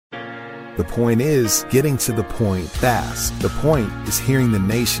The point is getting to the point fast. The point is hearing the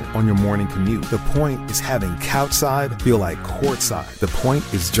nation on your morning commute. The point is having couchside feel like courtside. The point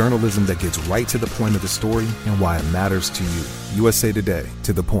is journalism that gets right to the point of the story and why it matters to you. USA Today,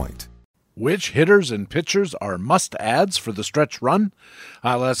 to the point. Which hitters and pitchers are must-adds for the stretch run?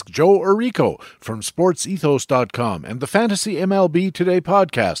 I'll ask Joe Orrico from SportsEthos.com and the Fantasy MLB Today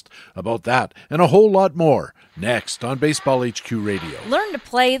podcast about that and a whole lot more next on Baseball HQ Radio. Learn to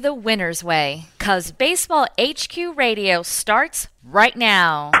play the winner's way, 'cause Baseball HQ Radio starts right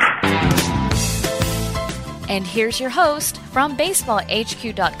now. And here's your host from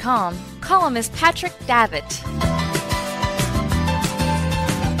BaseballHQ.com, columnist Patrick Davitt.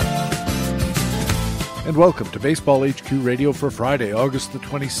 And welcome to Baseball HQ Radio for Friday, August the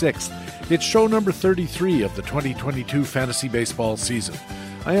 26th. It's show number 33 of the 2022 fantasy baseball season.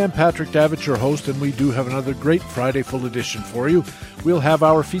 I am Patrick Davitt, your host, and we do have another great Friday full edition for you. We'll have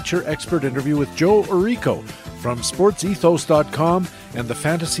our feature expert interview with Joe Orrico from SportsEthos.com and the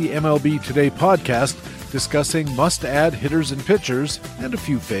Fantasy MLB Today podcast, discussing must-add hitters and pitchers, and a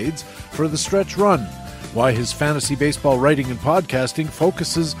few fades, for the stretch run. Why his fantasy baseball writing and podcasting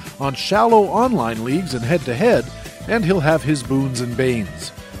focuses on shallow online leagues and head-to-head, and he'll have his boons and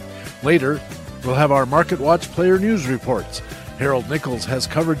banes. Later, we'll have our Market Watch player news reports. Harold Nichols has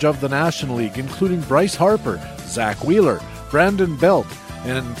coverage of the National League, including Bryce Harper, Zach Wheeler, Brandon Belt,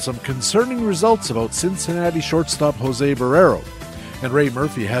 and some concerning results about Cincinnati shortstop Jose Barrero. And Ray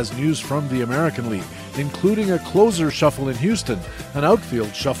Murphy has news from the American League, including a closer shuffle in Houston, an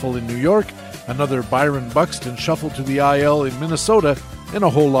outfield shuffle in New York, another Byron Buxton shuffle to the IL in Minnesota, and a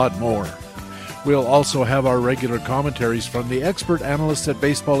whole lot more. We'll also have our regular commentaries from the expert analysts at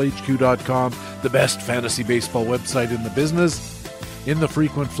BaseballHQ.com, the best fantasy baseball website in the business. In the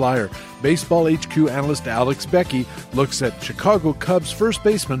frequent flyer, Baseball HQ analyst Alex Becky looks at Chicago Cubs first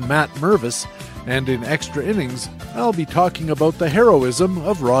baseman Matt Mervis, and in Extra Innings, I'll be talking about the heroism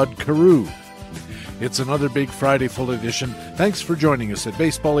of Rod Carew. It's another big Friday full edition. Thanks for joining us at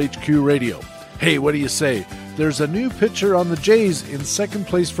Baseball HQ Radio. Hey, what do you say? There's a new pitcher on the Jays in second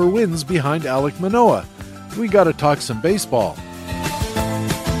place for wins behind Alek Manoah. We got to talk some baseball.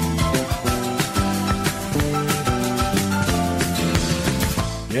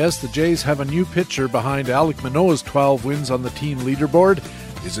 Yes, the Jays have a new pitcher behind Alek Manoah's 12 wins on the team leaderboard.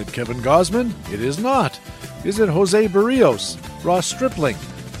 Is it Kevin Gausman? It is not. Is it Jose Barrios, Ross Stripling,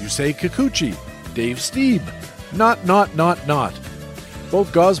 Yusei Kikuchi, Dave Stieb? Not.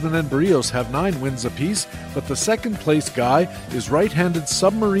 Both Gausman and Barrios have 9 wins apiece, but the second-place guy is right-handed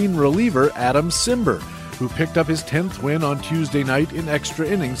submarine reliever Adam Cimber, who picked up his 10th win on Tuesday night in extra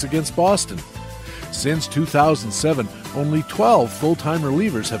innings against Boston. Since 2007, only 12 full-time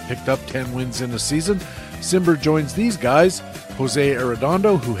relievers have picked up 10 wins in a season. Cimber joins these guys: Jose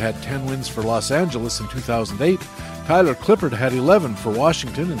Arredondo, who had 10 wins for Los Angeles in 2008, Tyler Clippard had 11 for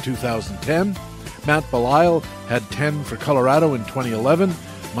Washington in 2010, Matt Belisle had 10 for Colorado in 2011.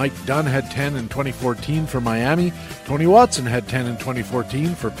 Mike Dunn had 10 in 2014 for Miami. Tony Watson had 10 in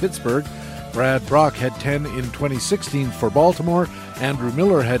 2014 for Pittsburgh. Brad Brock had 10 in 2016 for Baltimore. Andrew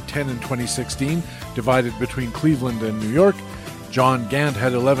Miller had 10 in 2016, divided between Cleveland and New York. John Gant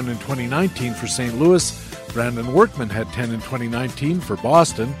had 11 in 2019 for St. Louis. Brandon Workman had 10 in 2019 for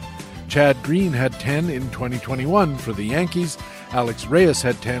Boston. Chad Green had 10 in 2021 for the Yankees. Alex Reyes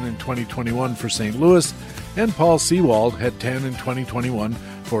had 10 in 2021 for St. Louis, and Paul Sewald had 10 in 2021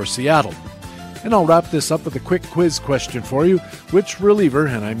 for Seattle. And I'll wrap this up with a quick quiz question for you. Which reliever,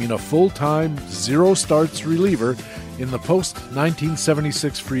 and I mean a full-time, zero-starts reliever, in the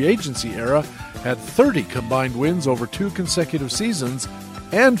post-1976 free agency era had 30 combined wins over 2 consecutive seasons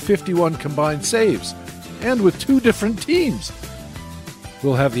and 51 combined saves, and with 2 different teams?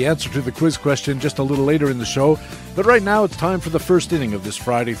 We'll have the answer to the quiz question just a little later in the show, but right now it's time for the first inning of this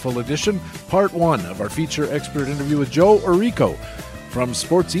Friday full edition, part 1 of our feature expert interview with Joe Orrico from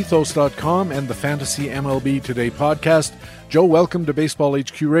SportsEthos.com and the Fantasy MLB Today podcast. Joe, welcome to Baseball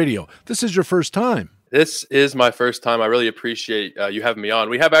HQ Radio. This is your first time. This is my first time. I really appreciate you having me on.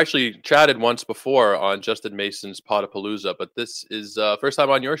 We have actually chatted once before on Justin Mason's Potapalooza, but this is first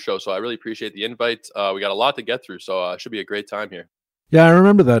time on your show, so I really appreciate the invite. We got a lot to get through, so it should be a great time here. Yeah, I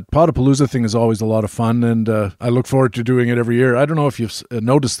remember that Potapalooza thing is always a lot of fun, and I look forward to doing it every year. I don't know if you've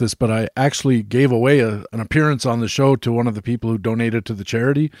noticed this, but I actually gave away an appearance on the show to one of the people who donated to the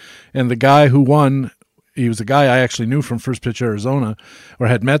charity, and the guy who won, he was a guy I actually knew from First Pitch Arizona, or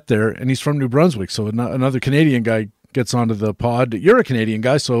had met there, and he's from New Brunswick, so another Canadian guy gets onto the pod. You're a Canadian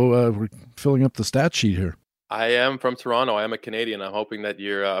guy, so we're filling up the stat sheet here. I am from Toronto. I am a Canadian. I'm hoping that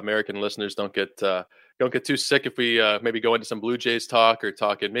your American listeners don't get don't get too sick if we maybe go into some Blue Jays talk or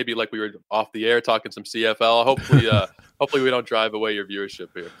talking maybe like we were off the air talking some CFL. Hopefully we don't drive away your viewership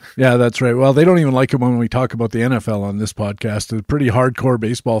here. Yeah, that's right. Well, they don't even like it when we talk about the NFL on this podcast. They're pretty hardcore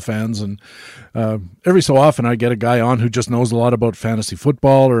baseball fans, and every so often I get a guy on who just knows a lot about fantasy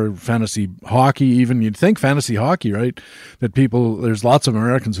football or fantasy hockey. Even you'd think fantasy hockey, right? That there's lots of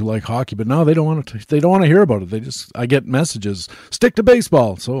Americans who like hockey, but no, they don't want to. They don't want to hear about it. I get messages, stick to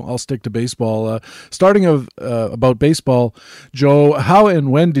baseball, so I'll stick to baseball. Starting about baseball, Joe, how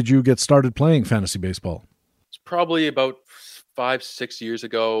and when did you get started playing fantasy baseball? It's probably about 5-6 years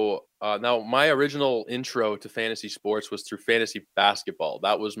ago. Now, my original intro to fantasy sports was through fantasy basketball.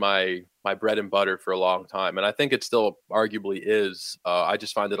 That was my bread and butter for a long time, and I think it still arguably is. I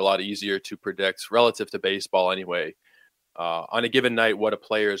just find it a lot easier to predict relative to baseball anyway. On a given night, what a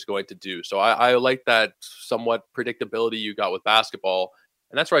player is going to do. So I like that somewhat predictability you got with basketball.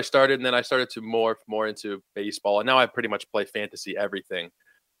 And that's where I started. And then I started to morph more into baseball. And now I pretty much play fantasy everything.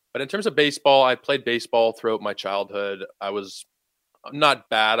 But in terms of baseball, I played baseball throughout my childhood. I was not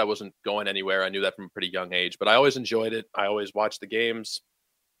bad. I wasn't going anywhere. I knew that from a pretty young age. But I always enjoyed it. I always watched the games.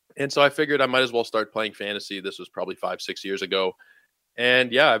 And so I figured I might as well start playing fantasy. This was probably 5-6 years ago.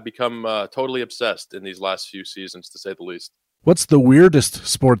 And yeah, I've become totally obsessed in these last few seasons, to say the least. What's the weirdest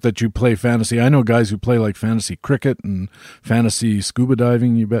sport that you play fantasy? I know guys who play like fantasy cricket and fantasy scuba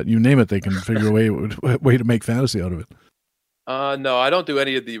diving. You bet, you name it, they can figure a way to make fantasy out of it. No, I don't do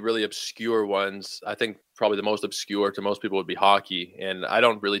any of the really obscure ones. I think probably the most obscure to most people would be hockey. And I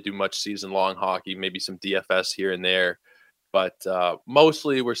don't really do much season-long hockey, maybe some DFS here and there. But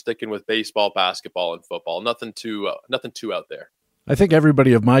mostly we're sticking with baseball, basketball, and football. Nothing too out there. I think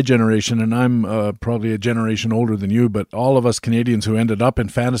everybody of my generation, and I'm probably a generation older than you, but all of us Canadians who ended up in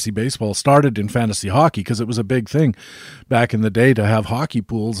fantasy baseball started in fantasy hockey because it was a big thing back in the day to have hockey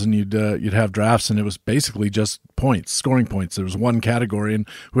pools, and you'd have drafts, and it was basically just points, scoring points. There was one category, and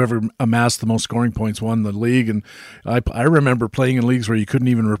whoever amassed the most scoring points won the league. And I remember playing in leagues where you couldn't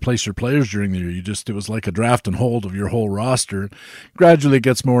even replace your players during the year. It was like a draft and hold of your whole roster. Gradually it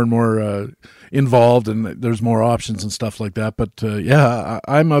gets more and more involved, and there's more options and stuff like that. But yeah,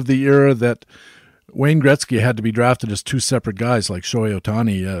 I'm of the era that Wayne Gretzky had to be drafted as two separate guys like Shohei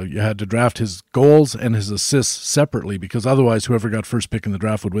Ohtani. You had to draft his goals and his assists separately because otherwise whoever got first pick in the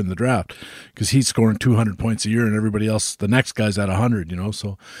draft would win the draft because he's scoring 200 points a year and everybody else, the next guy's at 100,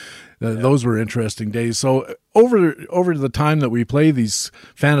 So those were interesting days. So over the time that we play these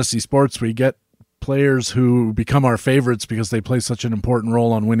fantasy sports, we get players who become our favorites because they play such an important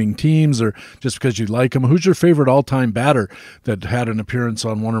role on winning teams or just because you like them. Who's your favorite all-time batter that had an appearance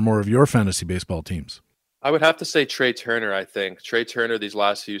on one or more of your fantasy baseball teams? I would have to say Trey Turner, I think. Trey Turner these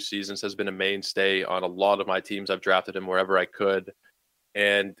last few seasons has been a mainstay on a lot of my teams. I've drafted him wherever I could,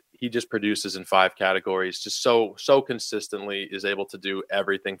 and he just produces in 5 categories, just so consistently is able to do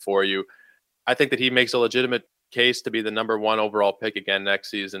everything for you. I think that he makes a legitimate case to be the number 1 overall pick again next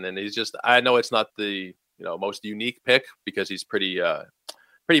season. And he's just, I know it's not the most unique pick because he's pretty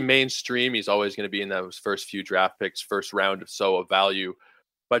mainstream. He's always going to be in those first few draft picks, first round of value.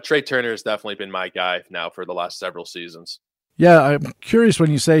 But Trey Turner has definitely been my guy now for the last several seasons. Yeah, I'm curious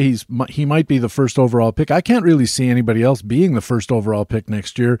when you say he might be the first overall pick. I can't really see anybody else being the first overall pick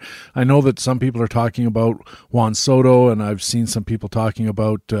next year. I know that some people are talking about Juan Soto, and I've seen some people talking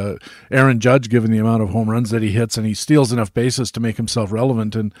about Aaron Judge, given the amount of home runs that he hits, and he steals enough bases to make himself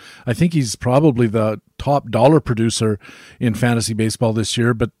relevant. And I think he's probably the top dollar producer in fantasy baseball this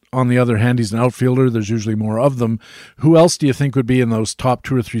year. But on the other hand, he's an outfielder. There's usually more of them. Who else do you think would be in those top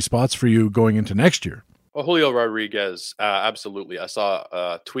 2 or 3 spots for you going into next year? Well, Julio Rodriguez, absolutely. I saw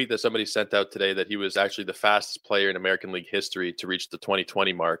a tweet that somebody sent out today that he was actually the fastest player in American League history to reach the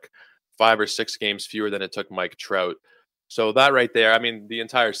 2020 mark, 5 or 6 games fewer than it took Mike Trout. So that right there, I mean, the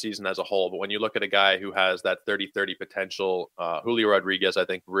entire season as a whole, but when you look at a guy who has that 30-30 potential, Julio Rodriguez, I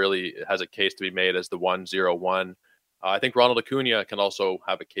think really has a case to be made as the 1-0-1. I think Ronald Acuna can also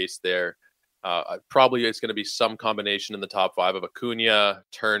have a case there. Probably it's going to be some combination in the top 5 of Acuna,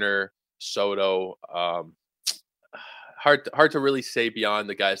 Turner, Soto. Hard to really say beyond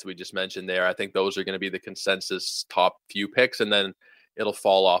the guys that we just mentioned there. I think those are going to be the consensus top few picks, and then it'll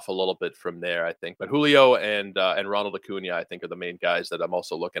fall off a little bit from there, I think. But Julio and Ronald Acuna, I think, are the main guys that I'm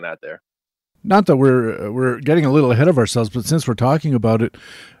also looking at there. Not that we're getting a little ahead of ourselves, but since we're talking about it,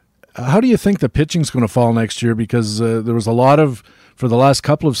 how do you think the pitching's going to fall next year? Because there was a lot of, for the last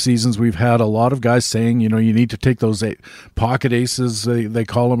couple of seasons, we've had a lot of guys saying, you need to take those pocket aces, they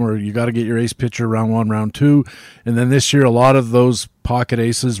call them, or you got to get your ace pitcher round 1, round 2. And then this year, a lot of those pocket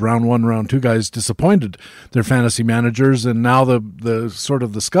aces, round one, round two guys disappointed their fantasy managers, and now the sort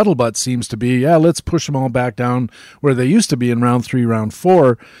of the scuttlebutt seems to be, let's push them all back down where they used to be in round three, round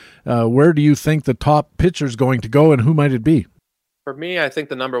four. Where do you think the top pitcher is going to go, and who might it be? For me, I think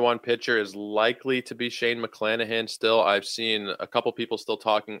the number one pitcher is likely to be Shane McClanahan still. I've seen a couple people still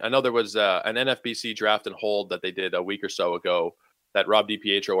talking. I know there was an NFBC draft and hold that they did a week or so ago that Rob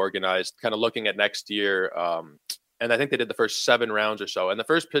DiPietro organized, kind of looking at next year. And I think they did the first 7 rounds or so. And the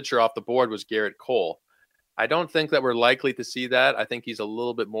first pitcher off the board was Garrett Cole. I don't think that we're likely to see that. I think he's a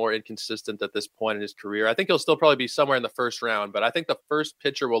little bit more inconsistent at this point in his career. I think he'll still probably be somewhere in the first round, but I think the first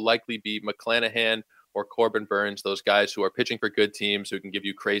pitcher will likely be McClanahan or Corbin Burns, those guys who are pitching for good teams, who can give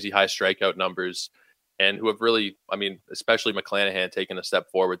you crazy high strikeout numbers, and who have really, especially McClanahan, taken a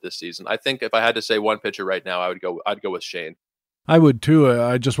step forward this season. I think if I had to say one pitcher right now, I'd go with Shane. I would too.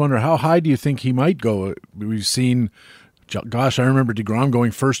 I just wonder, how high do you think he might go? We've seen, I remember DeGrom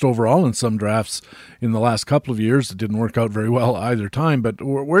going first overall in some drafts in the last couple of years. It didn't work out very well either time. But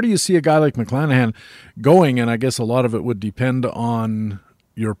where do you see a guy like McClanahan going? And I guess a lot of it would depend on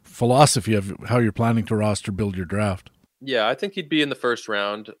your philosophy of how you're planning to roster build your draft. Yeah, I think he'd be in the first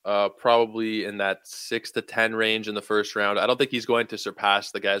round, probably in that 6 to 10 range in the first round. I don't think he's going to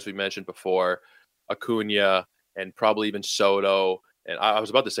surpass the guys we mentioned before, Acuna, and probably even Soto. And I was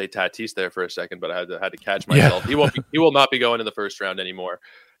about to say Tatis there for a second, but I had to catch myself. Yeah. He will not be going in the first round anymore.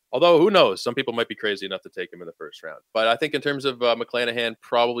 Although, who knows? Some people might be crazy enough to take him in the first round. But I think in terms of McClanahan,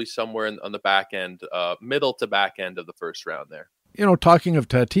 probably somewhere on the back end, middle to back end of the first round there. Talking of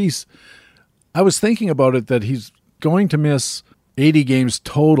Tatis, I was thinking about it that he's going to miss 80 games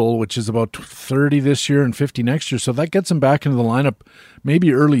total, which is about 30 this year and 50 next year. So that gets him back into the lineup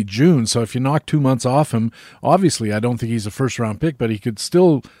maybe early June. So if you knock 2 months off him, obviously I don't think he's a first-round pick, but you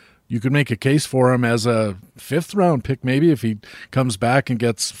could make a case for him as a 5th-round pick maybe if he comes back and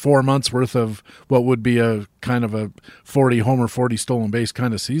gets 4 months worth of what would be a kind of a 40 homer, 40 stolen base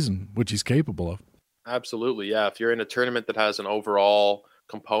kind of season, which he's capable of. Absolutely, yeah. If you're in a tournament that has an overall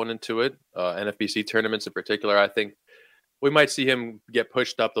component to it, NFBC tournaments in particular, I think we might see him get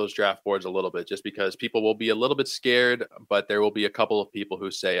pushed up those draft boards a little bit just because people will be a little bit scared, but there will be a couple of people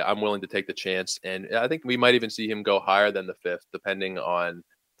who say, I'm willing to take the chance. And I think we might even see him go higher than the 5th, depending on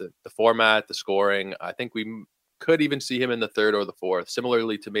the format, the scoring. I think we could even see him in the 3rd or the 4th,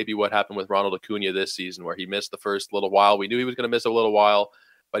 similarly to maybe what happened with Ronald Acuna this season, where he missed the first little while. We knew he was going to miss a little while,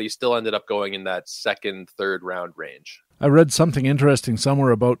 but he still ended up going in that 2nd, 3rd round range. I read something interesting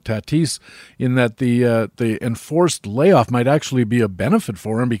somewhere about Tatis in that the enforced layoff might actually be a benefit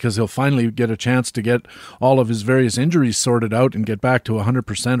for him because he'll finally get a chance to get all of his various injuries sorted out and get back to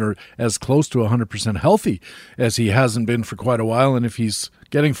 100% or as close to 100% healthy as he hasn't been for quite a while. And if he's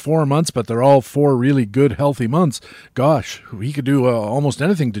getting 4 months, but they're all 4 really good, healthy months, gosh, he could do almost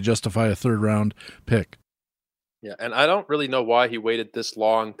anything to justify a 3rd-round pick. Yeah, and I don't really know why he waited this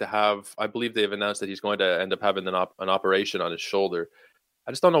long to have. I believe they've announced that he's going to end up having an operation on his shoulder.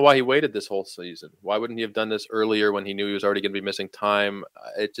 I just don't know why he waited this whole season. Why wouldn't he have done this earlier when he knew he was already going to be missing time?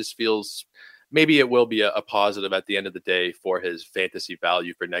 It just feels maybe it will be a positive at the end of the day for his fantasy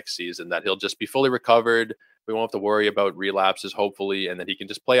value for next season, that he'll just be fully recovered. We won't have to worry about relapses, hopefully, and that he can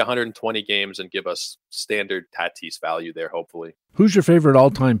just play 120 games and give us standard Tatis value there, hopefully. Who's your favorite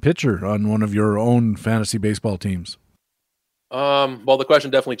all-time pitcher on one of your own fantasy baseball teams? Well, the question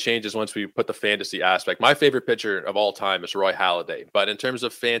definitely changes once we put the fantasy aspect. My favorite pitcher of all time is Roy Halladay, but in terms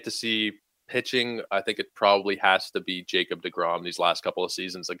of fantasy pitching, I think it probably has to be Jacob deGrom these last couple of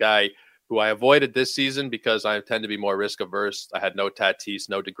seasons. A guy who I avoided this season because I tend to be more risk averse. I had no Tatis,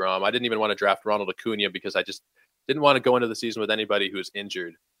 no deGrom. I didn't even want to draft Ronald Acuna because I just didn't want to go into the season with anybody who's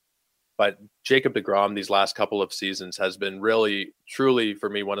injured. But Jacob deGrom these last couple of seasons has been really, truly for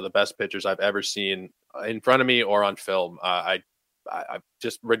me one of the best pitchers I've ever seen in front of me or on film. I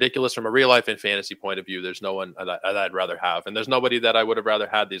just ridiculous from a real life and fantasy point of view. There's no one that I'd rather have, and there's nobody that I would have rather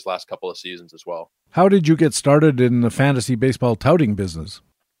had these last couple of seasons as well. How did you get started in the fantasy baseball touting business?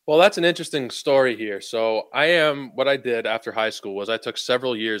 Well, that's an interesting story here. So what I did after high school was I took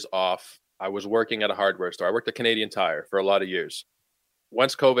several years off. I was working at a hardware store. I worked at Canadian Tire for a lot of years.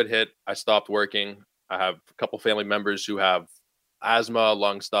 Once COVID hit, I stopped working. I have a couple family members who have asthma,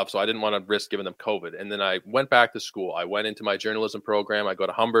 lung stuff, so I didn't want to risk giving them COVID. And then I went back to school. I went into my journalism program. I go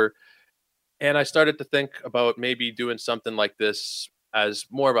to Humber, and I started to think about maybe doing something like this as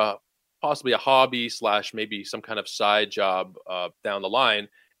more of possibly a hobby / maybe some kind of side job down the line.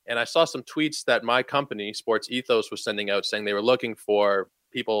 And I saw some tweets that my company, Sports Ethos, was sending out saying they were looking for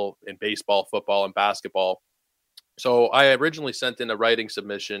people in baseball, football, and basketball. So I originally sent in a writing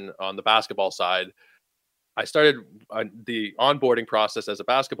submission on the basketball side, I started the onboarding process as a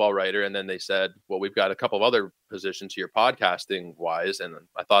basketball writer, and then they said, well, we've got a couple of other positions here podcasting wise. And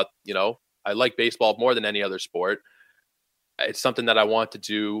I thought, I like baseball more than any other sport. It's something that I want to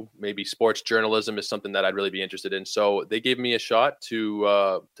do. Maybe sports journalism is something that I'd really be interested in. So they gave me a shot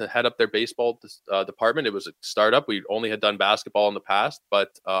to head up their baseball department. It was a startup. We only had done basketball in the past,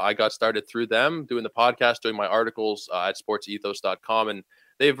 but I got started through them doing the podcast, doing my articles at sportsethos.com. And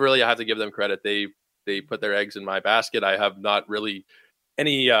they've really, I have to give them credit. They put their eggs in my basket. I have not really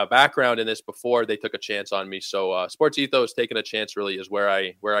any background in this before they took a chance on me. So Sports Ethos taking a chance really is where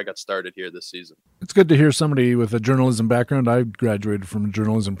I got started here this season. It's good to hear somebody with a journalism background. I graduated from a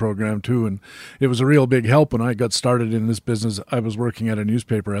journalism program too, and it was a real big help when I got started in this business. I was working at a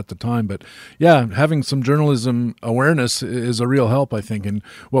newspaper at the time, but yeah, having some journalism awareness is a real help, I think, in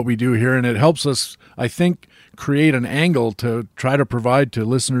what we do here, and it helps us, I think, create an angle to try to provide to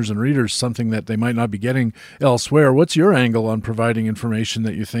listeners and readers something that they might not be getting elsewhere. What's your angle on providing information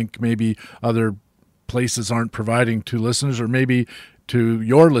that you think maybe other places aren't providing to listeners, or maybe to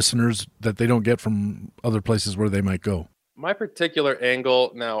your listeners that they don't get from other places where they might go? My particular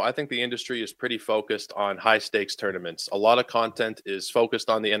angle now, I think the industry is pretty focused on high stakes tournaments. A lot of content is focused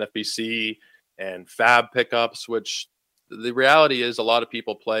on the NFBC and FAB pickups, which the reality is a lot of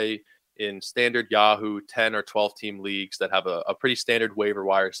people play in standard Yahoo 10 or 12 team leagues that have a pretty standard waiver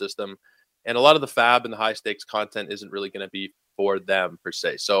wire system. And a lot of the FAB and the high stakes content isn't really going to be for them per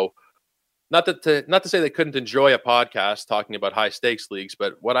se. So not to say they couldn't enjoy a podcast talking about high stakes leagues,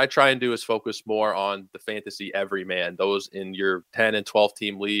 but what I try and do is focus more on the fantasy everyman, those in your 10 and 12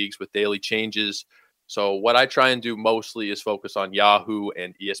 team leagues with daily changes. So what I try and do mostly is focus on Yahoo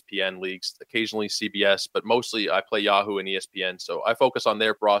and ESPN leagues, occasionally CBS, but mostly I play Yahoo and ESPN. So I focus on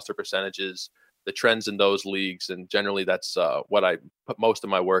their roster percentages, the trends in those leagues, and generally that's what I put most of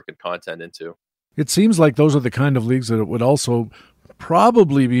my work and content into. It seems like those are the kind of leagues that would also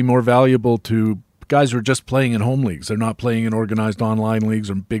probably be more valuable to guys who are just playing in home leagues. They're not playing in organized online leagues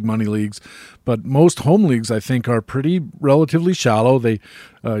or big money leagues. But most home leagues, I think, are pretty relatively shallow. They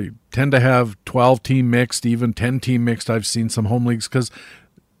tend to have 12-team mixed, even 10-team mixed. I've seen some home leagues because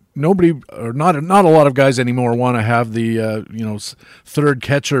not a lot of guys anymore want to have the third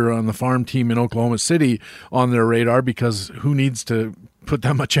catcher on the farm team in Oklahoma City on their radar, because who needs to put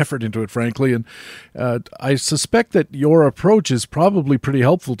that much effort into it, frankly. And I suspect that your approach is probably pretty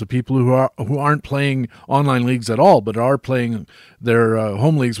helpful to people who aren't playing online leagues at all, but are playing their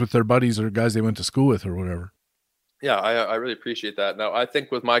home leagues with their buddies or guys they went to school with or whatever. Yeah, I really appreciate that. Now, I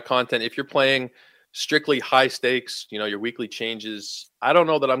think with my content, if you're playing strictly high stakes, your weekly changes, I don't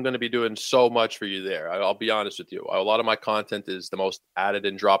know that I'm going to be doing so much for you there. I'll be honest with you. A lot of my content is the most added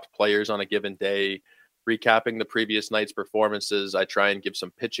and dropped players on a given day, recapping the previous night's performances. I try and give some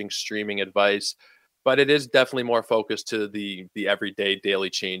pitching streaming advice, but it is definitely more focused to the everyday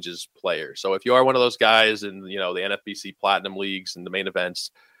daily changes player. So if you are one of those guys in, the NFBC Platinum leagues and the main events,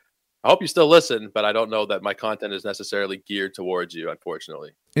 I hope you still listen, but I don't know that my content is necessarily geared towards you,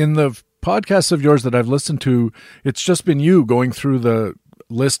 unfortunately. In the podcasts of yours that I've listened to, it's just been you going through the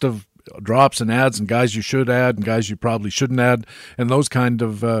list of drops and ads and guys you should add and guys you probably shouldn't add and those kind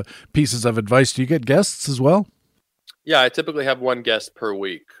of pieces of advice. Do you get guests as well? Yeah, I typically have one guest per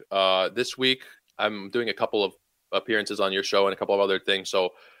week. This week, I'm doing a couple of appearances on your show and a couple of other things. So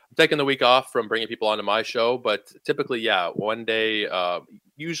I'm taking the week off from bringing people onto my show, but typically, one day,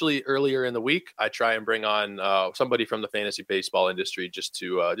 usually earlier in the week, I try and bring on somebody from the fantasy baseball industry just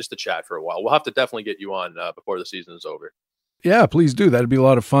to chat for a while. We'll have to definitely get you on before the season is over. Yeah, please do. That'd be a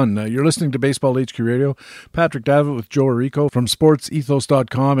lot of fun. You're listening to Baseball HQ Radio. Patrick Davitt with Joe Arrico from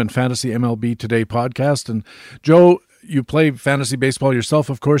sportsethos.com and Fantasy MLB Today podcast. And Joe, you play fantasy baseball yourself,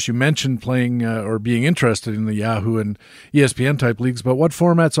 of course. You mentioned playing or being interested in the Yahoo and ESPN type leagues, but what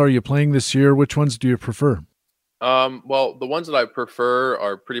formats are you playing this year? Which ones do you prefer? Well, the ones that I prefer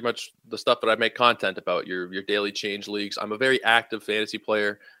are pretty much the stuff that I make content about, your daily change leagues. I'm a very active fantasy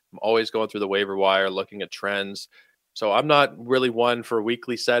player. I'm always going through the waiver wire, looking at trends. So I'm not really one for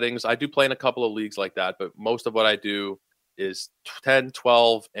weekly settings. I do play in a couple of leagues like that, but most of what I do is 10,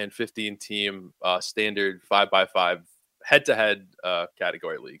 12, and 15 team standard 5x5 head-to-head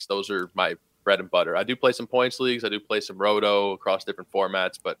category leagues. Those are my bread and butter. I do play some points leagues. I do play some roto across different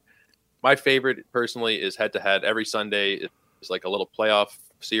formats, but my favorite personally is head-to-head. Every Sunday is like a little playoff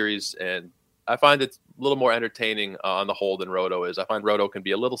series, and I find it's a little more entertaining on the whole than roto is. I find roto can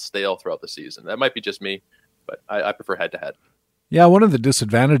be a little stale throughout the season. That might be just me, but I prefer head-to-head. Yeah, one of the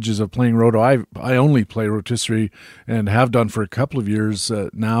disadvantages of playing roto, I only play rotisserie and have done for a couple of years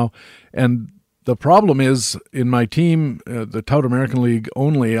now, and the problem is in my team, the Tout American League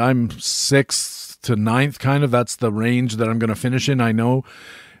only, I'm 6th to 9th, kind of. That's the range that I'm going to finish in, I know.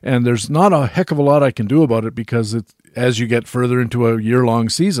 And there's not a heck of a lot I can do about it because as you get further into a year-long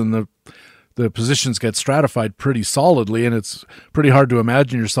season, the positions get stratified pretty solidly, and it's pretty hard to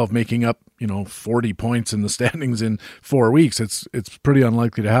imagine yourself making up 40 points in the standings in 4 weeks. It's pretty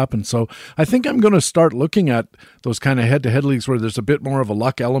unlikely to happen. So I think I'm going to start looking at those kind of head-to-head leagues where there's a bit more of a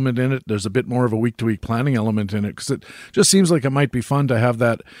luck element in it. There's a bit more of a week-to-week planning element in it, because it just seems like it might be fun to have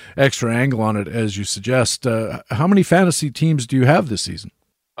that extra angle on it, as you suggest. How many fantasy teams do you have this season?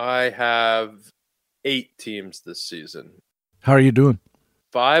 I have 8 teams this season. How are you doing?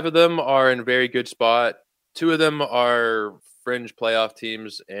 5 of them are in a very good spot. 2 of them are fringe playoff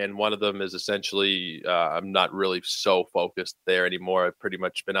teams, and one of them is essentially I'm not really so focused there anymore. I've pretty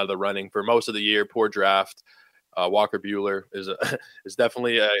much been out of the running for most of the year. Poor draft. Walker Buehler is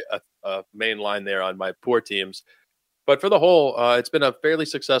definitely a main line there on my poor teams. But for the whole, it's been a fairly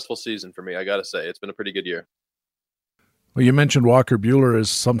successful season for me. I got to say, it's been a pretty good year. Well, you mentioned Walker Buehler as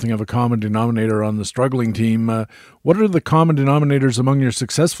something of a common denominator on the struggling team. What are the common denominators among your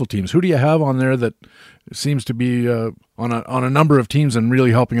successful teams? Who do you have on there that seems to be on a number of teams and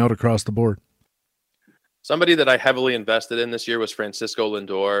really helping out across the board? Somebody that I heavily invested in this year was Francisco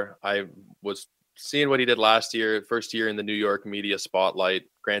Lindor. I was seeing what he did last year, first year in the New York media spotlight.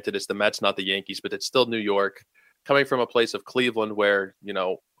 Granted, it's the Mets, not the Yankees, but it's still New York. Coming from a place of Cleveland where,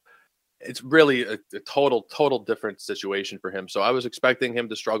 it's really a total different situation for him. So I was expecting him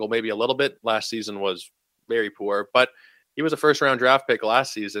to struggle maybe a little bit. Last season was very poor, but he was a first-round draft pick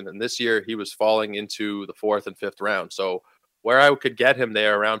last season, and this year he was falling into the 4th and 5th round. So where I could get him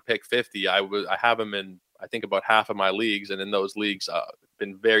there around pick 50, I have him in, I think, about half of my leagues, and in those leagues,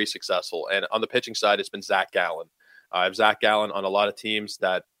 been very successful. And on the pitching side, it's been Zach Gallen. I have Zach Gallen on a lot of teams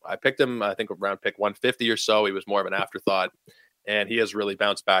that I picked him, I think, around pick 150 or so. He was more of an afterthought, and he has really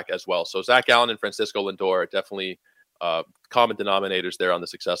bounced back as well. So Zach Gallen and Francisco Lindor are definitely common denominators there on the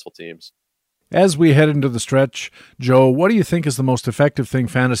successful teams. As we head into the stretch, Joe, what do you think is the most effective thing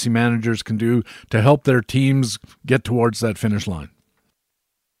fantasy managers can do to help their teams get towards that finish line?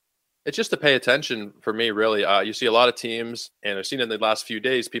 It's just to pay attention for me, really. You see a lot of teams, and I've seen in the last few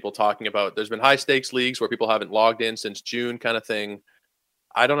days, people talking about there's been high-stakes leagues where people haven't logged in since June kind of thing.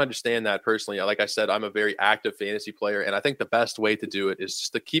 I don't understand that personally. Like I said, I'm a very active fantasy player, and I think the best way to do it is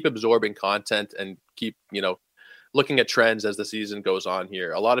just to keep absorbing content and keep, looking at trends as the season goes on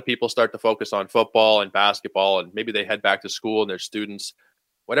here. A lot of people start to focus on football and basketball, and maybe they head back to school and they're students.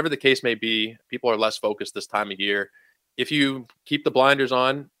 Whatever the case may be, people are less focused this time of year. If you keep the blinders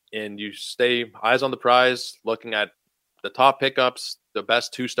on and you stay eyes on the prize, looking at the top pickups, the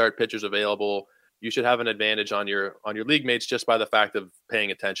best 2-start pitchers available, you should have an advantage on your league mates just by the fact of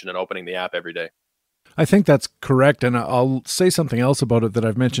paying attention and opening the app every day. I think that's correct, and I'll say something else about it that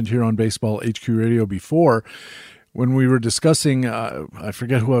I've mentioned here on Baseball HQ Radio before. When we were discussing, I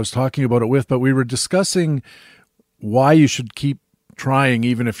forget who I was talking about it with, but we were discussing why you should keep trying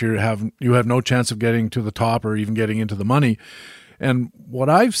even if you have no chance of getting to the top or even getting into the money. And what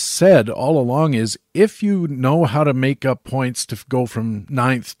I've said all along is if you know how to make up points to go from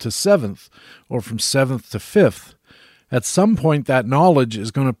 9th to 7th or from 7th to 5th, at some point that knowledge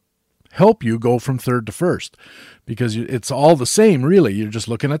is going to help you go from 3rd to 1st, because it's all the same, really. You're just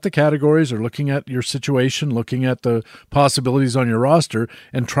looking at the categories or looking at your situation, looking at the possibilities on your roster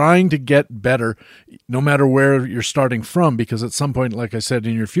and trying to get better no matter where you're starting from, because at some point, like I said,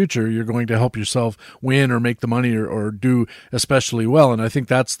 in your future, you're going to help yourself win or make the money or do especially well. And I think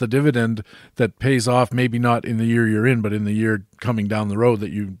that's the dividend that pays off, maybe not in the year you're in, but in the year coming down the road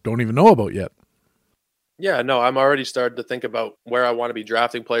that you don't even know about yet. Yeah, no, I'm already started to think about where I want to be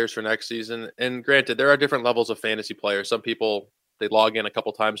drafting players for next season. And granted, there are different levels of fantasy players. Some people, they log in a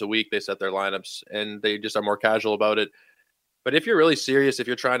couple times a week, they set their lineups, and they just are more casual about it. But if you're really serious, if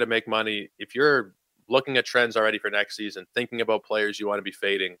you're trying to make money, if you're looking at trends already for next season, thinking about players you want to be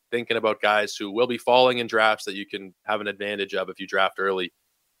fading, thinking about guys who will be falling in drafts that you can have an advantage of if you draft early,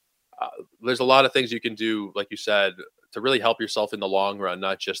 there's a lot of things you can do, like you said, to really help yourself in the long run,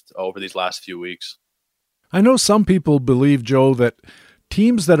 not just over these last few weeks. I know some people believe, Joe, that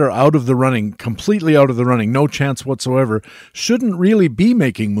teams that are out of the running, completely out of the running, no chance whatsoever, shouldn't really be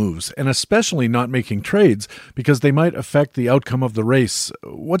making moves, and especially not making trades, because they might affect the outcome of the race.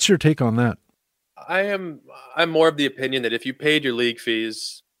 What's your take on that? I'm more of the opinion that if you paid your league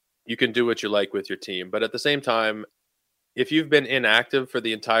fees, you can do what you like with your team. But at the same time, if you've been inactive for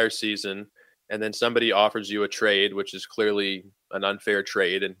the entire season and then somebody offers you a trade, which is clearly an unfair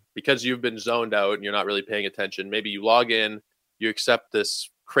trade, and because you've been zoned out and you're not really paying attention, maybe you log in, you accept this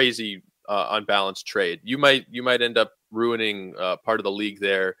crazy unbalanced trade. You might end up ruining part of the league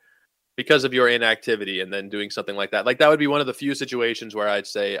there because of your inactivity, and then doing something like that. Like, that would be one of the few situations where I'd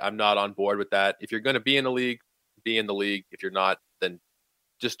say I'm not on board with that. If you're going to be in the league, be in the league. If you're not, then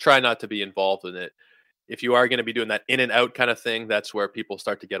just try not to be involved in it. If you are going to be doing that in and out kind of thing, that's where people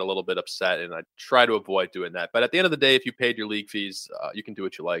start to get a little bit upset, and I try to avoid doing that. But at the end of the day, if you paid your league fees, you can do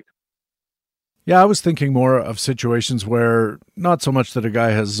what you like. Yeah, I was thinking more of situations where not so much that a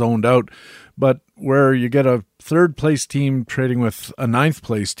guy has zoned out, but where you get a third place team trading with a ninth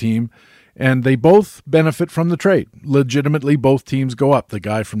place team, and they both benefit from the trade. Legitimately, both teams go up. The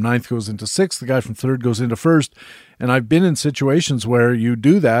guy from ninth goes into sixth, the guy from third goes into first. And I've been in situations where you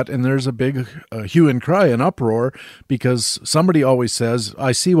do that, and there's a big hue and cry, an uproar, because somebody always says,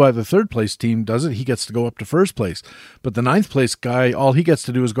 I see why the third place team does it. He gets to go up to first place. But the ninth place guy, all he gets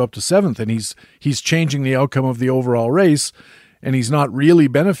to do is go up to seventh, and he's changing the outcome of the overall race, and he's not really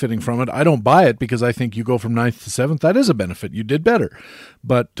benefiting from it. I don't buy it, because I think you go from ninth to seventh. That is a benefit. You did better.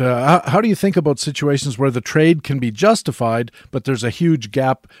 But how do you think about situations where the trade can be justified, but there's a huge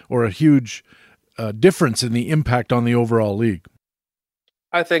gap or a huge difference in the impact on the overall league?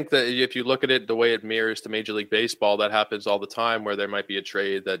 I think that if you look at it the way it mirrors to Major League Baseball, that happens all the time, where there might be a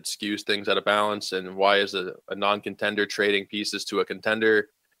trade that skews things out of balance. And why is a non-contender trading pieces to a contender?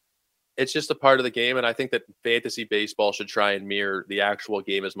 It's just a part of the game. And I think that fantasy baseball should try and mirror the actual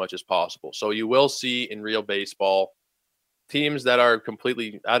game as much as possible. So you will see in real baseball teams that are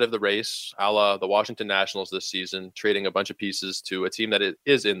completely out of the race, a la the Washington Nationals this season, trading a bunch of pieces to a team that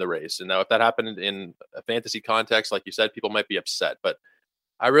is in the race. And now if that happened in a fantasy context, like you said, people might be upset. But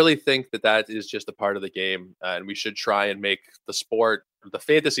I really think that is just a part of the game. And we should try and make the sport, the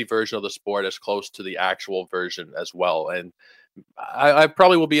fantasy version of the sport, as close to the actual version as well. And I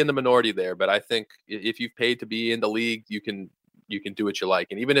probably will be in the minority there, but I think if you've paid to be in the league, you can do what you like.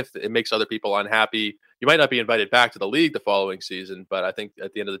 And even if it makes other people unhappy, you might not be invited back to the league the following season. But I think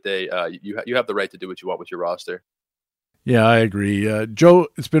at the end of the day, you have the right to do what you want with your roster. Yeah, I agree. Joe,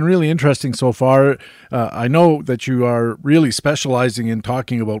 it's been really interesting so far. I know that you are really specializing in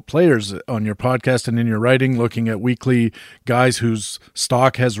talking about players on your podcast and in your writing, looking at weekly guys whose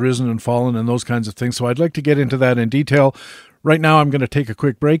stock has risen and fallen and those kinds of things. So I'd like to get into that in detail. Right now, I'm going to take a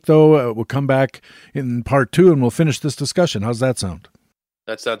quick break, though. We'll come back in part 2, and we'll finish this discussion. How's that sound?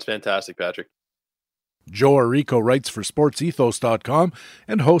 That sounds fantastic, Patrick. Joe Arrico writes for SportsEthos.com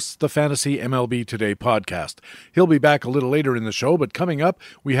and hosts the Fantasy MLB Today podcast. He'll be back a little later in the show, but coming up,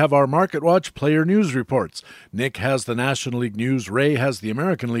 we have our Market Watch player news reports. Nick has the National League news. Ray has the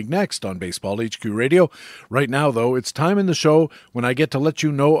American League next on Baseball HQ Radio. Right now, though, it's time in the show when I get to let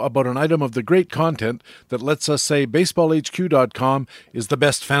you know about an item of the great content that lets us say BaseballHQ.com is the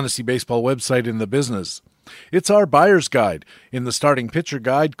best fantasy baseball website in the business. It's our buyer's guide. In the starting pitcher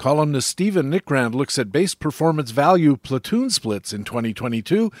guide, columnist Stephen Nickrand looks at base performance value platoon splits in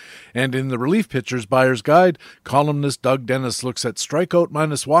 2022. And in the relief pitcher's buyer's guide, columnist Doug Dennis looks at strikeout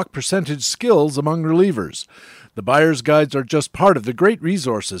minus walk percentage skills among relievers. The buyer's guides are just part of the great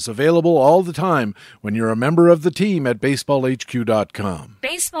resources available all the time when you're a member of the team at BaseballHQ.com.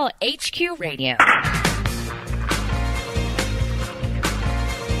 Baseball HQ Radio.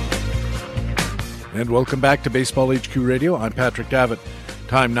 And welcome back to Baseball HQ Radio. I'm Patrick Davitt.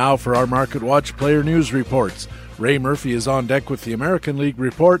 Time now for our Market Watch player news reports. Ray Murphy is on deck with the American League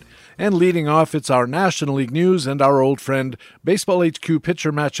report, and leading off, it's our National League news and our old friend, Baseball HQ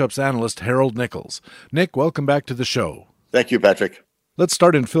pitcher matchups analyst Harold Nichols. Nick, welcome back to the show. Thank you, Patrick. Let's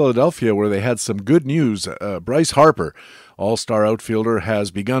start in Philadelphia, where they had some good news. Bryce Harper, all-star outfielder,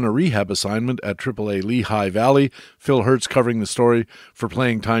 has begun a rehab assignment at AAA Lehigh Valley. Phil Hertz covering the story for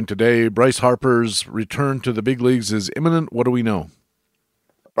Playing Time today. Bryce Harper's return to the big leagues is imminent. What do we know?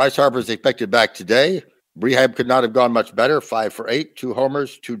 Bryce Harper is expected back today. Rehab could not have gone much better. 5 for 8, 2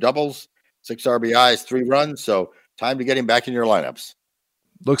 homers, 2 doubles, 6 RBIs, 3 runs. So time to get him back in your lineups.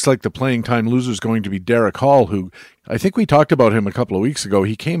 Looks like the Playing Time loser is going to be Derek Hall, who I think we talked about him a couple of weeks ago.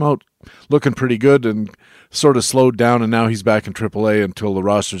 He came out looking pretty good and sort of slowed down, and now he's back in AAA until the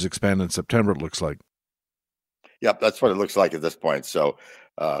rosters expand in September, it looks like. Yep, that's what it looks like at this point. So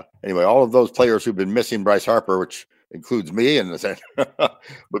anyway, all of those players who've been missing Bryce Harper, which includes me, and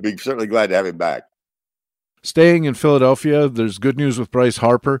would be certainly glad to have him back. Staying in Philadelphia, there's good news with Bryce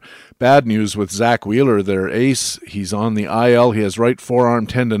Harper, bad news with Zach Wheeler, their ace. He's on the IL. He has right forearm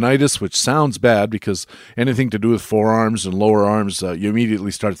tendonitis, which sounds bad because anything to do with forearms and lower arms, you immediately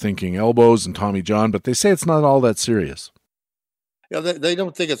start thinking elbows and Tommy John, but they say it's not all that serious. Yeah, they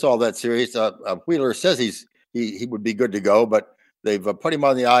don't think it's all that serious. Wheeler says he would be good to go, but they've put him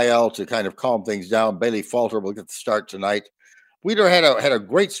on the IL to kind of calm things down. Bailey Falter will get the start tonight. Wheeler had a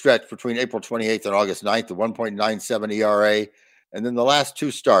great stretch between April 28th and August 9th, a 1.97 ERA, And then the last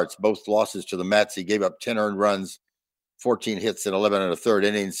two starts, both losses to the Mets, he gave up 10 earned runs, 14 hits in 11 and a third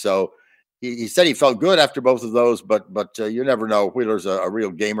innings. So he said he felt good after both of those, but you never know. Wheeler's a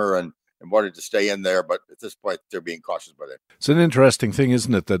real gamer and wanted to stay in there, but at this point, they're being cautious about it. It's an interesting thing,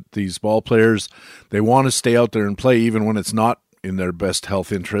 isn't it, that these ball players, they want to stay out there and play even when it's not in their best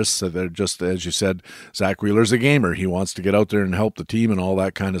health interests. So they're just, as you said, Zach Wheeler's a gamer. He wants to get out there and help the team and all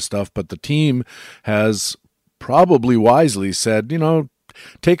that kind of stuff. But the team has probably wisely said,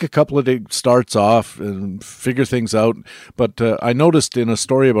 take a couple of starts off and figure things out. But I noticed in a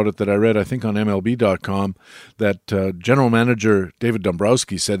story about it that I read, I think on MLB.com, that General Manager David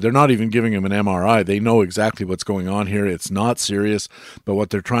Dombrowski said they're not even giving him an MRI. They know exactly what's going on here. It's not serious, but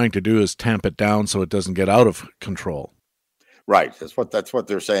what they're trying to do is tamp it down so it doesn't get out of control. Right. That's what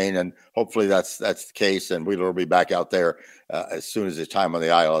they're saying, and hopefully that's the case, and Wheeler will be back out there as soon as his time on the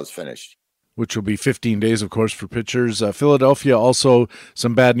IL is finished. Which will be 15 days, of course, for pitchers. Philadelphia, also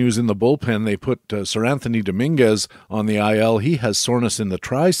some bad news in the bullpen. They put Sir Anthony Dominguez on the IL. He has soreness in the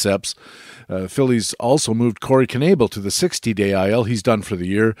triceps. Phillies also moved Corey Knebel to the 60-day IL. He's done for the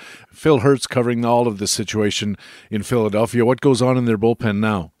year. Phil Hertz covering all of the situation in Philadelphia. What goes on in their bullpen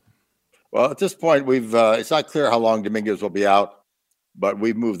now? Well, at this point, it's not clear how long Dominguez will be out, but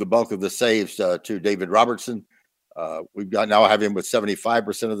we've moved the bulk of the saves to David Robertson. We've now have him with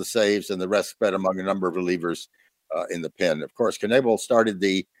 75% of the saves, and the rest spread among a number of relievers in the pen. Of course, Knebel started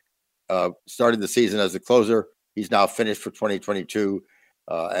the season as a closer. He's now finished for 2022,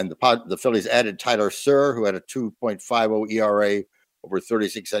 and the Phillies added Tyler Suhr, who had a 2.50 ERA over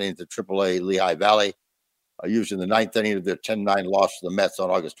 36 innings at AAA Lehigh Valley. Used in the ninth inning of their 10-9 loss to the Mets on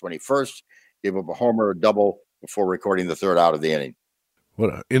August 21st. Gave up a homer, a double before recording the third out of the inning.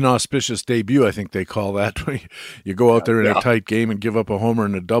 What an inauspicious debut, I think they call that. You go out there in a tight game and give up a homer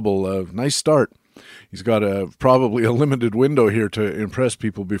and a double. Nice start. He's got probably a limited window here to impress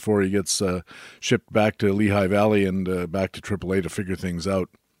people before he gets shipped back to Lehigh Valley and back to AAA to figure things out.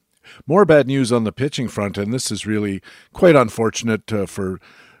 More bad news on the pitching front, and this is really quite unfortunate for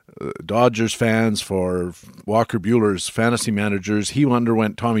Dodgers fans, for Walker Buehler's fantasy managers. He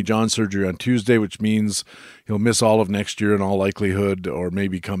underwent Tommy John surgery on Tuesday, which means he'll miss all of next year in all likelihood, or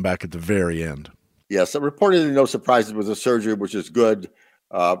maybe come back at the very end. Yes, reportedly no surprises with the surgery, which is good.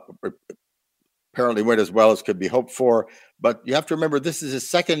 Apparently went as well as could be hoped for. But you have to remember, this is his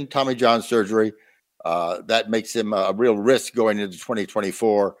second Tommy John surgery. That makes him a real risk going into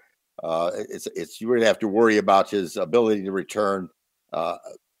 2024. You really have to worry about his ability to return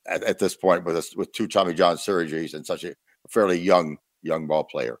at this point with two Tommy John surgeries and such a fairly young ball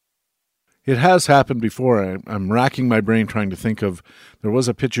player. It has happened before. I'm racking my brain trying to think of, there was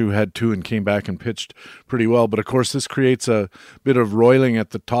a pitcher who had two and came back and pitched pretty well. But of course, this creates a bit of roiling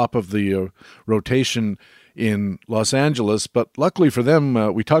at the top of the rotation in Los Angeles. But luckily for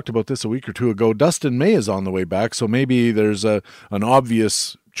them, we talked about this a week or two ago, Dustin May is on the way back. So maybe there's an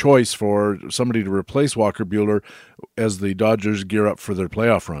obvious choice for somebody to replace Walker Buehler as the Dodgers gear up for their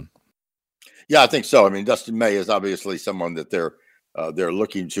playoff run. Yeah, I think so. I mean, Dustin May is obviously someone that they're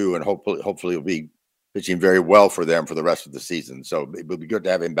looking to, and hopefully he'll be pitching very well for them for the rest of the season. So it would be good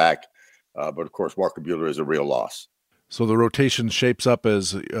to have him back. But of course, Walker Buehler is a real loss. So the rotation shapes up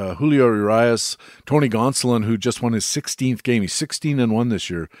as Julio Urias, Tony Gonsolin, who just won his 16th game. He's 16-1 this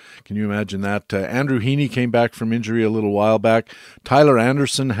year. Can you imagine that? Andrew Heaney came back from injury a little while back. Tyler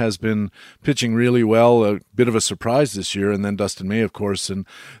Anderson has been pitching really well, a bit of a surprise this year. And then Dustin May, of course. And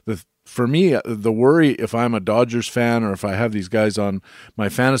for me, the worry, if I'm a Dodgers fan or if I have these guys on my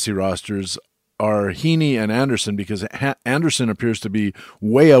fantasy rosters, are Heaney and Anderson, because Anderson appears to be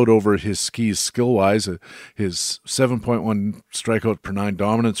way out over his skis skill-wise. His 7.1 strikeout per nine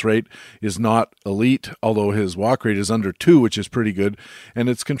dominance rate is not elite, although his walk rate is under 2, which is pretty good. And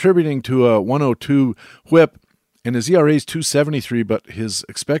it's contributing to a 102 whip, and his ERA is 2.73, but his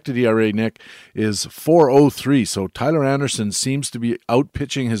expected ERA, Nick, is 4.03. So Tyler Anderson seems to be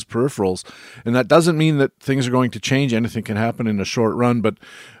out-pitching his peripherals, and that doesn't mean that things are going to change. Anything can happen in a short run, but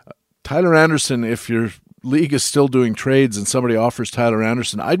Tyler Anderson, if your league is still doing trades and somebody offers Tyler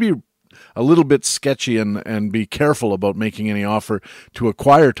Anderson, I'd be a little bit sketchy and be careful about making any offer to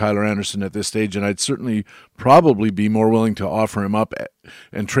acquire Tyler Anderson at this stage, and I'd certainly probably be more willing to offer him up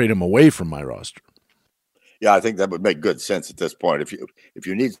and trade him away from my roster. Yeah, I think that would make good sense at this point. If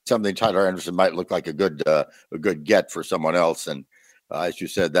you need something, Tyler Anderson might look like a good get for someone else, and as you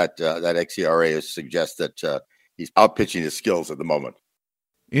said, that xERA suggests that he's outpitching his skills at the moment.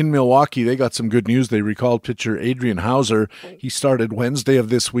 In Milwaukee, they got some good news. They recalled pitcher Adrian Hauser. He started Wednesday of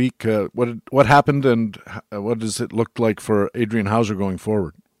this week. What happened, and what does it look like for Adrian Hauser going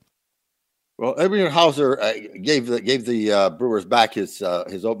forward? Well, Adrian Hauser gave the Brewers back his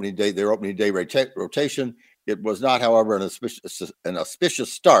opening day, their opening day rotation. It was not, however, an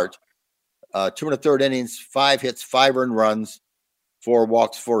auspicious start. 2 1/3 innings, 5 hits, 5 earned runs, 4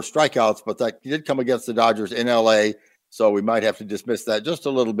 walks, 4 strikeouts. But that did come against the Dodgers in LA, so we might have to dismiss that just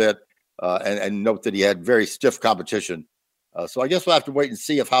a little bit and note that he had very stiff competition. So I guess we'll have to wait and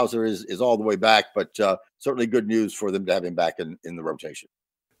see if Hauser is all the way back. But certainly good news for them to have him back in the rotation.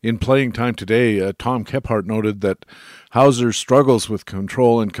 In playing time today, Tom Kephart noted that Hauser's struggles with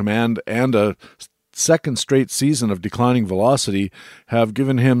control and command and a second straight season of declining velocity have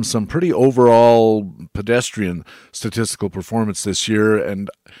given him some pretty overall pedestrian statistical performance this year.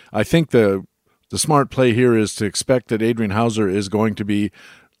 And I think the smart play here is to expect that Adrian Hauser is going to be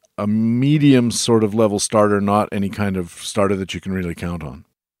a medium sort of level starter, not any kind of starter that you can really count on.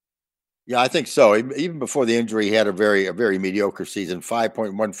 Yeah, I think so. Even before the injury, he had a very mediocre season.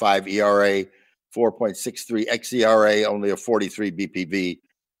 5.15 ERA, 4.63 xERA, only a 43 BPV.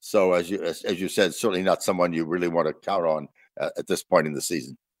 So as you said, certainly not someone you really want to count on at this point in the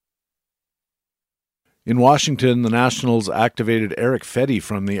season. In Washington, the Nationals activated Erick Fedde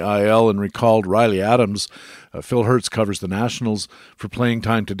from the IL and recalled Riley Adams. Phil Hertz covers the Nationals for playing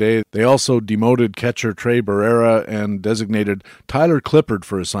time today. They also demoted catcher Trey Barrera and designated Tyler Clippard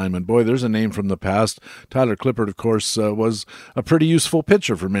for assignment. Boy, there's a name from the past. Tyler Clippard, of course, was a pretty useful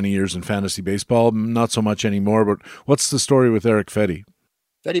pitcher for many years in fantasy baseball. Not so much anymore, but what's the story with Erick Fedde?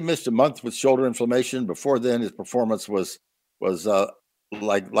 Fedde missed a month with shoulder inflammation. Before then, his performance was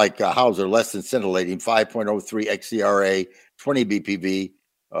like Hauser, less than scintillating. 5.03 xERA, 20 BPV,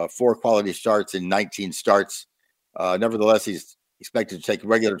 4 quality starts in 19 starts. Nevertheless, he's expected to take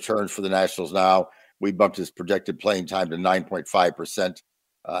regular turns for the Nationals now. We bumped his projected playing time to 9.5%.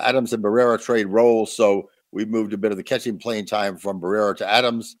 Adams and Barrera trade roles, so we moved a bit of the catching playing time from Barrera to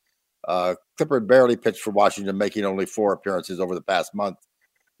Adams. Clippard barely pitched for Washington, making only 4 appearances over the past month.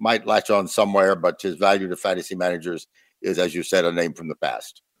 Might latch on somewhere, but his value to fantasy managers is, as you said, a name from the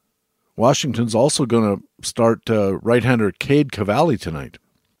past. Washington's also going to start right-hander Cade Cavalli tonight.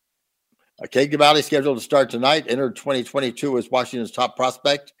 Cade Cavalli scheduled to start tonight. Entered 2022 as Washington's top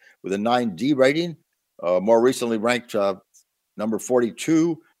prospect with a 9D rating. More recently ranked number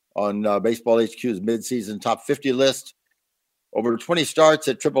 42 on Baseball HQ's midseason top 50 list. Over 20 starts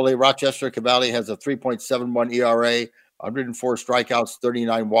at AAA Rochester, Cavalli has a 3.71 ERA, 104 strikeouts,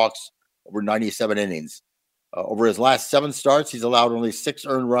 39 walks, over 97 innings. Over his last 7 starts, he's allowed only 6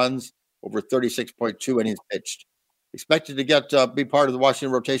 earned runs, over 36.2 innings pitched. Expected to be part of the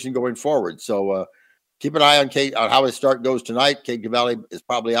Washington rotation going forward. So keep an eye on Cade, on how his start goes tonight. Cade Cavalli is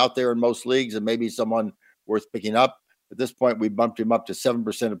probably out there in most leagues and maybe someone worth picking up. At this point, we bumped him up to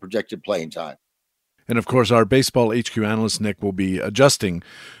 7% of projected playing time. And, of course, our Baseball HQ analyst, Nick, will be adjusting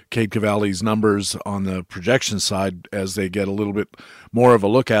Cade Cavalli's numbers on the projection side as they get a little bit more of a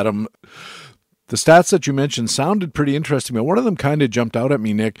look at him. The stats that you mentioned sounded pretty interesting, but one of them kind of jumped out at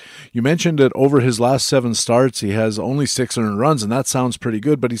me, Nick. You mentioned that over his last 7 starts, he has only 6 earned runs, and that sounds pretty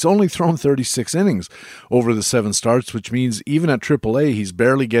good, but he's only thrown 36 innings over the 7 starts, which means even at AAA, he's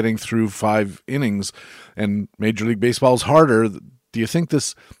barely getting through 5 innings, and Major League Baseball's harder. Do you think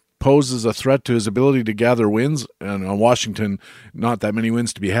this poses a threat to his ability to gather wins? And on Washington, not that many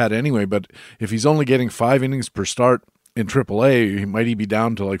wins to be had anyway, but if he's only getting 5 innings per start in AAA, might he be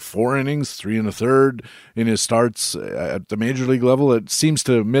down to like 4 innings, 3 1/3 in his starts at the major league level? It seems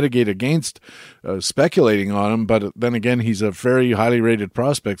to mitigate against speculating on him, but then again, he's a very highly rated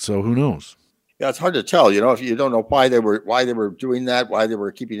prospect, so who knows? Yeah, it's hard to tell. If you don't know why they were doing that, why they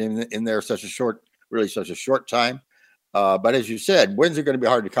were keeping him in there such a short time. But as you said, wins are going to be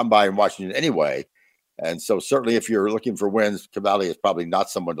hard to come by in Washington anyway. And so certainly if you're looking for wins, Cavalli is probably not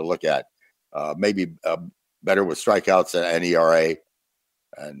someone to look at. Maybe better with strikeouts and ERA,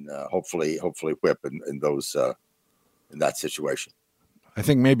 and hopefully whip in that situation. I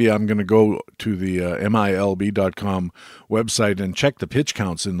think maybe I'm going to go to the MILB.com website and check the pitch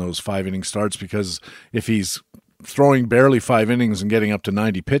counts in those 5-inning starts, because if he's throwing barely 5 innings and getting up to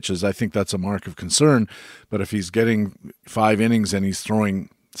 90 pitches, I think that's a mark of concern. But if he's getting 5 innings and he's throwing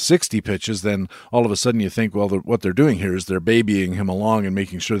 60 pitches, then all of a sudden you think, well, what they're doing here is they're babying him along and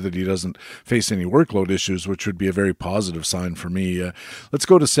making sure that he doesn't face any workload issues, which would be a very positive sign for me. Let's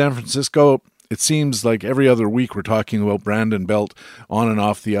go to San Francisco. It seems like every other week we're talking about Brandon Belt on and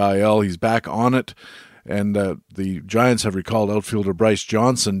off the IL. He's back on it. And the Giants have recalled outfielder Bryce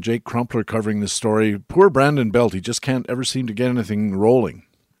Johnson. Jake Crumpler covering this story. Poor Brandon Belt. He just can't ever seem to get anything rolling.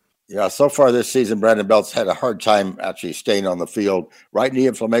 Yeah, so far this season, Brandon Belt's had a hard time actually staying on the field. Right knee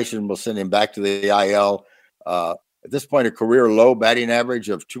inflammation will send him back to the IL. At this point, a career low batting average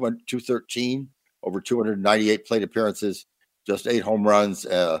of 213 over 298 plate appearances, just 8 home runs.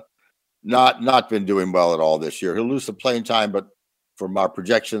 Not been doing well at all this year. He'll lose some playing time, but from our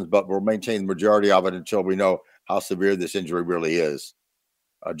projections, but we'll maintain the majority of it until we know how severe this injury really is.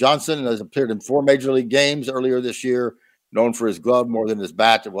 Johnson has appeared in 4 major league games earlier this year, known for his glove more than his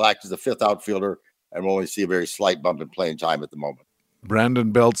bat. Will act as a 5th outfielder, and we'll only see a very slight bump in playing time at the moment.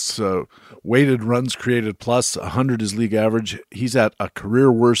 Brandon Belt's weighted runs created plus 100 is league average. He's at a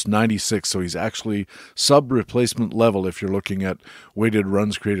career worst 96, so he's actually sub-replacement level if you're looking at weighted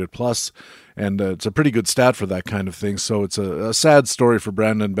runs created plus, and it's a pretty good stat for that kind of thing. So it's a sad story for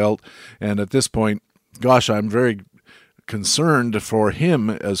Brandon Belt, and at this point, gosh, I'm very concerned for him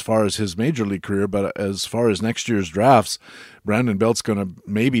as far as his major league career, but as far as next year's drafts, Brandon Belt's going to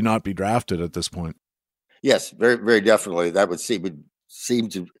maybe not be drafted at this point. Yes, very, very definitely. That would seem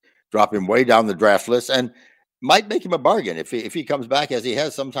to drop him way down the draft list and might make him a bargain if he comes back as he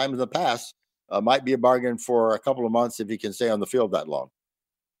has sometime in the past. Might be a bargain for a couple of months if he can stay on the field that long.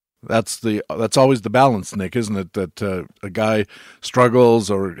 That's always the balance, Nick, isn't it? That a guy struggles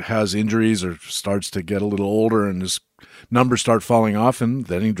or has injuries or starts to get a little older and his numbers start falling off, and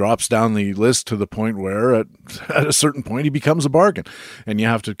then he drops down the list to the point where at a certain point he becomes a bargain, and you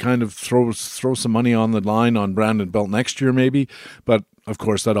have to kind of throw some money on the line on Brandon Belt next year maybe. But of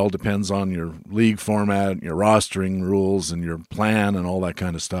course, that all depends on your league format, your rostering rules, and your plan, and all that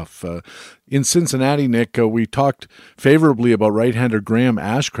kind of stuff. In Cincinnati, Nick, we talked favorably about right-hander Graham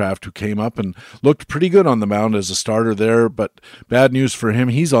Ashcraft, who came up and looked pretty good on the mound as a starter there, but bad news for him.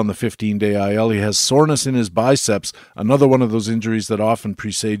 He's on the 15-day IL. He has soreness in his biceps, another one of those injuries that often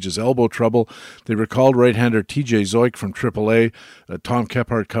presages elbow trouble. They recalled right-hander TJ Zoik from AAA. Tom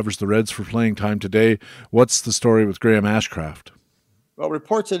Kephart covers the Reds for playing time today. What's the story with Graham Ashcraft? Well,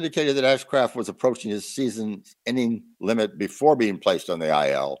 reports indicated that Ashcraft was approaching his season inning limit before being placed on the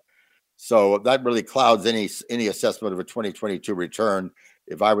IL. So that really clouds any assessment of a 2022 return.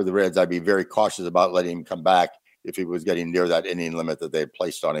 If I were the Reds, I'd be very cautious about letting him come back if he was getting near that inning limit that they had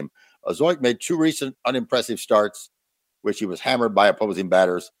placed on him. Zoik made 2 recent unimpressive starts, which he was hammered by opposing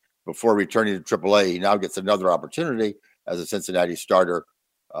batters before returning to AAA. He now gets another opportunity as a Cincinnati starter.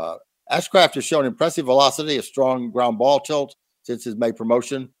 Ashcraft has shown impressive velocity, a strong ground ball tilt since his May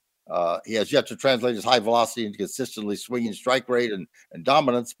promotion. He has yet to translate his high velocity into consistently swinging strike rate and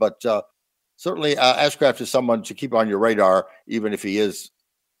dominance, but certainly Ashcraft is someone to keep on your radar, even if he is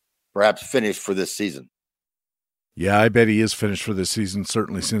perhaps finished for this season. Yeah, I bet he is finished for this season.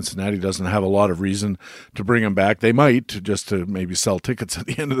 Certainly Cincinnati doesn't have a lot of reason to bring him back. They might, just to maybe sell tickets at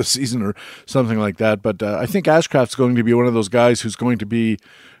the end of the season or something like that. But I think Ashcraft's going to be one of those guys who's going to be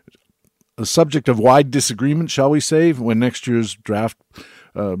a subject of wide disagreement, shall we say, when next year's draft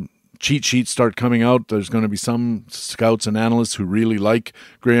cheat sheets start coming out. There's going to be some scouts and analysts who really like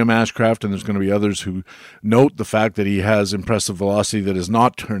Graham Ashcraft, and there's going to be others who note the fact that he has impressive velocity that is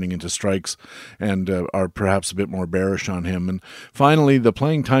not turning into strikes and are perhaps a bit more bearish on him. And finally, the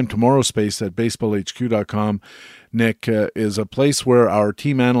Playing Time Tomorrow space at baseballhq.com, Nick, is a place where our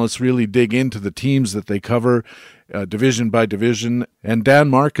team analysts really dig into the teams that they cover division by division. And Dan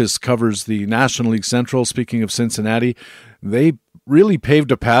Marcus covers the National League Central. Speaking of Cincinnati, they really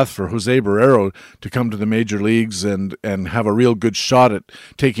paved a path for Jose Barrero to come to the major leagues and have a real good shot at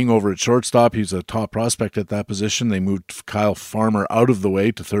taking over at shortstop. He's a top prospect at that position. They moved Kyle Farmer out of the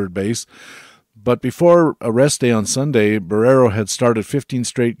way to third base. But before a rest day on Sunday, Barrero had started 15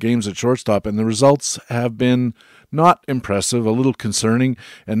 straight games at shortstop, and the results have been not impressive, a little concerning.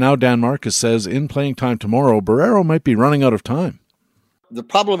 And now Dan Marcus says in Playing Time Tomorrow, Barrero might be running out of time. The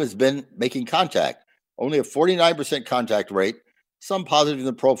problem has been making contact. Only a 49% contact rate, some positive in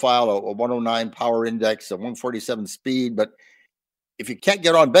the profile, a 109 power index, a 147 speed. But if you can't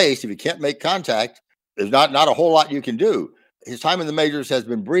get on base, if you can't make contact, there's not a whole lot you can do. His time in the majors has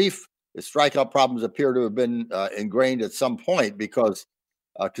been brief. His strikeout problems appear to have been ingrained at some point because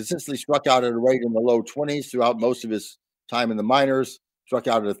consistently struck out at a rate in the low 20s throughout most of his time in the minors, struck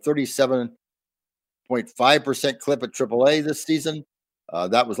out at a 37.5% clip at AAA this season.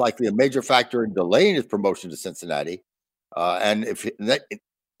 That was likely a major factor in delaying his promotion to Cincinnati. And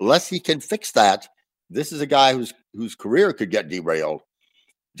unless he can fix that, this is a guy whose career could get derailed.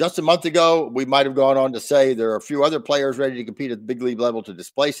 Just a month ago, we might have gone on to say there are a few other players ready to compete at the big league level to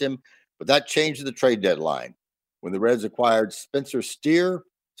displace him, but that changed at the trade deadline. When the Reds acquired Spencer Steer,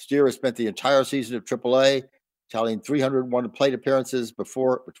 Steer has spent the entire season at AAA, tallying 301 plate appearances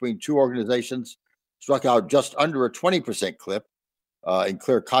between two organizations, struck out just under a 20% clip, in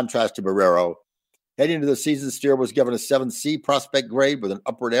clear contrast to Barrero. Heading into the season, Steer was given a 7C prospect grade with an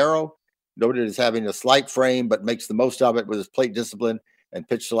upward arrow. noted as having a slight frame, but makes the most of it with his plate discipline and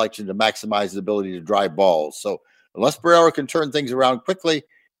pitch selection to maximize his ability to drive balls. So unless Barrero can turn things around quickly,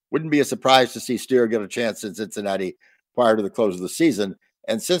 wouldn't be a surprise to see Steer get a chance in Cincinnati prior to the close of the season.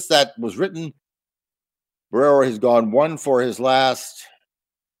 And since that was written, Barrero has gone one for his last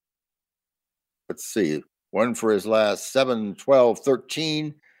 7, 12,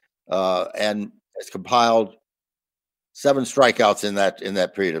 13, and has compiled 7 strikeouts in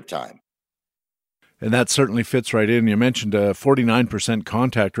that period of time. And that certainly fits right in. You mentioned a 49%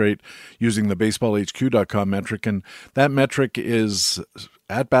 contact rate using the baseballhq.com metric, and that metric is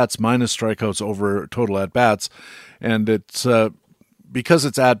at-bats minus strikeouts over total at-bats. And it's because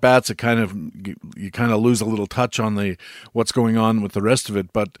it's at-bats, you kind of lose a little touch on what's going on with the rest of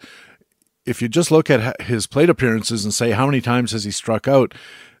it. But if you just look at his plate appearances and say how many times has he struck out,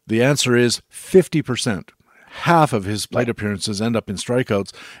 the answer is 50%. Half of his plate appearances end up in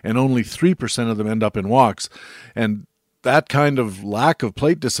strikeouts, and only 3% of them end up in walks. And that kind of lack of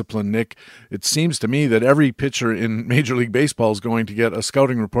plate discipline, Nick, it seems to me that every pitcher in Major League Baseball is going to get a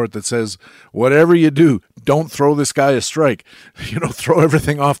scouting report that says, whatever you do, don't throw this guy a strike. Throw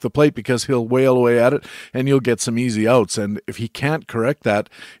everything off the plate because he'll wail away at it and you'll get some easy outs. And if he can't correct that,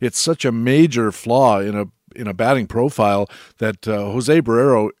 it's such a major flaw in a batting profile that Jose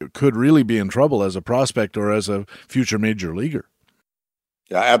Barrero could really be in trouble as a prospect or as a future major leaguer.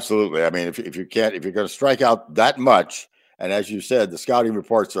 Yeah, absolutely. I mean, if you're going to strike out that much, and as you said, the scouting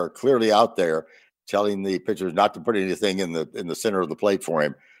reports are clearly out there telling the pitchers not to put anything in the center of the plate for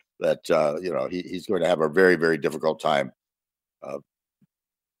him, that he's going to have a very, very difficult time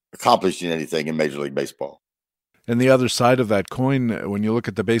accomplishing anything in Major League Baseball. And the other side of that coin, when you look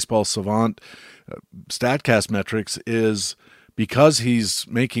at the Baseball Savant StatCast metrics, is because he's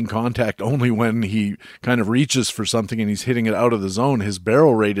making contact only when he kind of reaches for something and he's hitting it out of the zone, his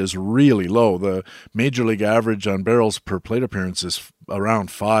barrel rate is really low. The Major League average on barrels per plate appearance is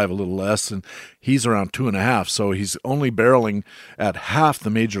around 5, a little less, and he's around 2.5. So he's only barreling at half the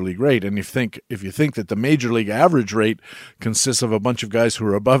Major League rate. And if you think that the Major League average rate consists of a bunch of guys who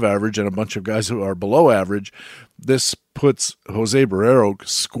are above average and a bunch of guys who are below average, this puts Jose Barrero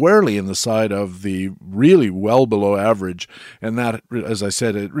squarely in the side of the really well below average. And that, as I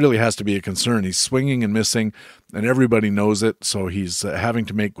said, it really has to be a concern. He's swinging and missing, and everybody knows it. So he's having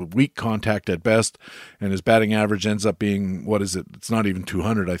to make weak contact at best. And his batting average ends up being, what is it? It's not even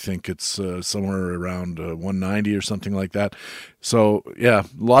 200. I think it's somewhere around 190 or something like that. So, yeah,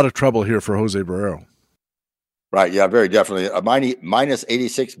 a lot of trouble here for Jose Barrero. Right. Yeah, very definitely. A minus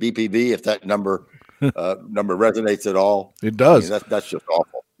 86 BPV, if that number resonates at all. It does. I mean, that's just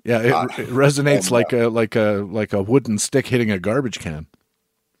awful. Yeah, it resonates like a wooden stick hitting a garbage can.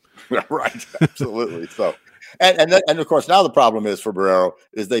 Right, absolutely. So, and of course, now the problem is for Barrero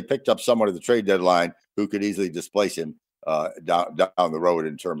is they picked up someone at the trade deadline who could easily displace him down the road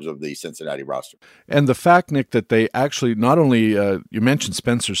in terms of the Cincinnati roster. And the fact, Nick, that they actually not only you mentioned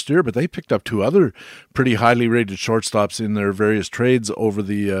Spencer Steer, but they picked up 2 other pretty highly rated shortstops in their various trades over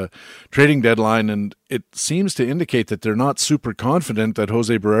the trading deadline, and it seems to indicate that they're not super confident that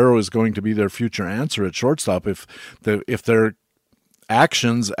Jose Barrero is going to be their future answer at shortstop. If their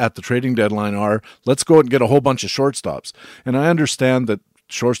actions at the trading deadline are, let's go and get a whole bunch of shortstops. And I understand that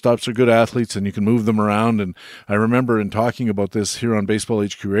shortstops are good athletes and you can move them around. And I remember in talking about this here on Baseball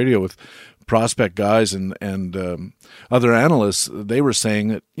HQ Radio with prospect guys and other analysts, they were saying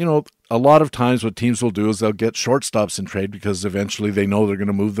that, a lot of times what teams will do is they'll get shortstops in trade because eventually they know they're going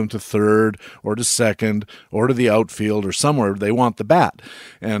to move them to third or to second or to the outfield or somewhere they want the bat.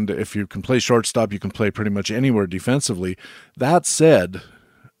 And if you can play shortstop, you can play pretty much anywhere defensively. That said,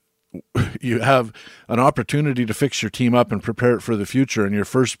 you have an opportunity to fix your team up and prepare it for the future, and your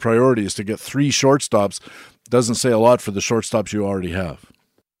first priority is to get 3 shortstops. Doesn't say a lot for the shortstops you already have.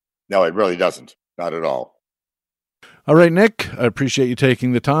 No, it really doesn't. Not at all. All right, Nick, I appreciate you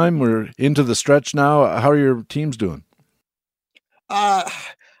taking the time. We're into the stretch now. How are your teams doing?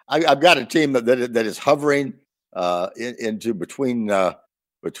 I've got a team that is hovering into between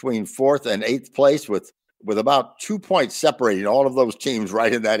 4th and 8th place with about 2 points separating all of those teams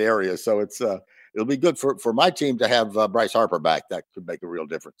right in that area. So it'll be good for my team to have Bryce Harper back. That could make a real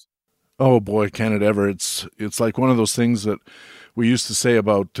difference. Oh boy, can it ever. It's like one of those things that we used to say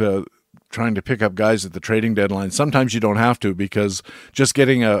about trying to pick up guys at the trading deadline. Sometimes you don't have to, because just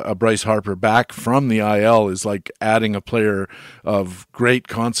getting a Bryce Harper back from the IL is like adding a player of great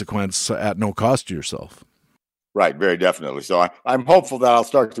consequence at no cost to yourself. Right, very definitely. So I'm hopeful that I'll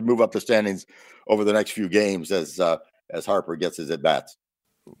start to move up the standings over the next few games as Harper gets his at-bats.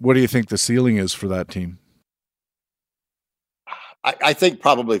 What do you think the ceiling is for that team? I think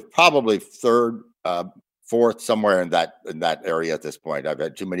probably third, fourth, somewhere in that area at this point. I've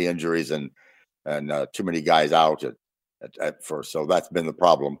had too many injuries and too many guys out at first, so that's been the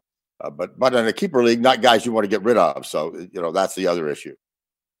problem. But in a keeper league, not guys you want to get rid of. So that's the other issue.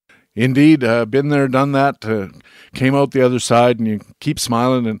 Indeed, been there, done that, came out the other side, and you keep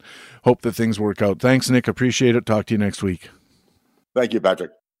smiling and hope that things work out. Thanks, Nick. Appreciate it. Talk to you next week. Thank you,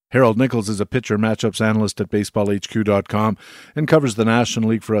 Patrick. Harold Nichols is a pitcher matchups analyst at baseballhq.com and covers the National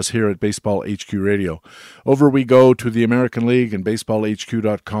League for us here at Baseball HQ Radio. Over we go to the American League and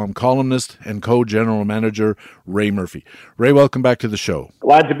baseballhq.com columnist and co-general manager Ray Murphy. Ray, welcome back to the show.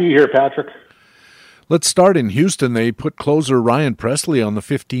 Glad to be here, Patrick. Let's start in Houston. They put closer Ryan Pressly on the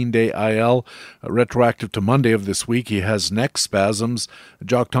 15-day IL, retroactive to Monday of this week. He has neck spasms.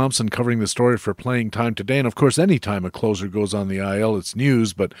 Jock Thompson covering the story for Playing Time Today. And, of course, any time a closer goes on the IL, it's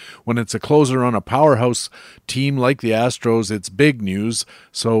news. But when it's a closer on a powerhouse team like the Astros, it's big news.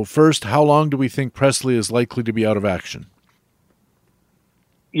 So, first, how long do we think Pressly is likely to be out of action?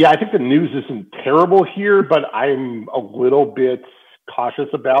 Yeah, I think the news isn't terrible here, but I'm a little bit cautious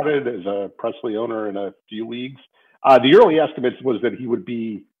about it as a Pressly owner in a few leagues. The early estimates was that he would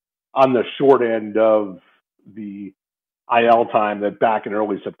be on the short end of the IL time, that back in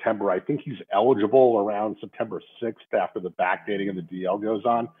early September. I think he's eligible around September 6th after the backdating of the DL goes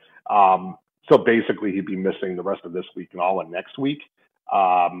on. So basically he'd be missing the rest of this week and all of next week.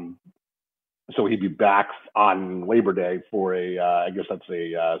 So he'd be back on Labor Day for I guess that's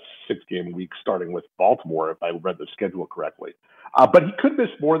a 6-game week starting with Baltimore, if I read the schedule correctly. But he could miss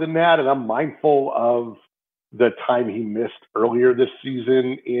more than that, and I'm mindful of the time he missed earlier this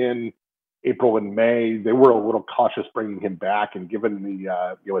season in April and May. They were a little cautious bringing him back, and given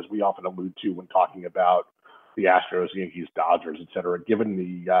the, as we often allude to when talking about the Astros, Yankees, Dodgers, et cetera, given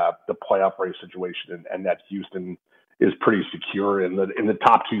the playoff race situation and that Houston is pretty secure in the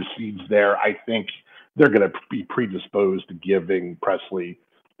top two seeds there, I think they're going to be predisposed to giving Pressly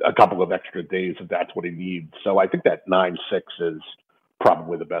a couple of extra days if that's what he needs. So I think that 9-6 is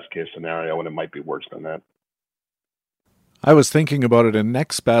probably the best case scenario, and it might be worse than that. I was thinking about it, and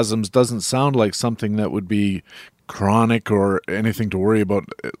neck spasms doesn't sound like something that would be chronic or anything to worry about,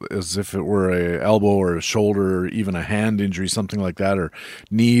 as if it were a elbow or a shoulder or even a hand injury, something like that, or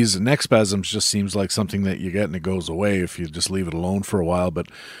knees. Neck spasms just seems like something that you get and it goes away if you just leave it alone for a while. But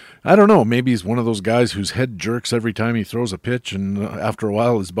I don't know, maybe he's one of those guys whose head jerks every time he throws a pitch, and after a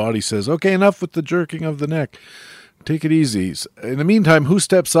while his body says, okay, enough with the jerking of the neck. Take it easy. In the meantime, who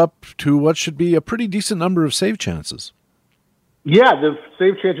steps up to what should be a pretty decent number of save chances? Yeah, the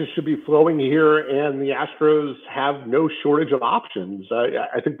save chances should be flowing here, and the Astros have no shortage of options.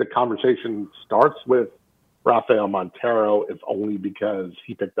 I think the conversation starts with Rafael Montero, if only because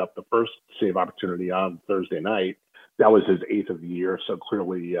he picked up the first save opportunity on Thursday night. That was his 8th of the year, so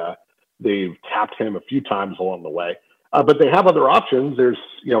clearly they've tapped him a few times along the way. But they have other options. There's,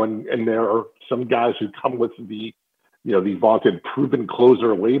 and there are some guys who come with the vaunted proven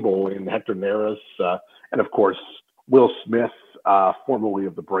closer label in Hector Neris, and of course Will Smith, formerly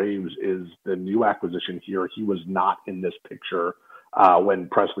of the Braves, is the new acquisition here. He was not in this picture when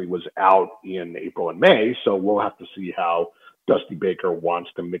Pressly was out in April and May, so we'll have to see how Dusty Baker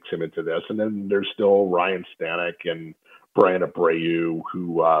wants to mix him into this. And then there's still Ryan Stanek and Brian Abreu,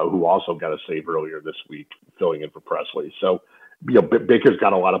 who also got a save earlier this week, filling in for Pressly. So, Baker's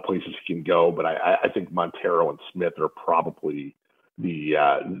got a lot of places he can go, but I think Montero and Smith are probably the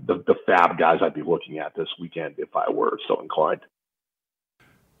fab guys I'd be looking at this weekend if I were so inclined.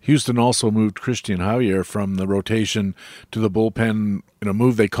 Houston also moved Christian Javier from the rotation to the bullpen in a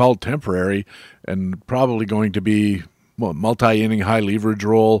move they called temporary, and probably going to be multi-inning, high leverage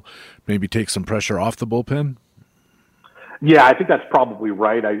role, maybe take some pressure off the bullpen. Yeah, I think that's probably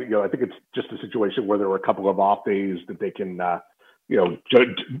right. I think it's just a situation where there were a couple of off days that they can,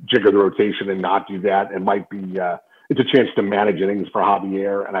 jigger the rotation and not do that. It might be, it's a chance to manage innings for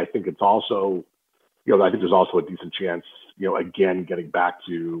Javier. And I think it's also, I think there's also a decent chance, again, getting back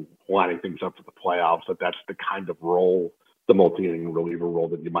to lining things up for the playoffs, that's the kind of role, the multi-inning reliever role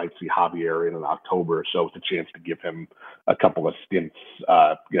that you might see Javier in October. So it's a chance to give him a couple of stints,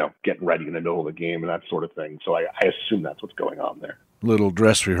 getting ready in the middle of the game and that sort of thing. So I assume that's what's going on there. Little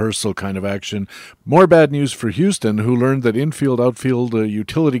dress rehearsal kind of action. More bad news for Houston, who learned that outfield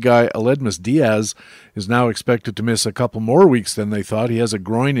utility guy Aledmus Diaz is now expected to miss a couple more weeks than they thought. He has a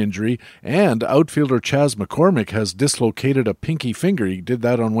groin injury, and outfielder Chas McCormick has dislocated a pinky finger. He did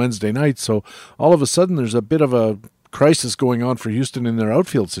that on Wednesday night, so all of a sudden there's a bit of a crisis going on for Houston in their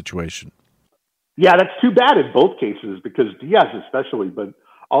outfield situation. Yeah, that's too bad in both cases, because Diaz especially, but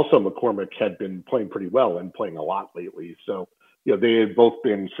also McCormick had been playing pretty well and playing a lot lately. So they had both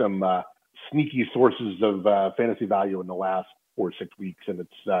been some sneaky sources of fantasy value in the last 4 or 6 weeks, and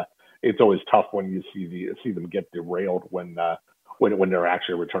it's always tough when you see them get derailed when they're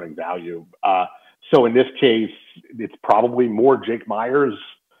actually returning value. So in this case, it's probably more Jake Meyers,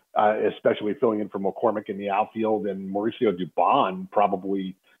 especially filling in for McCormick in the outfield, and Mauricio Dubon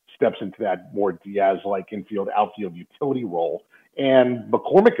probably steps into that more Diaz-like infield outfield utility role. And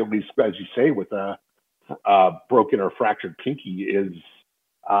McCormick, at least as you say, with a broken or fractured pinky, is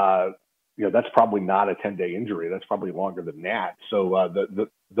that's probably not a 10-day injury. That's probably longer than that. So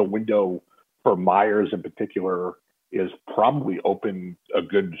the window for Myers in particular is probably open a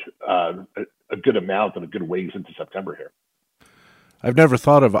good amount and a good ways into September here. I've never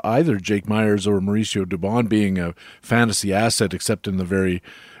thought of either Jake Meyers or Mauricio Dubon being a fantasy asset, except in the very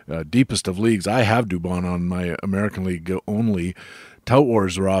deepest of leagues. I have Dubon on my American League only Tout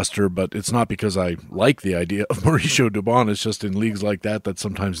Wars roster, but it's not because I like the idea of Mauricio Dubon. It's just in leagues like that, that's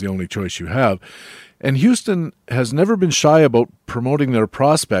sometimes the only choice you have. And Houston has never been shy about promoting their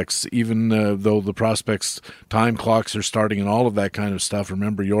prospects, even though the prospects' time clocks are starting and all of that kind of stuff.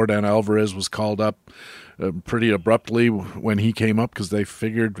 Remember, Yordan Alvarez was called up pretty abruptly when he came up because they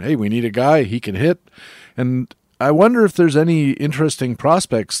figured, hey, we need a guy, he can hit. And I wonder if there's any interesting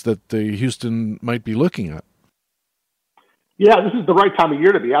prospects that the Houston might be looking at. Yeah, this is the right time of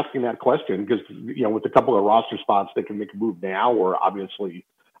year to be asking that question because, with a couple of roster spots, they can make a move now, or obviously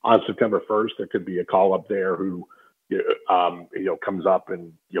on September 1st, there could be a call up there who, comes up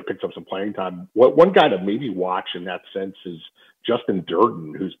and, picks up some playing time. One guy to maybe watch in that sense is Justin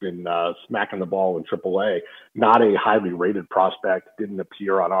Durden, who's been smacking the ball in AAA. Not a highly rated prospect, didn't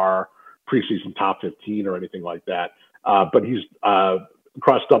appear on our preseason top 15 or anything like that. But he's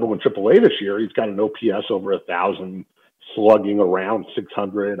cross double in AAA this year. He's got an OPS over 1,000, slugging around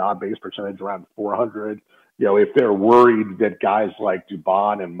 600, on base percentage around 400. If they're worried that guys like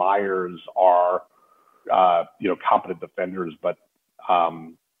Dubon and Myers are, competent defenders, but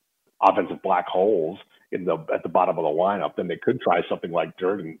offensive black holes at the bottom of the lineup, then they could try something like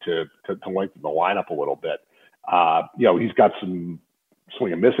Durden to lengthen the lineup a little bit. He's got some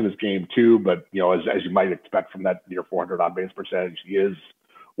swing and miss in his game too, but as you might expect from that near 400 on base percentage, he is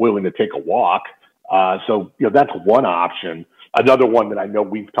willing to take a walk. So that's one option. Another one that I know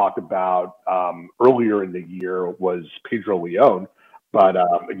we've talked about earlier in the year was Pedro Leon, but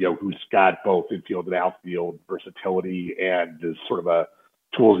who's got both infield and outfield versatility and is sort of a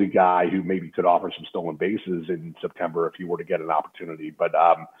toolsy guy who maybe could offer some stolen bases in September if he were to get an opportunity. But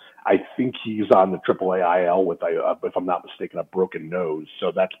I think he's on the AAA IL with, if I'm not mistaken, a broken nose.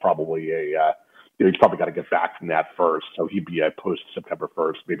 So that's probably he's probably got to get back from that first. So he'd be a post September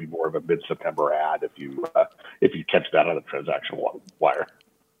 1st, maybe more of a mid-September ad if you catch that on the transaction wire.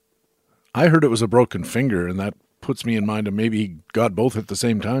 I heard it was a broken finger, and that puts me in mind of maybe he got both at the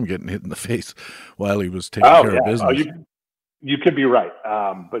same time, getting hit in the face while he was taking care of business. You could be right,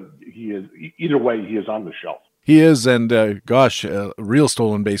 but he is either way. He is on the shelf. He is, and real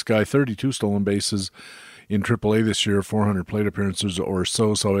stolen base guy, 32 stolen bases in AAA this year, 400 plate appearances or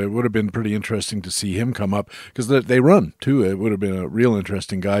so. So it would have been pretty interesting to see him come up because they run too. It would have been a real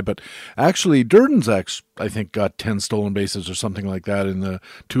interesting guy. But actually, Durden's I think got 10 stolen bases or something like that in the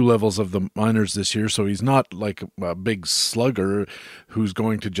 2 levels of the minors this year. So he's not like a big slugger who's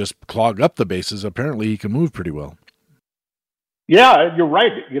going to just clog up the bases. Apparently, he can move pretty well. Yeah, you're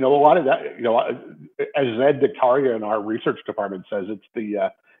right. A lot of that, as Ed DeCaria in our research department says, it's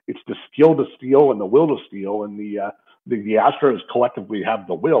the skill to steal and the will to steal, and the Astros collectively have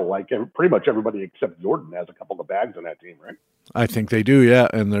the will. Like pretty much everybody except Jordan has a couple of bags on that team, right? I think they do, yeah,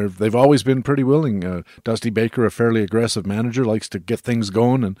 and they've always been pretty willing. Dusty Baker, a fairly aggressive manager, likes to get things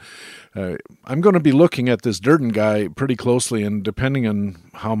going, and I'm going to be looking at this Durden guy pretty closely, and depending on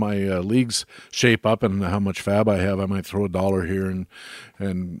how my leagues shape up and how much fab I have, I might throw $1 here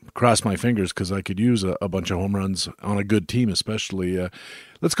and cross my fingers because I could use a bunch of home runs on a good team, especially.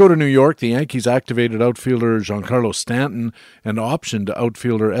 Let's go to New York. The Yankees activated outfielder Giancarlo Stanton and optioned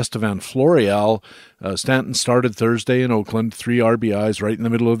outfielder Estevan Florial. Stanton started Thursday in Oakland, 3 RBIs right in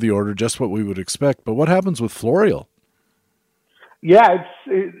the middle of the order, just what we would expect. But what happens with Florial? Yeah,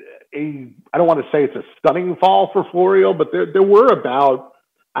 I don't want to say it's a stunning fall for Florial, but there were about,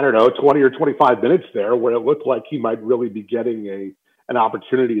 20 or 25 minutes there where it looked like he might really be getting an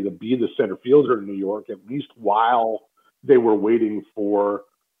opportunity to be the center fielder in New York, at least while they were waiting for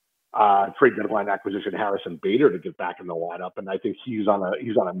trade deadline acquisition Harrison Bader to get back in the lineup, and I think he's on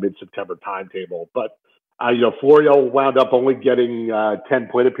a mid-September timetable. But Florial wound up only getting 10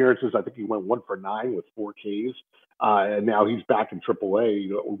 plate appearances. I think he went 1 for 9 with 4 Ks, and now he's back in AAA,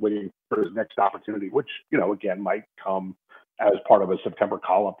 waiting for his next opportunity, which again might come as part of a September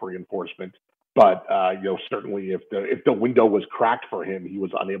call-up reinforcement. But certainly if the window was cracked for him, he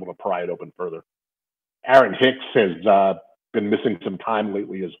was unable to pry it open further. Aaron Hicks has been missing some time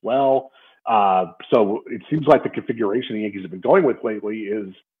lately as well. So it seems like the configuration the Yankees have been going with lately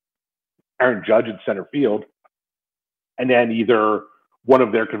is Aaron Judge at center field, and then either one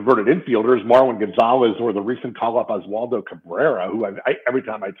of their converted infielders, Marwin Gonzalez, or the recent call-up Oswaldo Cabrera, who every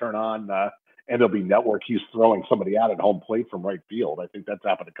time I turn on MLB Network, he's throwing somebody out at home plate from right field. I think that's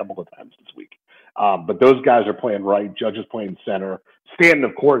happened a couple of times this week. But those guys are playing right. Judge is playing center. Stanton,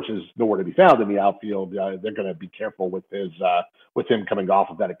 of course, is nowhere to be found in the outfield. They're going to be careful with him coming off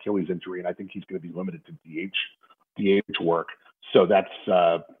of that Achilles injury, and I think he's going to be limited to DH work. So that's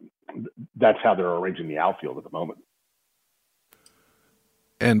how they're arranging the outfield at the moment.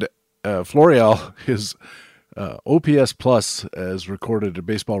 And Florial, his OPS plus, as recorded at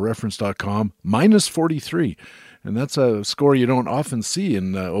baseballreference.com, minus 43. And that's a score you don't often see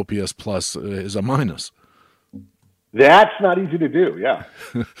in OPS plus, is a minus. That's not easy to do, yeah.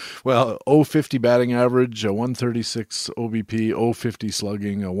 Well, 050 batting average, a 136 OBP, 050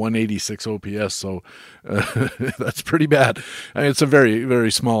 slugging, a 186 OPS. So that's pretty bad. I mean, it's a very,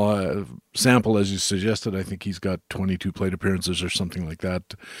 very small sample, as you suggested. I think he's got 22 plate appearances or something like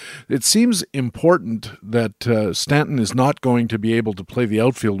that. It seems important that Stanton is not going to be able to play the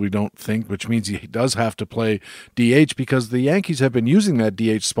outfield, we don't think, which means he does have to play DH, because the Yankees have been using that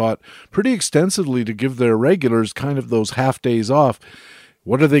DH spot pretty extensively to give their regulars kind of those half days off.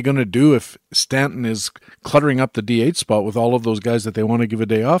 What are they going to do if Stanton is cluttering up the DH spot with all of those guys that they want to give a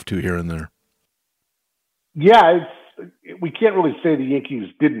day off to here and there? Yeah, we can't really say the Yankees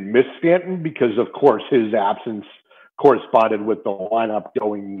didn't miss Stanton, because of course his absence corresponded with the lineup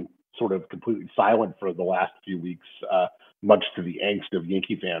going sort of completely silent for the last few weeks, much to the angst of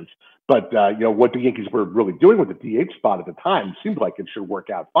Yankee fans. But what the Yankees were really doing with the DH spot at the time seemed like it should work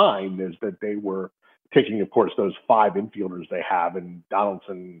out fine, is that they were taking, of course, those 5 infielders they have, and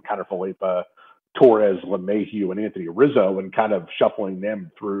Donaldson, Kiner-Falefa, Torres, LeMahieu, and Anthony Rizzo, and kind of shuffling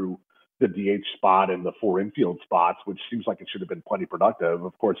them through the DH spot and the 4 infield spots, which seems like it should have been plenty productive.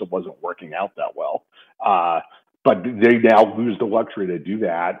 Of course, it wasn't working out that well. But they now lose the luxury to do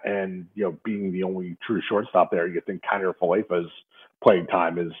that. And, being the only true shortstop there, you think Kiner-Falefa's playing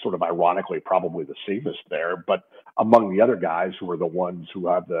time is sort of ironically probably the safest there. But among the other guys who are the ones who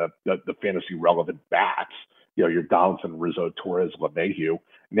have the fantasy relevant bats, your Donaldson, Rizzo, Torres, LeMahieu,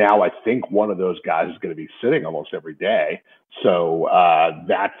 now I think one of those guys is going to be sitting almost every day. So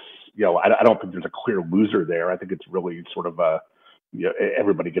that's, I don't think there's a clear loser there. I think it's really sort of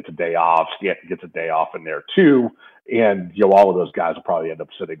everybody gets a day off. Stanton gets a day off in there too. And, all of those guys will probably end up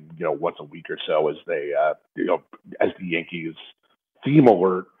sitting, once a week or so as they, as the Yankees theme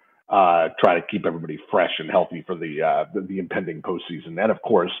alert, try to keep everybody fresh and healthy for the impending postseason. And of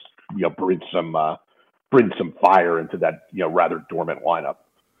course, bring some fire into that, rather dormant lineup.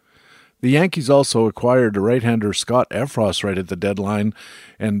 The Yankees also acquired a right-hander, Scott Effross, right at the deadline,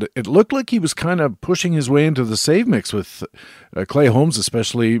 and it looked like he was kind of pushing his way into the save mix with Clay Holmes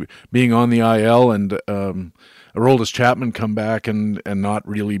especially being on the IL, and Aroldis Chapman come back and not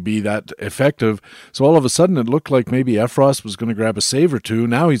really be that effective. So all of a sudden it looked like maybe Effross was going to grab a save or two.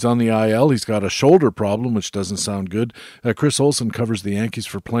 Now he's on the IL. He's got a shoulder problem, which doesn't sound good. Chris Olsen covers the Yankees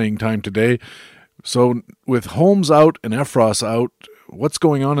for playing time today. So with Holmes out and Effross out, what's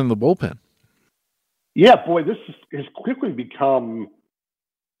going on in the bullpen? Yeah, boy, this has quickly become,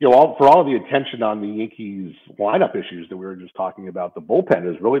 for all the attention on the Yankees lineup issues that we were just talking about, the bullpen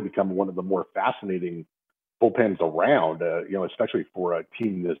has really become one of the more fascinating bullpens around, especially for a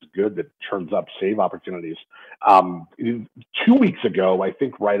team this good that churns up save opportunities. 2 weeks ago, I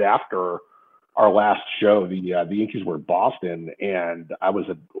think right after our last show, the Yankees were in Boston, and I was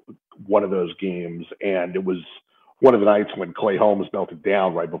at one of those games, and it was one of the nights when Clay Holmes melted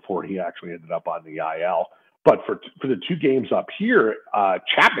down right before he actually ended up on the IL. But for the 2 games up here,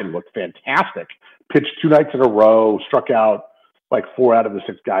 Chapman looked fantastic. Pitched 2 nights in a row, struck out like 4 out of the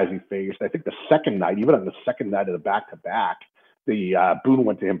 6 guys he faced. I think the second night, even on the second night of the back-to-back, Boone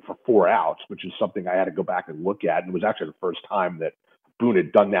went to him for 4 outs, which is something I had to go back and look at. And it was actually the first time that Boone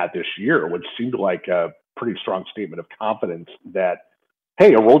had done that this year, which seemed like a pretty strong statement of confidence that,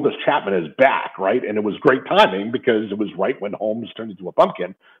 hey, Aroldis Chapman is back, right? And it was great timing because it was right when Holmes turned into a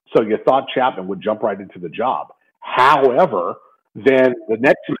pumpkin. So you thought Chapman would jump right into the job. However, then the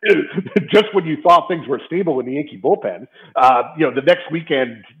next, just when you thought things were stable in the Yankee bullpen, the next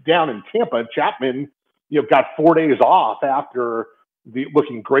weekend down in Tampa, Chapman, got 4 days off after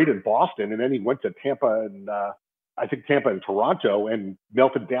looking great in Boston. And then he went to Tampa and Tampa and Toronto and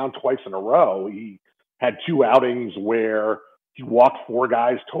melted down twice in a row. He had 2 outings where he walked 4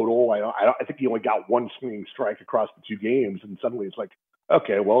 guys total. I think he only got 1 swinging strike across the 2 games, and suddenly it's like,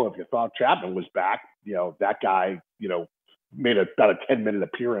 okay, well, if you thought Chapman was back, that guy, made about a 10-minute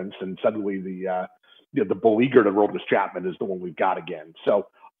appearance, and suddenly the beleaguered Aroldis Chapman is the one we've got again. So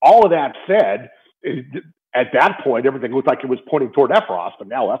all of that said, at that point, everything looked like it was pointing toward Effross, but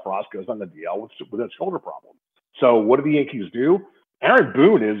now Effross goes on the DL with a shoulder problem. So what do the Yankees do? Aaron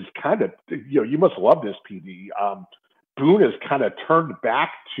Boone is kind of, you must love this, PD. Boone has kind of turned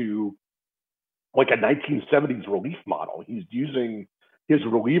back to like a 1970s relief model. He's using his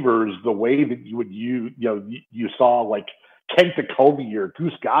relievers the way that you would use, you saw like Ken Tekulve or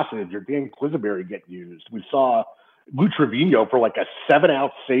Goose Gossage or Dan Quisenberry get used. We saw Lou Trevino for like a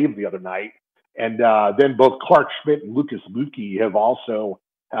 7-out save the other night. And then both Clark Schmidt and Lucas Luque have also,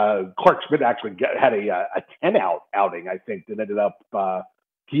 Clark Schmidt actually had a 10-out outing, I think, that ended up,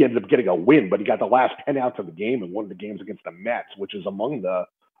 he ended up getting a win, but he got the last 10 outs of the game in one of the games against the Mets, which is among the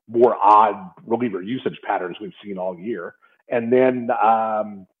more odd reliever usage patterns we've seen all year. And then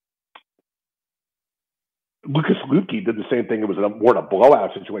Lucas Luque did the same thing. It was more a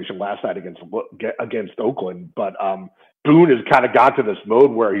blowout situation last night against Oakland. But Boone has kind of got to this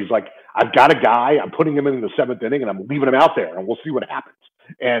mode where he's like, I've got a guy, I'm putting him in the 7th inning, and I'm leaving him out there, and we'll see what happens.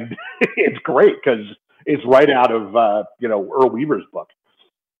 And it's great because it's right out of Earl Weaver's book.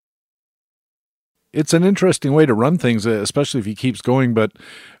 It's an interesting way to run things, especially if he keeps going, but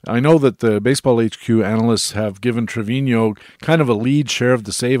I know that the Baseball HQ analysts have given Trevino kind of a lead share of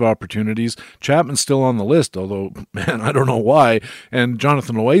the save opportunities. Chapman's still on the list, although, man, I don't know why. And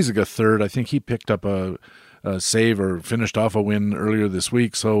Jonathan Loaisiga third, I think he picked up a save or finished off a win earlier this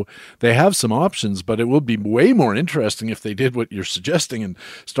week. So they have some options, but it will be way more interesting if they did what you're suggesting and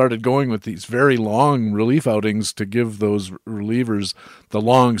started going with these very long relief outings to give those relievers the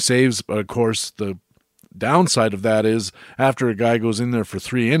long saves. But of course, the downside of that is after a guy goes in there for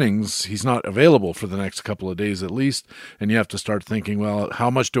 3 innings, he's not available for the next couple of days at least. And you have to start thinking, well, how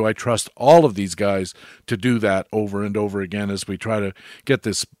much do I trust all of these guys to do that over and over again as we try to get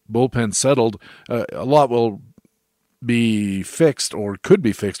this bullpen settled? A lot will be fixed or could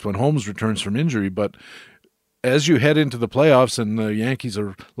be fixed when Holmes returns from injury, but as you head into the playoffs and the Yankees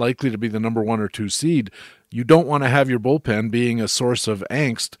are likely to be the number 1 or 2 seed, you don't want to have your bullpen being a source of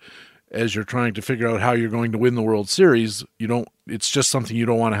angst as you're trying to figure out how you're going to win the World Series. It's just something you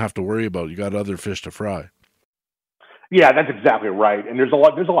don't want to have to worry about. You got other fish to fry. Yeah, that's exactly right. And there's a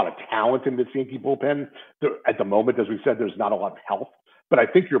lot of talent in this Yankee bullpen. At the moment, as we said, there's not a lot of health, but I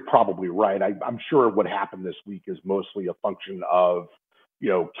think you're probably right. I'm sure what happened this week is mostly a function of,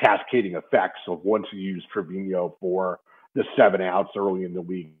 cascading effects of once you use Trevino for the 7 outs early in the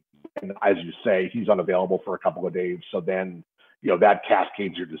week. And as you say, he's unavailable for a couple of days. So then, that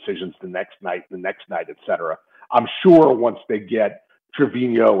cascades your decisions the next night, et cetera. I'm sure once they get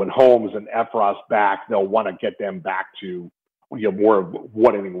Trevino and Holmes and Effross back, they'll want to get them back to, more of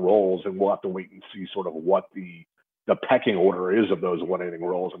 1-inning roles, and we'll have to wait and see sort of what the pecking order is of those 1-inning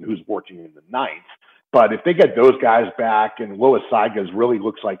roles and who's working in the 9th. But if they get those guys back, and Loaisiga really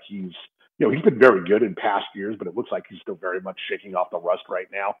looks like he's been very good in past years, but it looks like he's still very much shaking off the rust right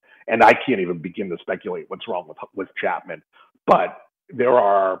now. And I can't even begin to speculate what's wrong with Chapman. But there's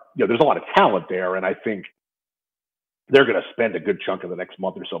a lot of talent there, and I think they're going to spend a good chunk of the next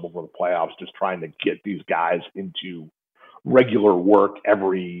month or so before the playoffs just trying to get these guys into regular work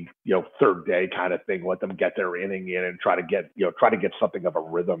every 3rd day kind of thing. Let them get their inning in and try to get something of a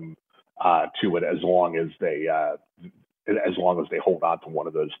rhythm to it as long as they hold on to one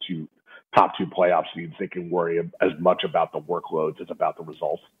of those top 2 playoff seeds. They can worry as much about the workloads as about the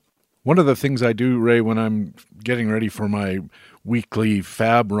results. One of the things I do, Ray, when I'm getting ready for my weekly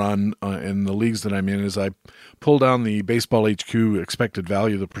fab run in the leagues that I'm in, is I pull down the Baseball HQ expected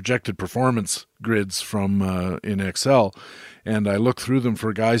value, the projected performance grids from in Excel, and I look through them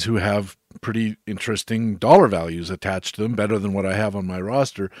for guys who have pretty interesting dollar values attached to them, better than what I have on my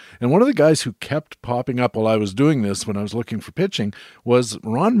roster. And one of the guys who kept popping up while I was doing this when I was looking for pitching was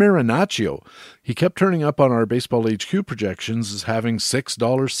Ron Marinaccio. He kept turning up on our Baseball HQ projections as having $6,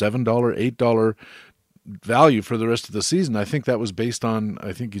 $7, $8 value for the rest of the season. I think that was based on,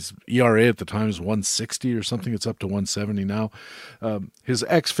 I think his ERA at the time was 160 or something. It's up to 170 now. His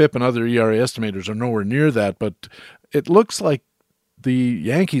xFIP and other ERA estimators are nowhere near that, but it looks like the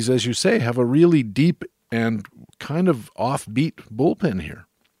Yankees, as you say, have a really deep and kind of offbeat bullpen here.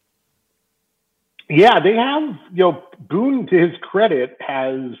 Yeah, they have, Boone, to his credit,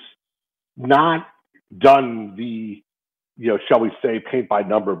 has not done the, shall we say, paint by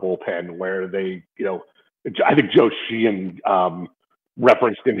number bullpen where they, I think Joe Sheehan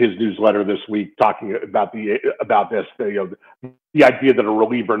referenced in his newsletter this week, talking about this. The idea that a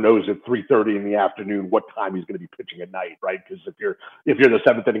reliever knows at 3:30 in the afternoon what time he's going to be pitching at night, right? Because if you're the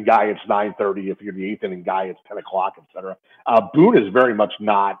seventh inning guy, it's 9:30. If you're the eighth inning guy, it's 10 o'clock, etc. Boone is very much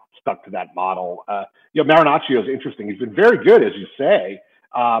not stuck to that model. Marinaccio is interesting. He's been very good, as you say,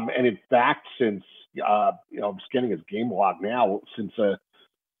 and in fact, since I'm scanning his game log now, since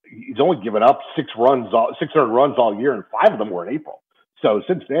he's only given up 600 runs all year, and 5 of them were in April. So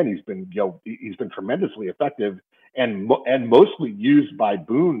since then, he's been tremendously effective and mostly used by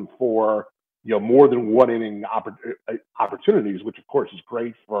Boone for more than one inning opportunities, which of course is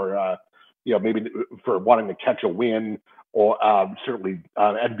great for maybe for wanting to catch a win, or certainly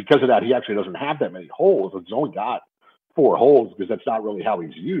and because of that, he actually doesn't have that many holes. He's only got 4 holes because that's not really how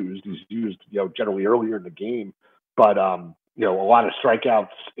he's used. He's used generally earlier in the game, but a lot of strikeouts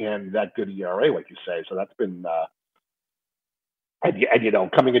and that good ERA, like you say. So that's been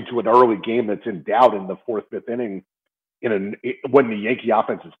and coming into an early game that's in doubt in the 4th, 5th inning, when the Yankee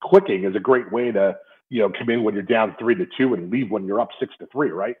offense is clicking, is a great way to come in when you're down 3-2 and leave when you're up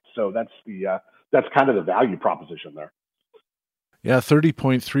 6-3, right? So that's kind of the value proposition there. Yeah,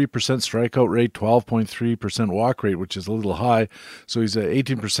 30.3% strikeout rate, 12.3% walk rate, which is a little high. So he's at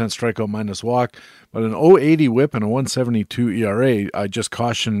 18% strikeout minus walk, but an 0.80 whip and a 1.72 ERA. I just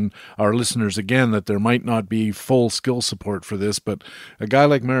caution our listeners again that there might not be full skill support for this, but a guy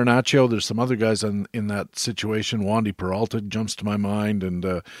like Marinaccio, there's some other guys in that situation. Wandy Peralta jumps to my mind, and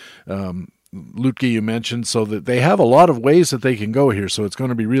Luetge you mentioned, so that they have a lot of ways that they can go here. So it's going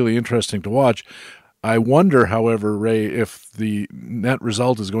to be really interesting to watch. I wonder, however, Ray, if the net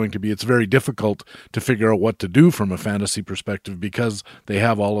result is going to be it's very difficult to figure out what to do from a fantasy perspective because they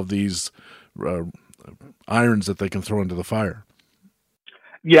have all of these irons that they can throw into the fire.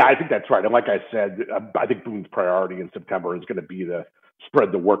 Yeah, I think that's right. And like I said, I think Boone's priority in September is going to be to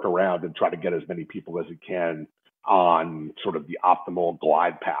spread the work around and try to get as many people as he can on sort of the optimal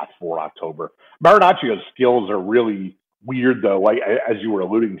glide path for October. Marinaccio's skills are really weird, though, like as you were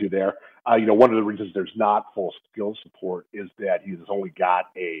alluding to there. One of the reasons there's not full skill support is that he's only got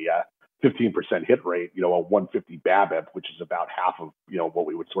a 15% hit rate, a 150 BABIP, which is about half of what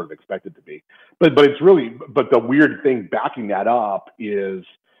we would sort of expect it to be. But the weird thing backing that up is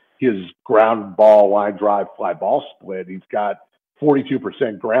his ground ball, line drive, fly ball split. He's got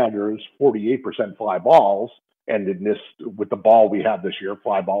 42% grounders, 48% fly balls. And with the ball we have this year,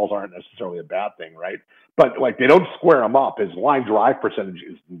 fly balls aren't necessarily a bad thing, right? But they don't square him up. His line drive percentage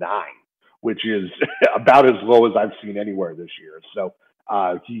is 9, which is about as low as I've seen anywhere this year. So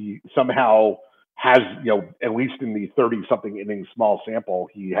he somehow has, at least in the 30-something inning small sample,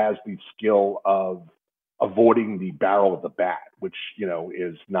 he has the skill of avoiding the barrel of the bat, which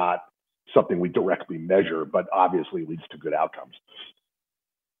is not something we directly measure, but obviously leads to good outcomes.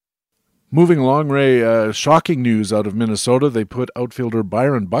 Moving along, Ray, shocking news out of Minnesota. They put outfielder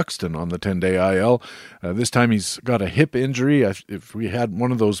Byron Buxton on the 10-day IL. This time he's got a hip injury. If we had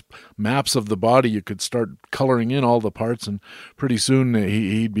one of those maps of the body, you could start coloring in all the parts, and pretty soon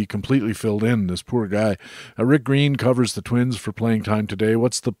he'd be completely filled in, this poor guy. Rick Green covers the Twins for playing time today.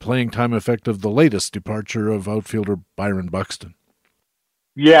 What's the playing time effect of the latest departure of outfielder Byron Buxton?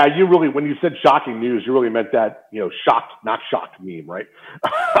 Yeah, when you said shocking news, you really meant that, shocked, not shocked meme, right?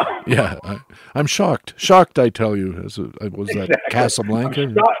 Yeah, I'm shocked. Shocked, I tell you. Was that exactly. Casablanca?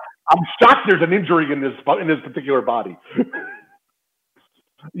 I'm shocked there's an injury in this particular body.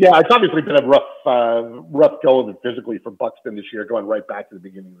 Yeah, it's obviously been a rough go of it physically for Buxton this year, going right back to the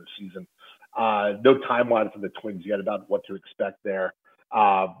beginning of the season. No timeline for the Twins yet about what to expect there.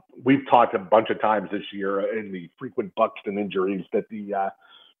 We've talked a bunch of times this year in the frequent Buxton injuries that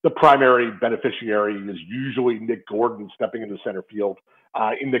the primary beneficiary is usually Nick Gordon stepping into center field.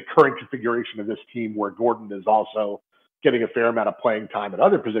 In the current configuration of this team, where Gordon is also getting a fair amount of playing time at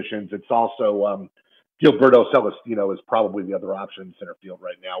other positions, it's also Gilberto Celestino is probably the other option in center field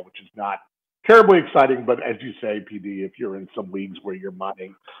right now, which is not terribly exciting. But as you say, PD, if you're in some leagues where you're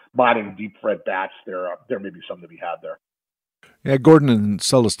mining deep threat bats, there may be something to be had there. Yeah, Gordon and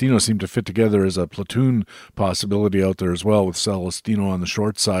Celestino seem to fit together as a platoon possibility out there as well, with Celestino on the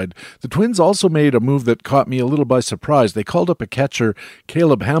short side. The Twins also made a move that caught me a little by surprise. They called up a catcher,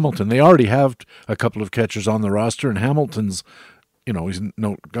 Caleb Hamilton. They already have a couple of catchers on the roster, and Hamilton's, he's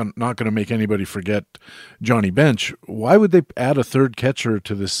not going to make anybody forget Johnny Bench. Why would they add a third catcher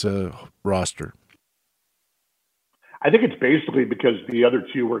to this roster? I think it's basically because the other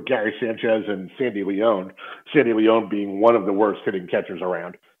two were Gary Sanchez and Sandy Leon. Sandy Leon being one of the worst hitting catchers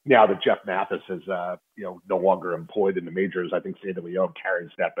around. Now that Jeff Mathis is, no longer employed in the majors, I think Sandy Leon carries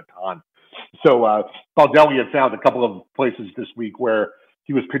that baton So Baldelli had found a couple of places this week where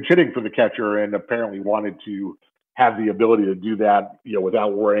he was pinch hitting for the catcher and apparently wanted to have the ability to do that,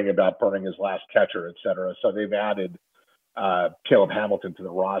 without worrying about burning his last catcher, et cetera. So they've added Caleb Hamilton to the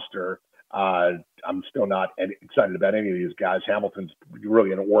roster. I'm still not excited about any of these guys. Hamilton's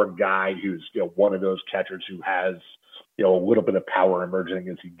really an org guy who's one of those catchers who has a little bit of power emerging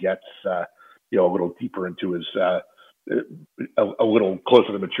as he gets a little deeper into his a little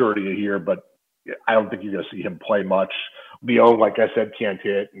closer to maturity here. But I don't think you're going to see him play much. Leon, like I said, can't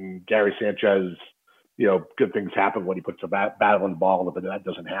hit, and Gary Sanchez. Good things happen when he puts a bat on the ball, but that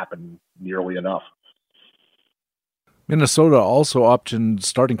doesn't happen nearly enough. Minnesota also optioned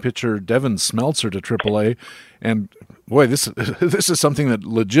starting pitcher Devin Smeltzer to AAA, and boy, this is something that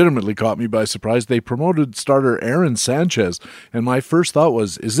legitimately caught me by surprise. They promoted starter Aaron Sanchez, and my first thought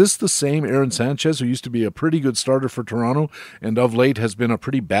was, is this the same Aaron Sanchez who used to be a pretty good starter for Toronto and of late has been a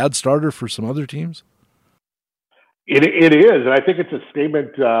pretty bad starter for some other teams? It is, and I think it's a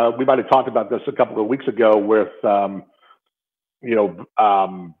statement. We might have talked about this a couple of weeks ago with,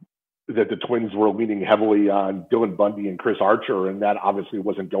 that the Twins were leaning heavily on Dylan Bundy and Chris Archer, and that obviously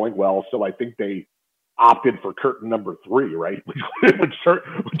wasn't going well. So I think they opted for curtain number 3, right? which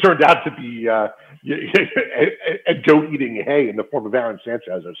turned out to be a goat eating hay in the form of Aaron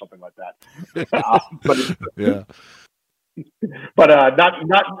Sanchez or something like that. Yeah. But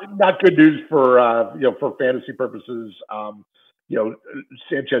not good news for for fantasy purposes.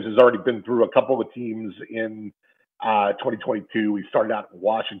 Sanchez has already been through a couple of teams in 2022. He started out in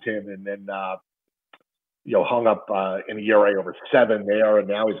Washington and then hung up an ERA over 7 there, and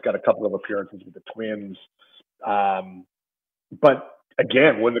now he's got a couple of appearances with the Twins. But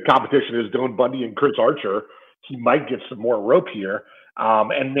again, when the competition is Dylan Bundy and Chris Archer, he might get some more rope here.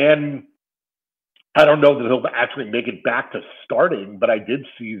 And then I don't know that he'll actually make it back to starting, but I did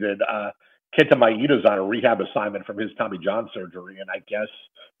see that Kenta Maeda's on a rehab assignment from his Tommy John surgery, and I guess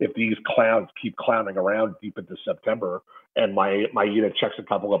if these clowns keep clowning around deep into September, and Maeda checks a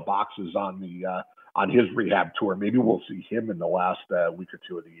couple of boxes on his rehab tour, maybe we'll see him in the last week or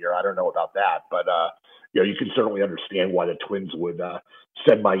two of the year. I don't know about that, but you can certainly understand why the Twins would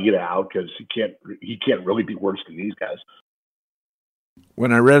send Maeda out, because he can't really be worse than these guys.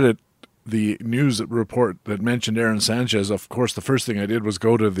 When I read it, the news report that mentioned Aaron Sanchez, of course, the first thing I did was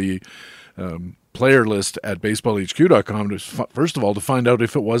go to the player list at baseballhq.com to first of all to find out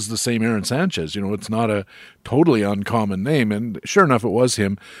if it was the same Aaron Sanchez. It's not a totally uncommon name, and sure enough, it was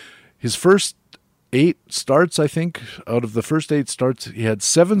him. His first 8 starts, I think, out of the first 8 starts, he had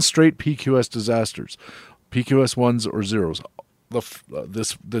 7 straight PQS disasters, PQS 1s or 0s.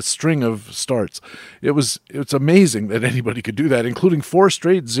 This string of starts. It's amazing that anybody could do that, including 4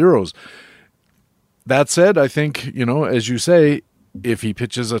 straight 0s. That said, I think, as you say, if he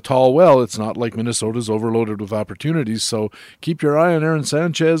pitches a tall well, it's not like Minnesota's overloaded with opportunities. So keep your eye on Aaron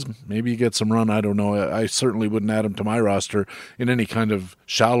Sanchez. Maybe he gets some run. I don't know. I certainly wouldn't add him to my roster in any kind of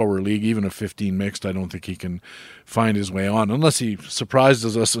shallower league, even a 15 mixed. I don't think he can find his way on unless he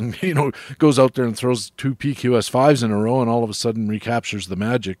surprises us and, goes out there and throws 2 PQS 5s in a row and all of a sudden recaptures the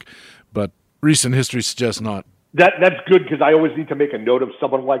magic. But recent history suggests not. That's good, because I always need to make a note of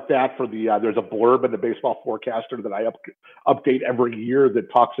someone like that for the there's a blurb in the Baseball Forecaster that I update every year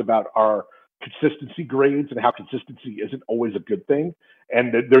that talks about our consistency grades and how consistency isn't always a good thing.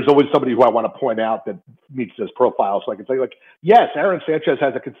 And there's always somebody who I want to point out that meets this profile. So I can say, yes, Aaron Sanchez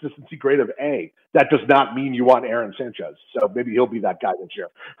has a consistency grade of A. That does not mean you want Aaron Sanchez. So maybe he'll be that guy this year.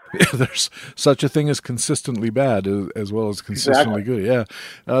 Yeah, there's such a thing as consistently bad as well as consistently good. Yeah.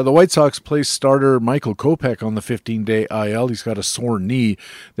 The White Sox placed starter Michael Kopech on the 15-day IL. He's got a sore knee.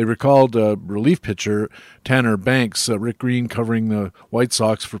 They recalled relief pitcher Tanner Banks. Rick Green covering the White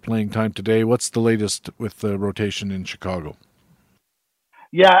Sox for playing time today. What's the latest with the rotation in Chicago?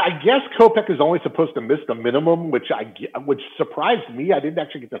 Yeah, I guess Kopech is only supposed to miss the minimum, which surprised me. I didn't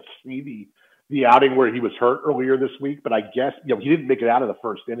actually get to see the outing where he was hurt earlier this week, but I guess he didn't make it out of the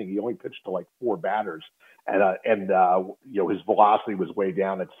first inning. He only pitched to 4 batters, and his velocity was way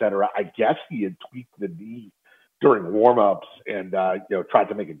down, et cetera. I guess he had tweaked the knee during warmups and tried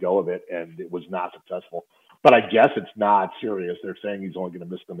to make a go of it, and it was not successful. But I guess it's not serious. They're saying he's only going to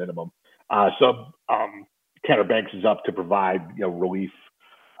miss the minimum. So Tanner Banks is up to provide relief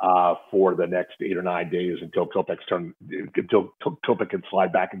for the next 8 or 9 days until Kopech can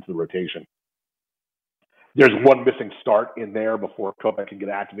slide back into the rotation. There's one missing start in there before Kopech can get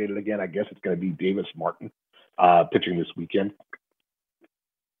activated again. I guess it's going to be Davis Martin pitching this weekend.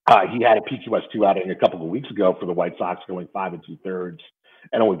 He had a PQS2 outing a couple of weeks ago for the White Sox, going 5 2/3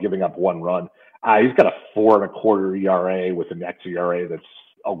 and only giving up 1 run. He's got a 4.25 ERA with an xERA that's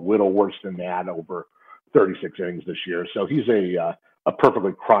a little worse than that over 36 innings this year. So he's a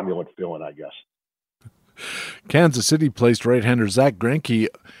perfectly cromulent fill-in, I guess. Kansas City placed right-hander Zach Greinke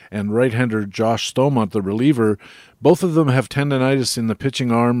and right-hander Josh Stomont, the reliever. Both of them have tendonitis in the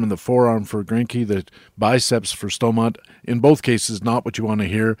pitching arm and the forearm for Greinke, the biceps for Stomont. In both cases, not what you want to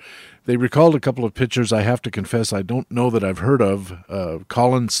hear. They recalled a couple of pitchers I have to confess I don't know that I've heard of,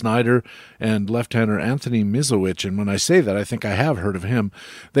 Colin Snyder and left-hander Anthony Mizowicz. And when I say that, I think I have heard of him.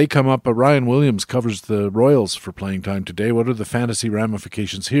 They come up, Ryan Williams covers the Royals for playing time today. What are the fantasy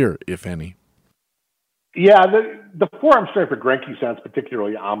ramifications here, if any? Yeah, the forearm strain for Greinke sounds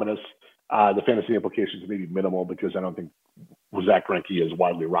particularly ominous. The fantasy implications may be minimal because I don't think Zach Greinke is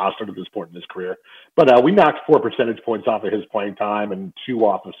widely rostered at this point in his career. But we knocked 4 percentage points off of his playing time and 2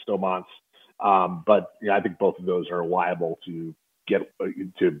 off of Stomont's. But yeah, I think both of those are liable to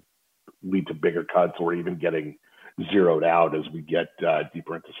lead to bigger cuts or even getting zeroed out as we get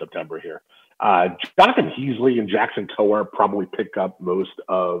deeper into September here. Jonathan Heasley and Jackson Kowar probably pick up most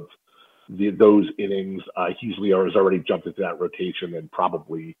of those innings. Heasley has already jumped into that rotation, and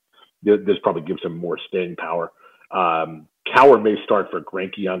this probably gives him more staying power. Kowar may start for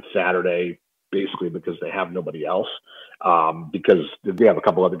Greinke on Saturday, basically because they have nobody else. Because they have a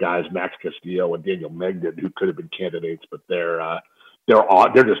couple other guys, Max Castillo and Daniel Megden, who could have been candidates, but they're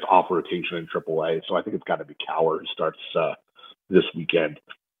just off rotation in AAA. So I think it's got to be Kowar who starts this weekend.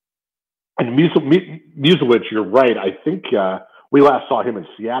 And Mizowicz, you're right. I think we last saw him in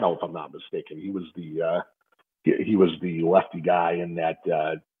Seattle, if I'm not mistaken. He was the lefty guy in that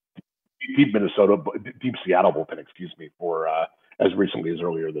deep Seattle bullpen, for as recently as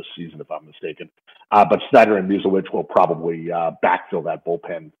earlier this season, if I'm mistaken. But Snyder and Mizowicz will probably backfill that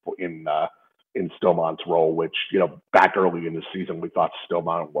bullpen in Stomont's role, which, back early in the season, we thought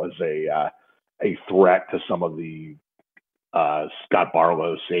Stomont was a threat to some of the Scott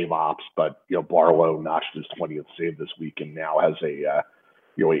Barlow save ops, but Barlow notched his 20th save this week and now has a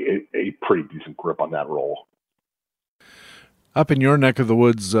pretty decent grip on that role. Up in your neck of the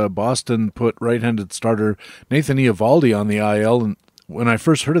woods, Boston put right-handed starter Nathan Eovaldi on the IL, and when I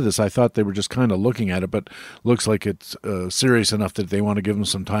first heard of this, I thought they were just kind of looking at it, but looks like it's serious enough that they want to give him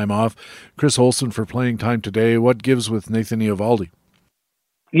some time off. Chris Olson for playing time today. What gives with Nathan Eovaldi?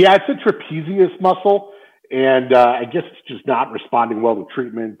 Yeah, it's a trapezius muscle. And I guess it's just not responding well to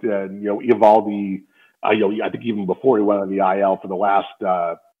treatment. And Eovaldi, I think even before he went on the IL for the last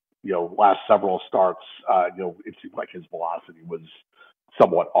several starts, it seemed like his velocity was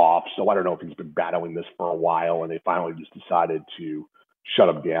somewhat off. So I don't know if he's been battling this for a while, and they finally just decided to shut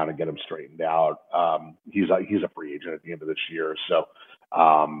him down and get him straightened out. He's a free agent at the end of this year, so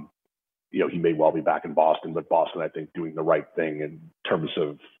he may well be back in Boston. But Boston, I think, doing the right thing in terms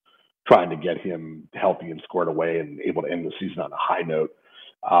of trying to get him healthy and squared away and able to end the season on a high note.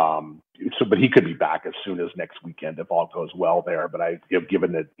 But he could be back as soon as next weekend if all goes well there. But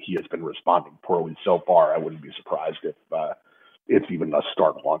given that he has been responding poorly so far, I wouldn't be surprised if it's even a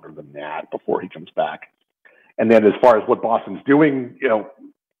start longer than that before he comes back. And then as far as what Boston's doing,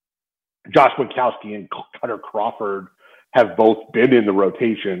 Josh Winkowski and Cutter Crawford have both been in the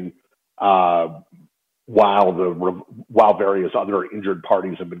rotation while various other injured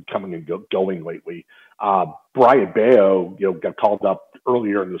parties have been coming and going lately. Brian Bayo, got called up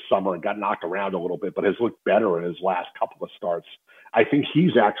earlier in the summer and got knocked around a little bit, but has looked better in his last couple of starts. I think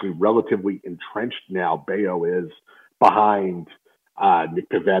he's actually relatively entrenched now. Bayo is behind Nick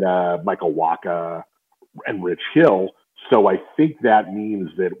Pivetta, Michael Wacha, and Rich Hill. So I think that means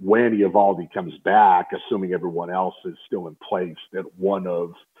that when Eovaldi comes back, assuming everyone else is still in place, that one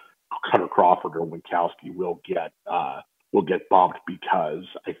of Cutter Crawford or Winkowski will get bumped, because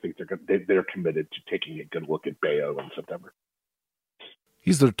I think they're committed to taking a good look at Bayo in September.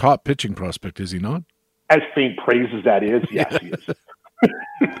 He's their top pitching prospect, is he not? As faint praise as that is, yes, he is.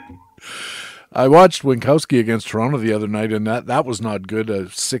 I watched Winkowski against Toronto the other night, and that was not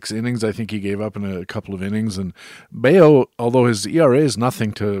good. 6 innings, I think he gave up in a couple of innings. And Bayo, although his ERA is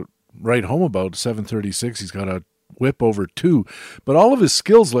nothing to write home about, 7.36, he's got a whip over 2, but all of his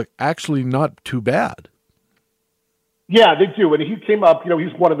skills look actually not too bad. Yeah, they do. And he came up,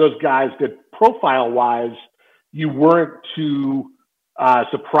 he's one of those guys that profile-wise, you weren't too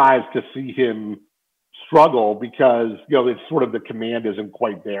surprised to see him struggle because, it's sort of the command isn't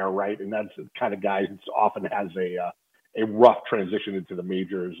quite there, right? And that's the kind of guy who often has a rough transition into the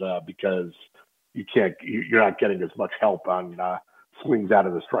majors because you're not getting as much help on swings out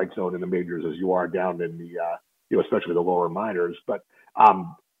of the strike zone in the majors as you are down in the especially the lower minors. But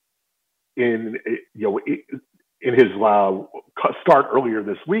in his start earlier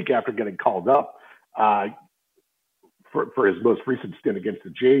this week after getting called up, for his most recent stint against the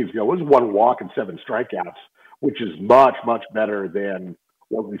Jays, it was 1 walk and 7 strikeouts, which is much, much better than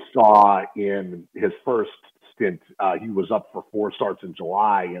what we saw in his first stint. He was up for 4 starts in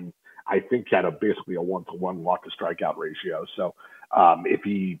July, and I think had basically a 1-to-1 walk to strikeout ratio. So if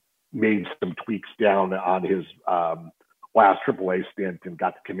he made some tweaks down on his last AAA stint and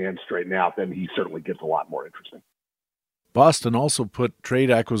got the command straightened out, then he certainly gets a lot more interesting. Boston also put trade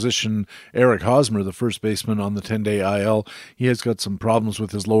acquisition Eric Hosmer, the first baseman, on the 10-day IL. He has got some problems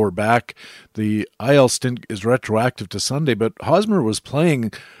with his lower back. The IL stint is retroactive to Sunday, but Hosmer was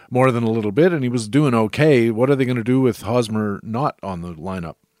playing more than a little bit, and he was doing okay. What are they going to do with Hosmer not on the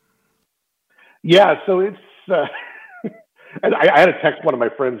lineup? Yeah, so it's and I had to text one of my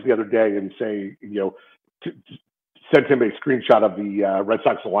friends the other day and say, sent him a screenshot of the Red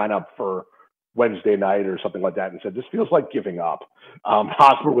Sox lineup for Wednesday night or something like that, and said, this feels like giving up.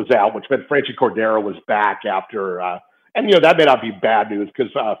 Hosmer was out, which meant Franchy Cordero was back after, and that may not be bad news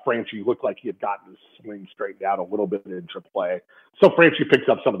because Franchy looked like he had gotten his swing straightened out a little bit in AAA. So Franchy picks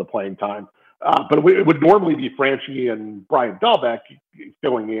up some of the playing time. But it would normally be Franchy and Brian Dahlbeck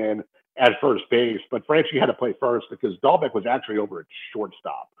filling in at first base, but Franchy had to play first because Dahlbeck was actually over at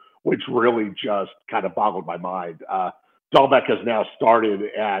shortstop, which really just kind of boggled my mind. Dahlbeck has now started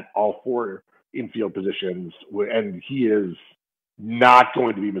at all 4 infield positions, and he is not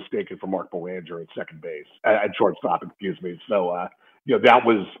going to be mistaken for Mark Belanger at second base, at shortstop, excuse me. So, it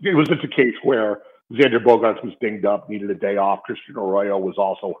was just a case where Xander Bogaerts was dinged up, needed a day off. Christian Arroyo was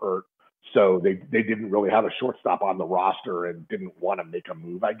also hurt. So they didn't really have a shortstop on the roster and didn't want to make a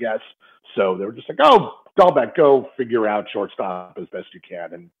move, I guess. So they were just like, oh, Dahlbeck, go figure out shortstop as best you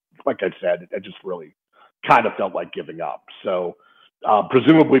can. And like I said, it just really kind of felt like giving up. So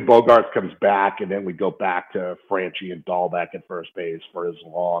presumably Bogaerts comes back, and then we go back to Franchy and Dahlbeck at first base for as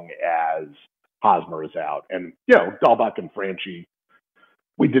long as Hosmer is out. And, Dahlbeck and Franchy,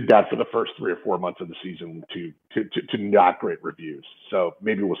 we did that for the first 3 or 4 months of the season to not great reviews. So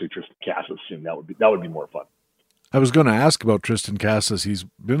maybe we'll see Tristan Casas soon. That would be more fun. I was going to ask about Tristan Casas. He's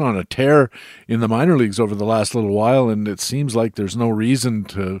been on a tear in the minor leagues over the last little while, and it seems like there's no reason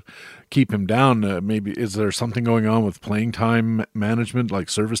to keep him down. Maybe is there something going on with playing time management, like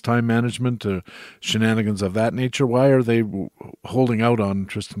service time management, shenanigans of that nature? Why are they holding out on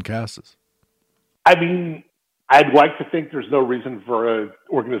Tristan Casas? I mean, I'd like to think there's no reason for an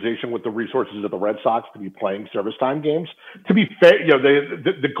organization with the resources of the Red Sox to be playing service time games. To be fair,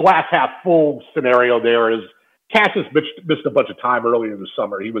 the glass half full scenario there is Casas missed a bunch of time earlier in the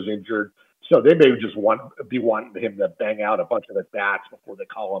summer. He was injured, so they may just be wanting him to bang out a bunch of at bats before they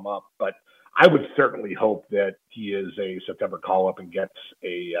call him up. But I would certainly hope that he is a September call up and gets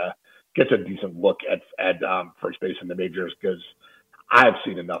a decent look at first base in the majors, because I've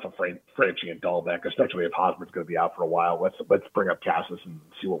seen enough of Franchy and Dahlbeck, especially if Hosmer's going to be out for a while. Let's bring up Casas and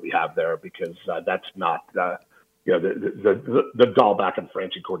see what we have there, because that's not the Dahlbeck and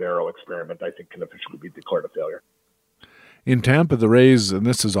Franchy Cordero experiment, I think, can officially be declared a failure. In Tampa, the Rays, and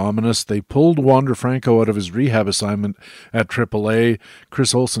this is ominous, they pulled Wander Franco out of his rehab assignment at AAA.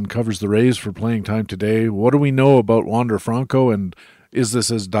 Chris Olson covers the Rays for playing time today. What do we know about Wander Franco, and is this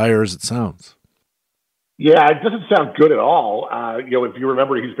as dire as it sounds? Yeah, it doesn't sound good at all. If you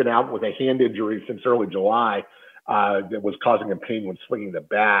remember, he's been out with a hand injury since early July that was causing him pain when swinging the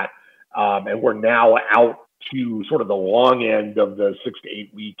bat. And we're now out to sort of the long end of the 6 to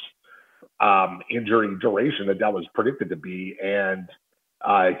 8 week injury duration that was predicted to be. And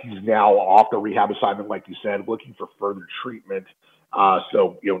he's now off the rehab assignment, like you said, looking for further treatment.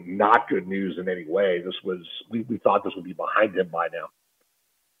 So, not good news in any way. We thought this would be behind him by now.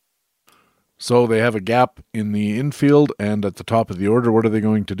 So they have a gap in the infield and at the top of the order. What are they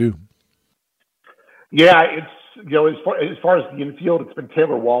going to do? Yeah, it's, as far as the infield, it's been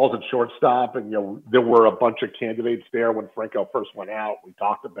Taylor Walls at shortstop. And, there were a bunch of candidates there when Franco first went out. We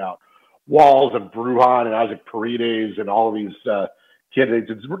talked about Walls and Brujan and Isaac Paredes and all of these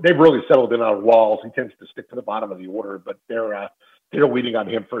candidates. They've really settled in on Walls. He tends to stick to the bottom of the order, but they're waiting on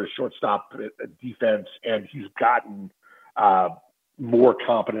him for his shortstop defense. And he's gotten more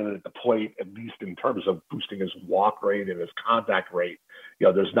competent at the plate, at least in terms of boosting his walk rate and his contact rate.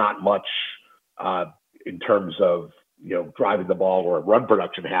 There's not much in terms of, driving the ball or run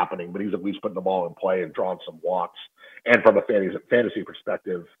production happening, but he's at least putting the ball in play and drawing some walks. And from a fantasy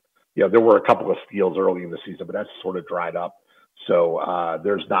perspective, there were a couple of steals early in the season, but that's sort of dried up. So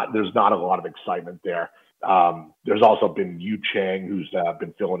there's not a lot of excitement there. There's also been Yu Chang, who's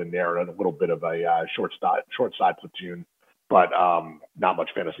been filling in there in a little bit of a short side platoon. But not much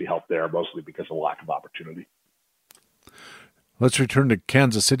fantasy help there, mostly because of lack of opportunity. Let's return to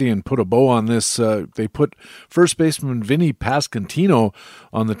Kansas City and put a bow on this. They put first baseman Vinny Pasquantino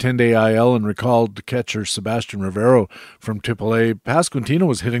on the 10-day IL and recalled catcher Sebastian Rivero from AAA. Pasquantino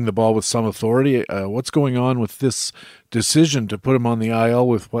was hitting the ball with some authority. What's going on with this decision to put him on the IL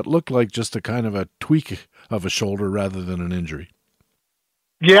with what looked like just a kind of a tweak of a shoulder rather than an injury?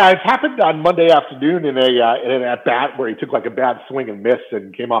 Yeah, it happened on Monday afternoon in an at-bat where he took like a bad swing and miss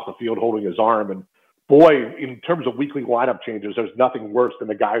and came off the field holding his arm. And boy, in terms of weekly lineup changes, there's nothing worse than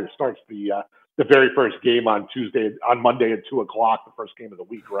the guy who starts the very first game on Monday at 2:00, the first game of the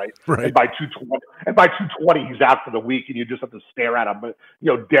week, right? And by 2:20, he's out for the week, and you just have to stare at him,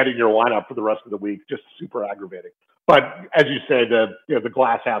 dead in your lineup for the rest of the week. Just super aggravating. But as you say, the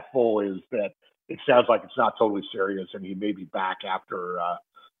glass half full is that it sounds like it's not totally serious, and he may be back after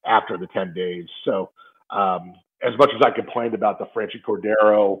the 10 days. So as much as I complained about the Franchy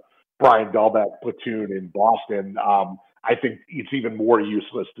Cordero, Brian Dahlbeck platoon in Boston, I think it's even more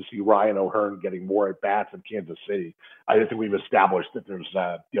useless to see Ryan O'Hearn getting more at bats in Kansas City. I think we've established that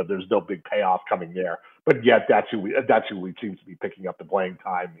there's no big payoff coming there. But yet that's who seems to be picking up the playing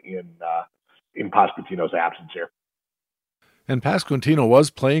time in Pasquantino's absence here. And Pasquantino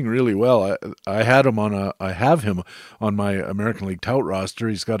was playing really well. I have him on my American League tout roster.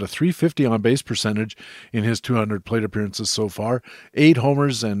 He's got a .350 on base percentage in his 200 plate appearances so far, 8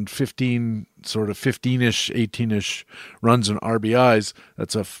 homers and 15-ish, 18-ish runs and RBIs.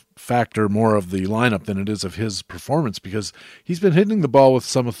 That's a factor more of the lineup than it is of his performance because he's been hitting the ball with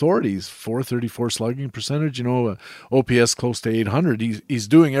some authorities. .434 slugging percentage, OPS close to 800. He's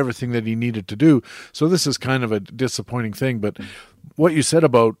doing everything that he needed to do. So this is kind of a disappointing thing. But what you said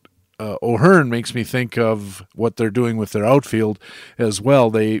about O'Hearn makes me think of what they're doing with their outfield as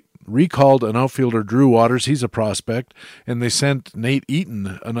well. They recalled an outfielder, Drew Waters. He's a prospect. And they sent Nate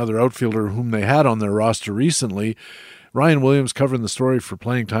Eaton, another outfielder whom they had on their roster recently. Ryan Williams covering the story for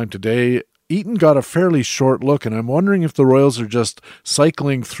Playing Time today. Eaton got a fairly short look, and I'm wondering if the Royals are just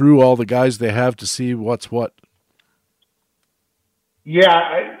cycling through all the guys they have to see what's what.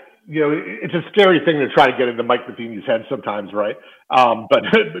 Yeah, it's a scary thing to try to get into Mike Matheny's head sometimes, right? But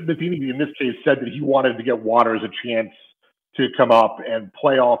Matheny, in this case, said that he wanted to get Waters a chance to come up and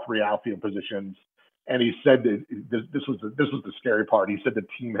play all 3 outfield positions. And he said that this was the scary part. He said the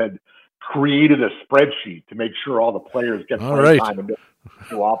team had created a spreadsheet to make sure all the players get playing time and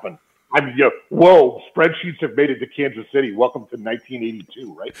too often. I mean, whoa! Spreadsheets have made it to Kansas City. Welcome to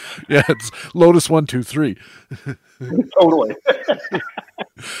 1982, right? Yeah, it's Lotus 1, 2, 3. Totally.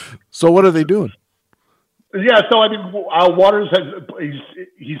 So what are they doing? Yeah, so I mean, Waters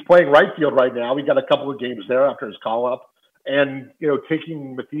he's playing right field right now. He got a couple of games there after his call up, and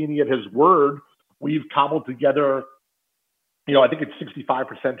taking Matheny at his word, we've cobbled together. I think it's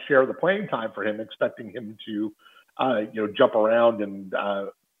 65% share of the playing time for him, expecting him to, jump around and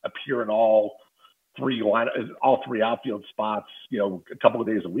appear in all 3 outfield spots, a couple of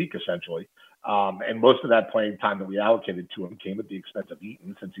days a week, essentially. And most of that playing time that we allocated to him came at the expense of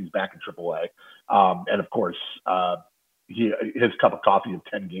Eaton since he's back in AAA. And of course, his cup of coffee of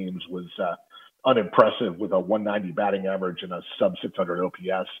 10 games was unimpressive with a 190 batting average and a sub 600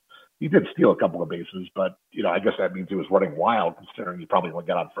 OPS. He did steal a couple of bases, but I guess that means he was running wild, considering he probably only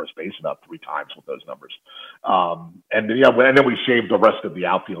got on first base about 3 times with those numbers. And then we shaved the rest of the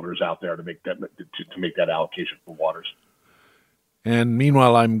outfielders out there to make that allocation for Waters. And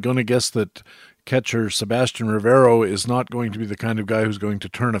meanwhile, I'm going to guess that catcher Sebastian Rivero is not going to be the kind of guy who's going to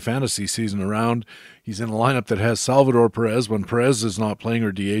turn a fantasy season around. He's in a lineup that has Salvador Perez. When Perez is not playing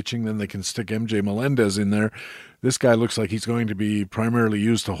or DHing, then they can stick MJ Melendez in there. This guy looks like he's going to be primarily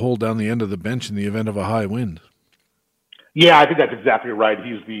used to hold down the end of the bench in the event of a high wind. Yeah, I think that's exactly right.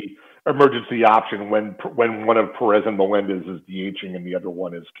 He's the emergency option when one of Perez and Melendez is DHing and the other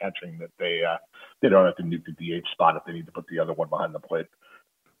one is catching, that they don't have to nuke the DH spot if they need to put the other one behind the plate.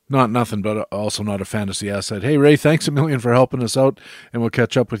 Not nothing, but also not a fantasy asset. Hey, Ray, thanks a million for helping us out, and we'll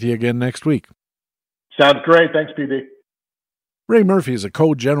catch up with you again next week. Sounds great. Thanks, PB. Ray Murphy is a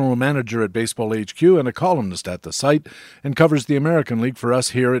co-general manager at Baseball HQ and a columnist at the site, and covers the American League for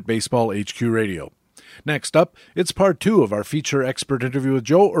us here at Baseball HQ Radio. Next up, it's part 2 of our feature expert interview with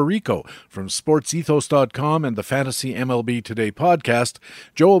Joe Orrico from SportsEthos.com and the Fantasy MLB Today podcast.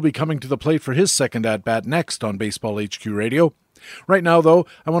 Joe will be coming to the plate for his second at-bat next on Baseball HQ Radio. Right now, though,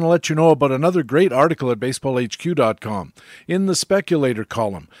 I want to let you know about another great article at BaseballHQ.com. In the Speculator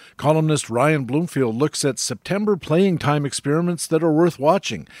column, columnist Ryan Bloomfield looks at September playing time experiments that are worth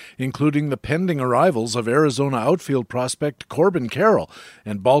watching, including the pending arrivals of Arizona outfield prospect Corbin Carroll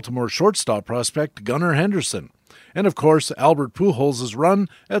and Baltimore shortstop prospect Gunnar Henderson. And, of course, Albert Pujols' run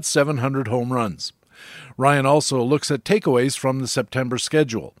at 700 home runs. Ryan also looks at takeaways from the September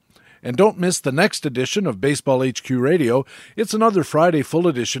schedule. And don't miss the next edition of Baseball HQ Radio. It's another Friday full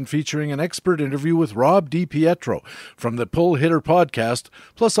edition featuring an expert interview with Rob DiPietro from the Pull Hitter podcast,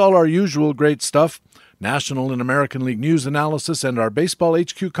 plus all our usual great stuff, National and American League news analysis, and our Baseball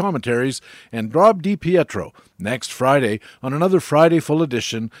HQ commentaries, and Rob DiPietro next Friday on another Friday full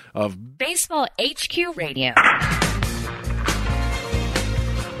edition of Baseball HQ Radio.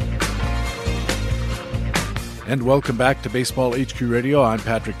 And welcome back to Baseball HQ Radio. I'm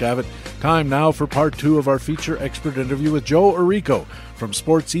Patrick Davitt. Time now for part 2 of our feature expert interview with Joe Orrico from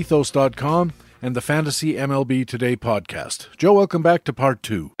SportsEthos.com and the Fantasy MLB Today podcast. Joe, welcome back to part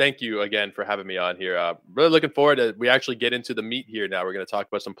 2. Thank you again for having me on here. Really looking forward to we actually get into the meat here now. We're going to talk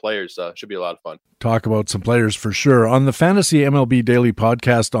about some players. Should be a lot of fun. Talk about some players for sure. On the Fantasy MLB Daily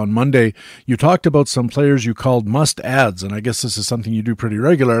podcast on Monday, you talked about some players you called must-adds, and I guess this is something you do pretty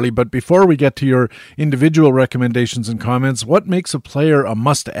regularly. But before we get to your individual recommendations and comments, what makes a player a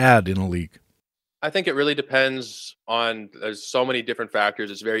must-add in a league? I think it really depends on, there's so many different factors.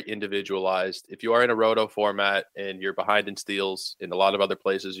 It's very individualized. If you are in a roto format and you're behind in steals, in a lot of other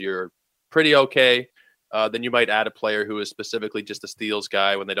places you're pretty okay, then you might add a player who is specifically just a steals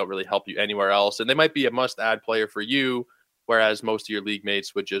guy when they don't really help you anywhere else. And they might be a must-add player for you, whereas most of your league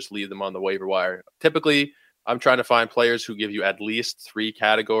mates would just leave them on the waiver wire. Typically, I'm trying to find players who give you at least 3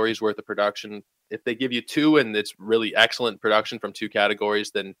 categories worth of production. If they give you 2 and it's really excellent production from 2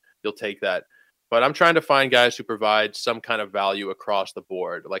 categories, then you'll take that. But I'm trying to find guys who provide some kind of value across the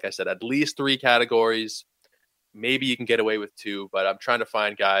board. Like I said, at least 3 categories. Maybe you can get away with 2, but I'm trying to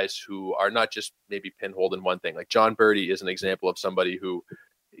find guys who are not just maybe pinholed in one thing. Like John Birdie is an example of somebody who,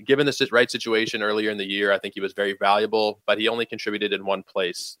 given the right situation earlier in the year, I think he was very valuable, but he only contributed in one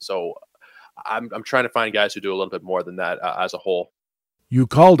place. So I'm trying to find guys who do a little bit more than that as a whole. You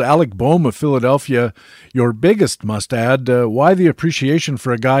called Alec Bohm of Philadelphia your biggest must-add. Why the appreciation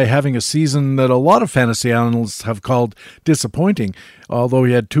for a guy having a season that a lot of fantasy analysts have called disappointing? Although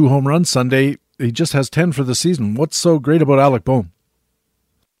he had 2 home runs Sunday, he just has 10 for the season. What's so great about Alec Bohm?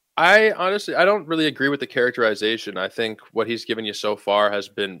 I don't really agree with the characterization. I think what he's given you so far has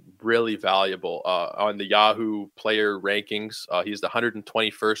been really valuable. On the Yahoo player rankings, he's the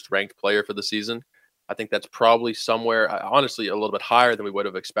 121st ranked player for the season. I think that's probably somewhere, honestly, a little bit higher than we would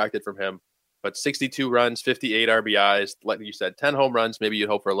have expected from him. But 62 runs, 58 RBIs, like you said, 10 home runs, maybe you'd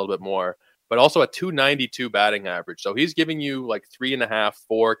hope for a little bit more, but also a 292 batting average. So he's giving you like 3.5,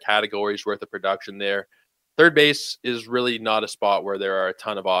 4 categories worth of production there. Third base is really not a spot where there are a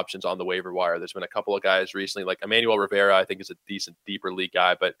ton of options on the waiver wire. There's been a couple of guys recently, like Emmanuel Rivera, I think is a decent, deeper league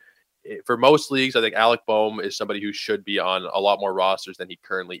guy, but for most leagues, I think Alec Bohm is somebody who should be on a lot more rosters than he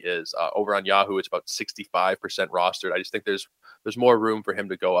currently is. Over on Yahoo, it's about 65% rostered. I just think there's more room for him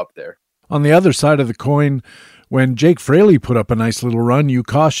to go up there. On the other side of the coin, when Jake Fraley put up a nice little run, you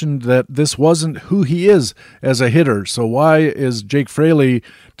cautioned that this wasn't who he is as a hitter. So why is Jake Fraley,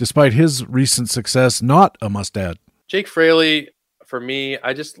 despite his recent success, not a must-add? Jake Fraley, for me,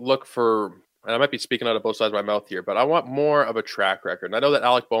 I just look for, and I might be speaking out of both sides of my mouth here, but I want more of a track record. And I know that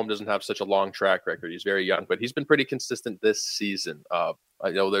Alec Bohm doesn't have such a long track record. He's very young, but he's been pretty consistent this season. I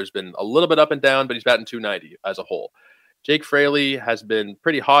know there's been a little bit up and down, but he's batting 290 as a whole. Jake Fraley has been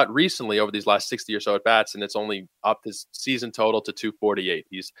pretty hot recently over these last 60 or so at bats, and it's only upped his season total to 248.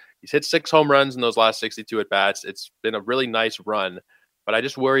 He's hit 6 home runs in those last 62 at bats. It's been a really nice run, but I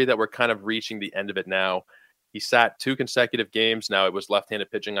just worry that we're kind of reaching the end of it now. He sat 2 consecutive games. Now it was left-handed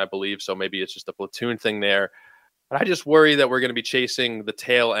pitching, I believe, so maybe it's just a platoon thing there. But I just worry that we're going to be chasing the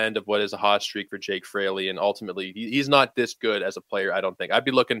tail end of what is a hot streak for Jake Fraley, and ultimately he's not this good as a player, I don't think. I'd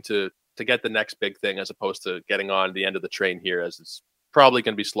be looking to get the next big thing as opposed to getting on the end of the train here, as it's probably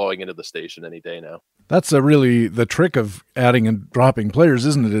going to be slowing into the station any day now. That's really the trick of adding and dropping players,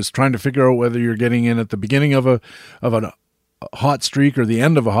 isn't it? Is trying to figure out whether you're getting in at the beginning of a hot streak or the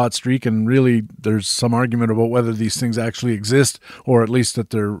end of a hot streak, and really there's some argument about whether these things actually exist, or at least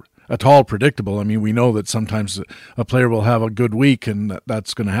that they're at all predictable. I mean, we know that sometimes a player will have a good week and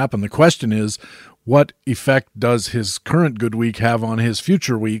that's going to happen. The question is, what effect does his current good week have on his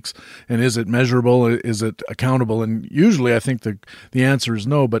future weeks? And is it measurable? Is it accountable? And usually I think the answer is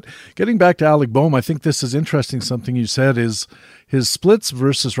no. But getting back to Alec Bohm, I think this is interesting. Something you said is his splits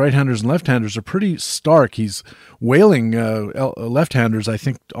versus right-handers and left-handers are pretty stark. He's wailing left-handers, I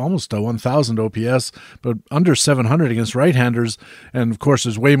think almost 1,000 OPS, but under 700 against right-handers. And of course,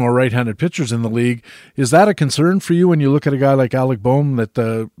 there's way more right-handed pitchers in the league. Is that a concern for you when you look at a guy like Alec Bohm, that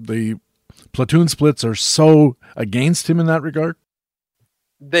the platoon splits are so against him in that regard?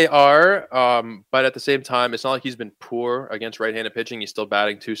 They are, but at the same time, it's not like he's been poor against right-handed pitching. He's still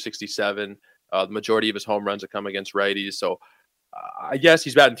batting 267. The majority of his home runs have come against righties. So I guess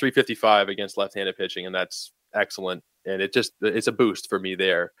he's batting .355 against left-handed pitching, and that's excellent. And it's a boost for me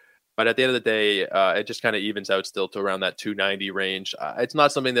there. But at the end of the day, it just kind of evens out still to around that 290 range. It's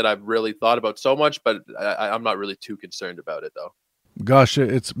not something that I've really thought about so much, but I'm not really too concerned about it, though. Gosh,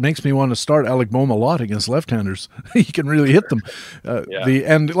 it makes me want to start Alec Bohm a lot against left-handers. He can really hit them.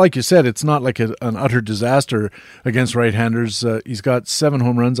 And like you said, it's not like an utter disaster against right-handers. He's got 7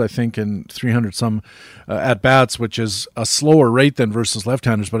 home runs, I think, and 300 some at bats, which is a slower rate than versus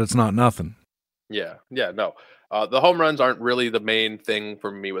left-handers, but it's not nothing. No. The home runs aren't really the main thing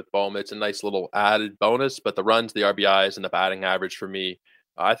for me with Bohm. It's a nice little added bonus, but the runs, the RBIs, and the batting average for me,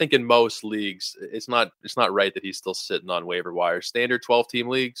 I think in most leagues, it's not right that he's still sitting on waiver wire. Standard 12-team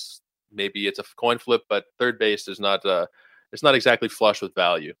leagues, maybe it's a coin flip, but third base is not it's not exactly flush with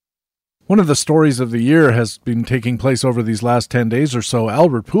value. One of the stories of the year has been taking place over these last 10 days or so.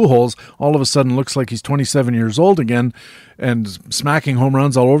 Albert Pujols all of a sudden looks like he's 27 years old again and smacking home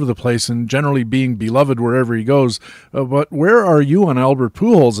runs all over the place and generally being beloved wherever he goes. But where are you on Albert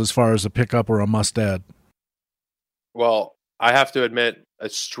Pujols as far as a pickup or a must-add? Well, I have to admit a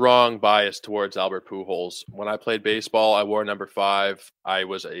strong bias towards Albert Pujols. When I played baseball, I wore number 5. I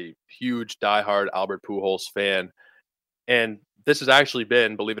was a huge diehard Albert Pujols fan. And this has actually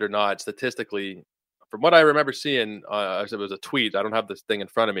been, believe it or not, statistically, from what I remember seeing, it was a tweet. I don't have this thing in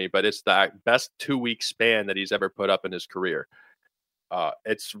front of me, but it's the best 2-week span that he's ever put up in his career.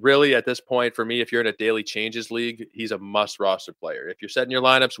 It's really, at this point, for me, if you're in a daily changes league, he's a must roster player. If you're setting your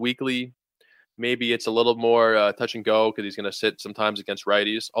lineups weekly, maybe it's a little more touch and go because he's going to sit sometimes against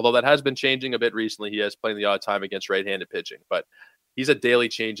righties. Although that has been changing a bit recently. He has played the odd time against right-handed pitching, but he's a daily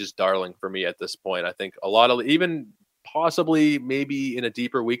changes darling for me at this point. I think a lot of, even possibly maybe in a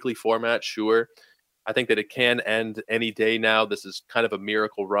deeper weekly format, sure. I think that it can end any day now. This is kind of a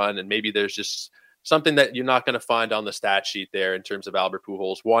miracle run, and maybe there's just something that you're not going to find on the stat sheet there in terms of Albert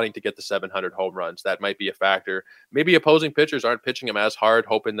Pujols wanting to get the 700 home runs. That might be a factor. Maybe opposing pitchers aren't pitching him as hard,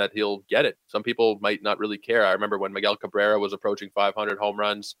 hoping that he'll get it. Some people might not really care. I remember when Miguel Cabrera was approaching 500 home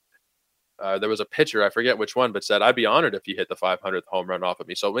runs, there was a pitcher, I forget which one, but said, I'd be honored if you hit the 500th home run off of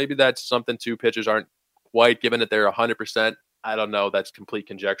me. So maybe that's something too. Pitchers aren't quite given that they're 100%. I don't know. That's complete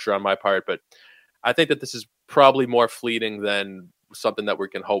conjecture on my part, but I think that this is probably more fleeting than something that we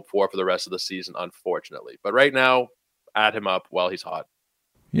can hope for the rest of the season, unfortunately. But right now, add him up while he's hot.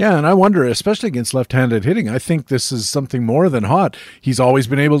 Yeah, and I wonder, especially against left-handed hitting, I think this is something more than hot. He's always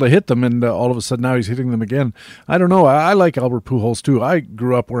been able to hit them, and all of a sudden now he's hitting them again. I don't know. I like Albert Pujols, too. I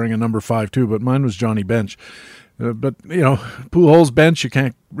grew up wearing a number 5, too, but mine was Johnny Bench. But, you know, Pujols, Bench, you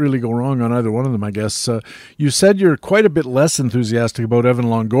can't really go wrong on either one of them, I guess. You said you're quite a bit less enthusiastic about Evan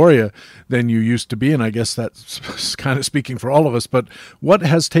Longoria than you used to be, and I guess that's kind of speaking for all of us. But what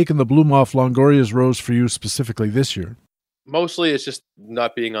has taken the bloom off Longoria's rose for you specifically this year? Mostly it's just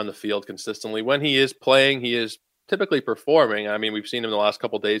not being on the field consistently. When he is playing, he is typically performing. I mean, we've seen him the last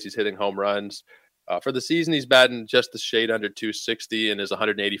couple of days. He's hitting home runs. For the season, he's batting just a shade under 260 and is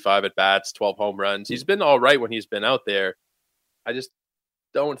 185 at bats, 12 home runs. He's been all right when he's been out there. I just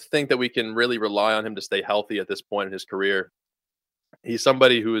don't think that we can really rely on him to stay healthy at this point in his career. He's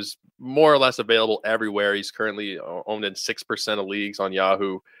somebody who is more or less available everywhere. He's currently owned in 6% of leagues on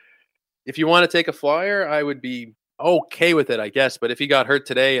Yahoo. If you want to take a flyer, I would be okay with it, I guess. But if he got hurt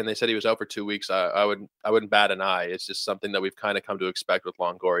today and they said he was out for 2 weeks, I wouldn't bat an eye. It's just something that we've kind of come to expect with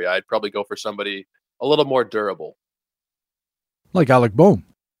Longoria. I'd probably go for somebody a little more durable. Like Alec Bohm.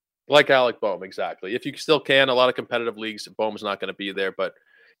 Like Alec Bohm, exactly. If you still can, a lot of competitive leagues, Bohm's not going to be there. But,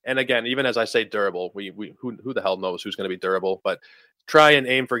 and again, even as I say durable, who the hell knows who's going to be durable? But try and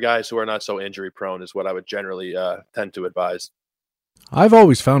aim for guys who are not so injury prone is what I would generally tend to advise. I've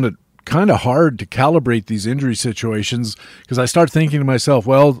always found it kind of hard to calibrate these injury situations because I start thinking to myself,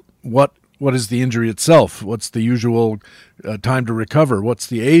 well, what is the injury itself? What's the usual time to recover? What's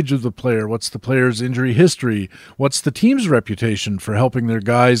the age of the player? What's the player's injury history? What's the team's reputation for helping their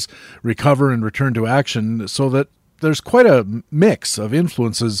guys recover and return to action? So that there's quite a mix of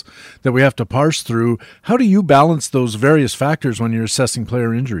influences that we have to parse through. How do you balance those various factors when you're assessing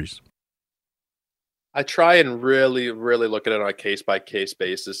player injuries? I try and really, really look at it on a case-by-case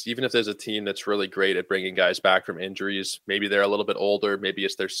basis. Even if there's a team that's really great at bringing guys back from injuries, maybe they're a little bit older, maybe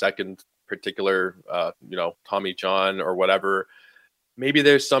it's their second particular, Tommy John or whatever. Maybe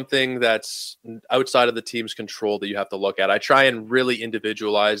there's something that's outside of the team's control that you have to look at. I try and really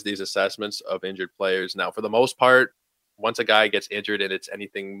individualize these assessments of injured players. Now, for the most part, once a guy gets injured and it's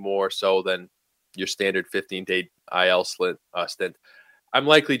anything more so than your standard 15-day IL stint, I'm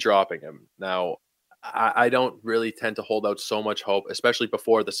likely dropping him. Now, I don't really tend to hold out so much hope, especially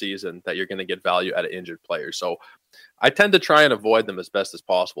before the season, that you're going to get value out of injured players. So I tend to try and avoid them as best as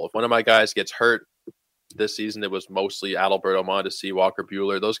possible. If one of my guys gets hurt this season, it was mostly Adalberto Mondesi, Walker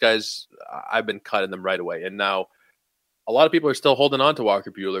Buehler. Those guys, I've been cutting them right away. And now a lot of people are still holding on to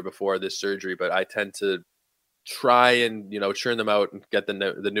Walker Buehler before this surgery, but I tend to try and, churn them out and get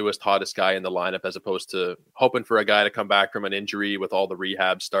the newest, hottest guy in the lineup, as opposed to hoping for a guy to come back from an injury with all the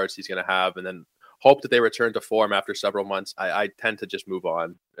rehab starts he's going to have and then hope that they return to form after several months. I tend to just move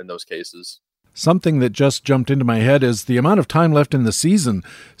on in those cases. Something that just jumped into my head is the amount of time left in the season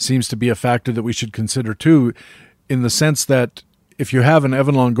seems to be a factor that we should consider too, in the sense that if you have an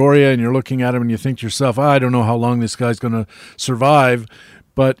Evan Longoria and you're looking at him and you think to yourself, I don't know how long this guy's going to survive,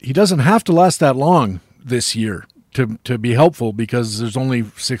 but he doesn't have to last that long this year to be helpful, because there's only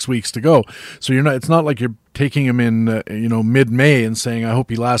 6 weeks to go. So it's not like you're taking him in mid-May and saying, I hope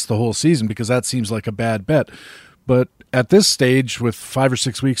he lasts the whole season, because that seems like a bad bet. But at this stage, with 5 or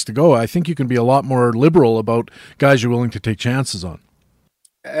 6 weeks to go, I think you can be a lot more liberal about guys you're willing to take chances on.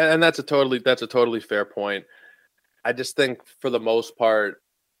 And that's a totally fair point. I just think for the most part,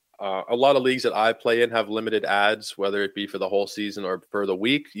 a lot of leagues that I play in have limited ads, whether it be for the whole season or for the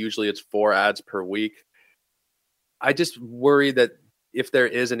week. Usually it's 4 ads per week. I just worry that if there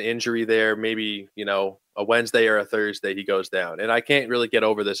is an injury there, maybe, a Wednesday or a Thursday, he goes down. And I can't really get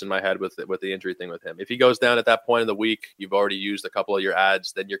over this in my head with the injury thing with him. If he goes down at that point in the week, you've already used a couple of your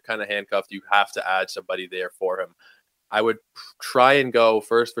ads, then you're kind of handcuffed. You have to add somebody there for him. I would try and go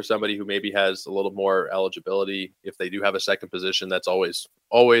first for somebody who maybe has a little more eligibility. If they do have a second position, that's always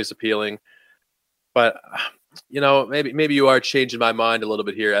appealing. But, maybe you are changing my mind a little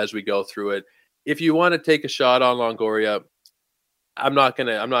bit here as we go through it. If you want to take a shot on Longoria, I'm not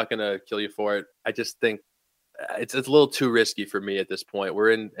gonna kill you for it. I just think it's a little too risky for me at this point.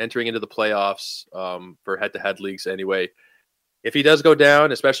 We're entering into the playoffs for head-to-head leagues anyway. If he does go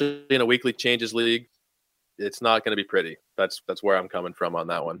down, especially in a weekly changes league, it's not going to be pretty. That's where I'm coming from on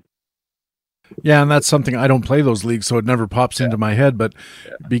that one. Yeah, and that's something, I don't play those leagues, so it never pops into my head. But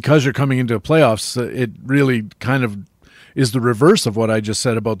because you're coming into playoffs, it really kind of is the reverse of what I just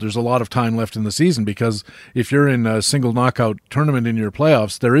said about there's a lot of time left in the season, because if you're in a single knockout tournament in your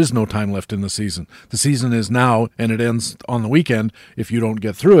playoffs, there is no time left in the season. The season is now, and it ends on the weekend. If you don't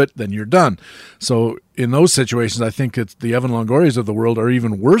get through it, then you're done. So in those situations, I think it's the Evan Longorias of the world are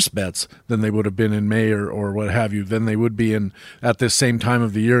even worse bets than they would have been in May or what have you, than they would be at this same time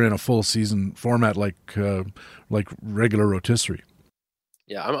of the year in a full season format like regular rotisserie.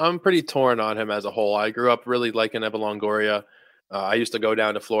 Yeah, I'm pretty torn on him as a whole. I grew up really liking Evan Longoria. I used to go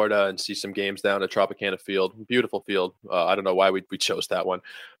down to Florida and see some games down at Tropicana Field. Beautiful field. I don't know why we chose that one.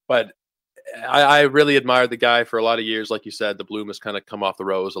 But I really admired the guy for a lot of years. Like you said, the bloom has kind of come off the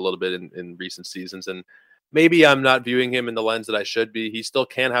rose a little bit in recent seasons. And maybe I'm not viewing him in the lens that I should be. He still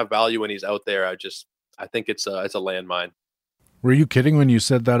can have value when he's out there. I think it's a landmine. Were you kidding when you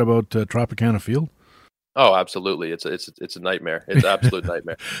said that about Tropicana Field? Oh, absolutely. It's a nightmare. It's an absolute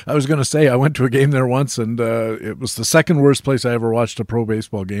nightmare. I was going to say, I went to a game there once, and it was the second worst place I ever watched a pro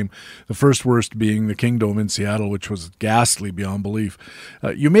baseball game. The first worst being the Kingdome in Seattle, which was ghastly beyond belief.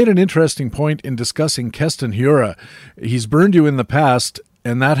 You made an interesting point in discussing Keston Hiura. He's burned you in the past,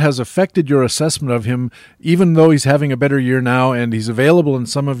 and that has affected your assessment of him, even though he's having a better year now and he's available in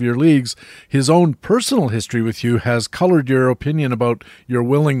some of your leagues. His own personal history with you has colored your opinion about your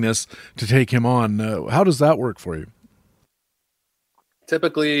willingness to take him on. How does that work for you?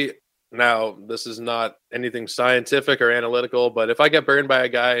 Typically, now this is not anything scientific or analytical, but if I get burned by a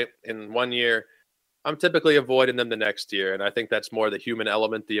guy in 1 year, I'm typically avoiding them the next year, and I think that's more the human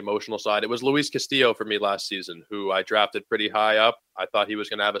element, the emotional side. It was Luis Castillo for me last season, who I drafted pretty high up. I thought he was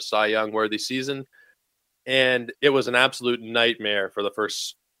going to have a Cy Young-worthy season, and it was an absolute nightmare for the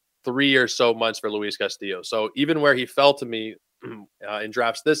first 3 or so months for Luis Castillo. So even where he fell to me in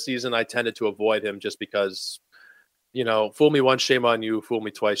drafts this season, I tended to avoid him just because, fool me once, shame on you, fool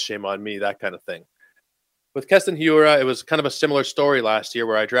me twice, shame on me, that kind of thing. With Keston Hiura, it was kind of a similar story last year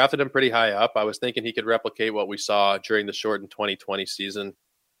where I drafted him pretty high up. I was thinking he could replicate what we saw during the shortened 2020 season.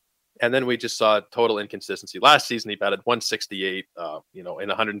 And then we just saw total inconsistency. Last season, he batted 168, in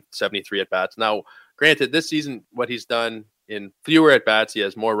 173 at-bats. Now, granted, this season, what he's done in fewer at-bats, he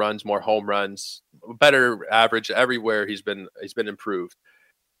has more runs, more home runs, better average everywhere. He's been improved.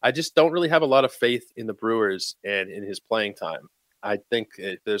 I just don't really have a lot of faith in the Brewers and in his playing time. I think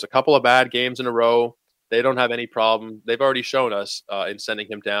there's a couple of bad games in a row. They don't have any problem. They've already shown us in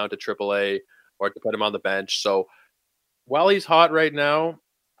sending him down to AAA or to put him on the bench. So while he's hot right now,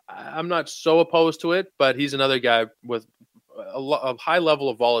 I'm not so opposed to it, but he's another guy with a high level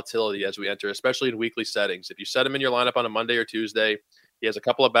of volatility as we enter, especially in weekly settings. If you set him in your lineup on a Monday or Tuesday, he has a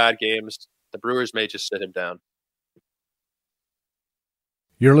couple of bad games, the Brewers may just sit him down.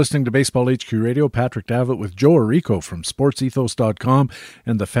 You're listening to Baseball HQ Radio. Patrick Davitt with Joe Arrico from SportsEthos.com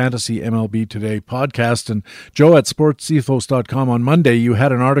and the Fantasy MLB Today podcast. And Joe, at SportsEthos.com on Monday, you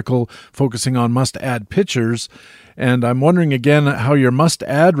had an article focusing on must-add pitchers. And I'm wondering again how your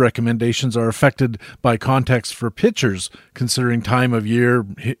must-add recommendations are affected by context for pitchers, considering time of year,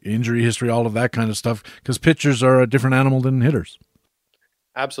 injury history, all of that kind of stuff, because pitchers are a different animal than hitters.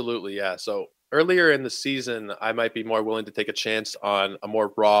 Absolutely, yeah. So earlier in the season, I might be more willing to take a chance on a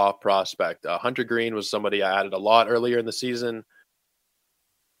more raw prospect. Hunter Green was somebody I added a lot earlier in the season.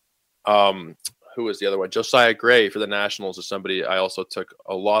 Who was the other one? Josiah Gray for the Nationals is somebody I also took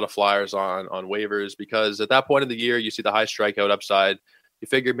a lot of flyers on waivers, because at that point of the year, you see the high strikeout upside. You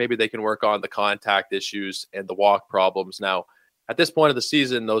figure maybe they can work on the contact issues and the walk problems. Now, at this point of the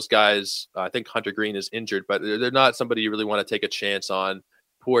season, those guys, I think Hunter Green is injured, but they're not somebody you really want to take a chance on.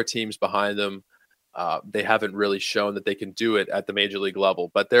 Poor teams behind them. They haven't really shown that they can do it at the major league level.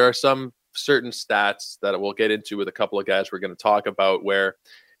 But there are some certain stats that we'll get into with a couple of guys we're going to talk about where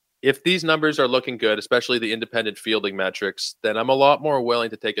if these numbers are looking good, especially the independent fielding metrics, then I'm a lot more willing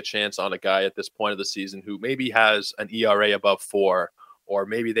to take a chance on a guy at this point of the season who maybe has an ERA above 4, or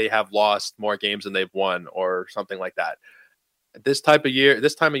maybe they have lost more games than they've won or something like that. This time of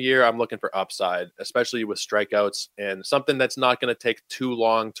year, I'm looking for upside, especially with strikeouts, and something that's not going to take too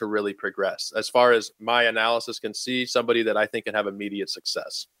long to really progress. As far as my analysis can see, somebody that I think can have immediate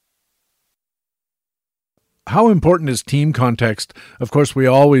success. How important is team context? Of course, we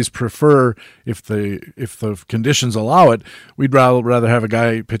always prefer, if the conditions allow it, we'd rather have a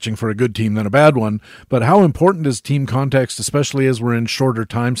guy pitching for a good team than a bad one. But how important is team context, especially as we're in shorter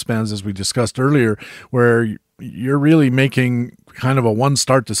time spans, as we discussed earlier, where you're really making kind of a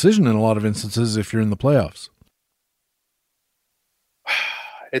one-start decision in a lot of instances if you're in the playoffs?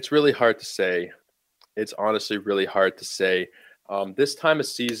 It's really hard to say. It's honestly really hard to say. This time of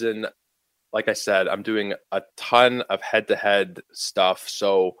season, like I said, I'm doing a ton of head-to-head stuff.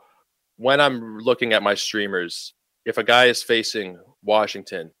 So when I'm looking at my streamers, if a guy is facing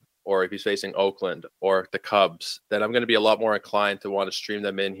Washington, or if he's facing Oakland or the Cubs, then I'm going to be a lot more inclined to want to stream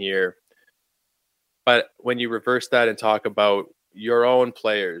them in here. But when you reverse that and talk about your own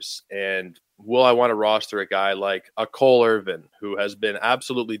players, and will I want to roster a guy like a Cole Irvin, who has been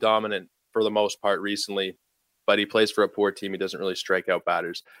absolutely dominant for the most part recently, but he plays for a poor team. He doesn't really strike out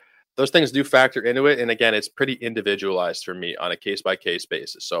batters. Those things do factor into it. And again, it's pretty individualized for me on a case-by-case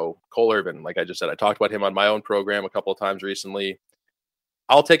basis. So Cole Irvin, like I just said, I talked about him on my own program a couple of times recently.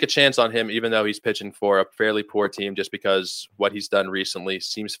 I'll take a chance on him, even though he's pitching for a fairly poor team, just because what he's done recently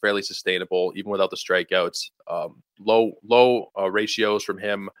seems fairly sustainable, even without the strikeouts. Low ratios from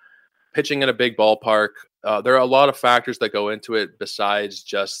him, pitching in a big ballpark. There are a lot of factors that go into it besides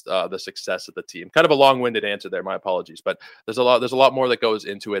just the success of the team. Kind of a long-winded answer there. My apologies, but there's a lot more that goes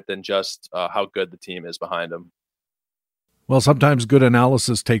into it than just how good the team is behind him. Well, sometimes good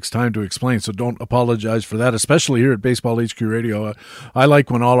analysis takes time to explain, so don't apologize for that, especially here at Baseball HQ Radio. I like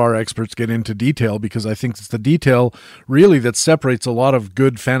when all our experts get into detail, because I think it's the detail really that separates a lot of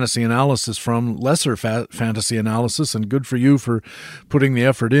good fantasy analysis from lesser fantasy analysis, and good for you for putting the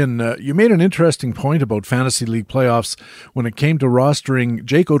effort in. You made an interesting point about fantasy league playoffs when it came to rostering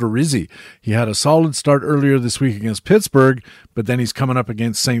Jake Odorizzi. He had a solid start earlier this week against Pittsburgh, but then he's coming up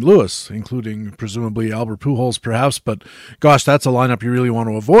against St. Louis, including presumably Albert Pujols perhaps, but gosh, that's a lineup you really want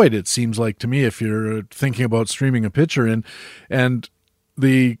to avoid, it seems like to me, if you're thinking about streaming a pitcher in. And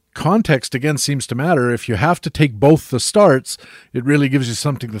the context, again, seems to matter. If you have to take both the starts, it really gives you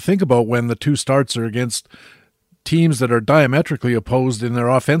something to think about when the two starts are against teams that are diametrically opposed in their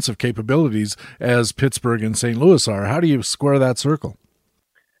offensive capabilities, as Pittsburgh and St. Louis are. How do you square that circle?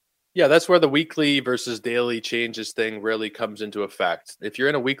 Yeah, that's where the weekly versus daily changes thing really comes into effect. If you're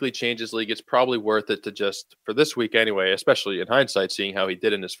in a weekly changes league, it's probably worth it to just, for this week anyway, especially in hindsight, seeing how he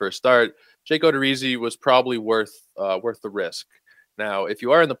did in his first start, Jake Odorizzi was probably worth the risk. Now, if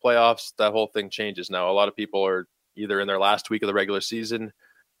you are in the playoffs, that whole thing changes. Now, a lot of people are either in their last week of the regular season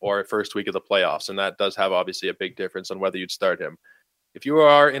or first week of the playoffs, and that does have obviously a big difference on whether you'd start him. If you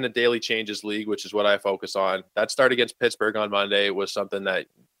are in a daily changes league, which is what I focus on, that start against Pittsburgh on Monday was something that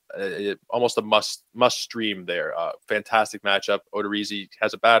almost a must stream there. Fantastic matchup. Odorizzi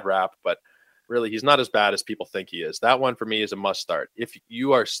has a bad rap, but really he's not as bad as people think he is. That one for me is a must start. If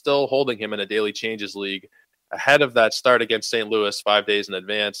you are still holding him in a daily changes league ahead of that start against St. Louis 5 days in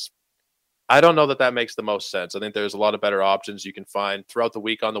advance, I don't know that makes the most sense. I think there's a lot of better options you can find throughout the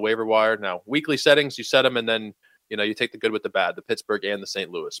week on the waiver wire. Now, weekly settings, you set them and then You take the good with the bad, the Pittsburgh and the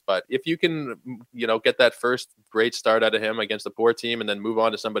St. Louis. But if you can, get that first great start out of him against a poor team and then move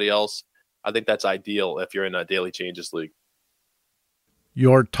on to somebody else, I think that's ideal if you're in a daily changes league.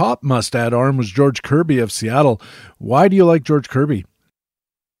 Your top must-add arm was George Kirby of Seattle. Why do you like George Kirby?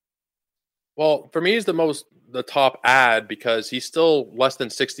 Well, for me, he's the top ad because he's still less than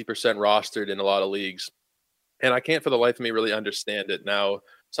 60% rostered in a lot of leagues. And I can't for the life of me really understand it. Now,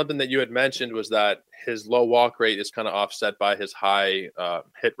 something that you had mentioned was that his low walk rate is kind of offset by his high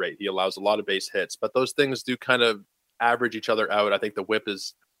hit rate. He allows a lot of base hits, but those things do kind of average each other out. I think the whip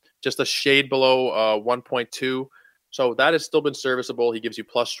is just a shade below 1.2. So that has still been serviceable. He gives you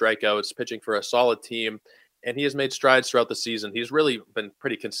plus strikeouts, pitching for a solid team, and he has made strides throughout the season. He's really been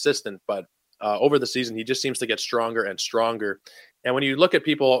pretty consistent, but over the season, he just seems to get stronger and stronger. And when you look at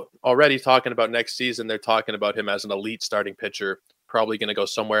people already talking about next season, they're talking about him as an elite starting pitcher, probably going to go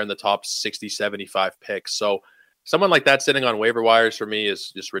somewhere in the top 60, 75 picks. So someone like that sitting on waiver wires for me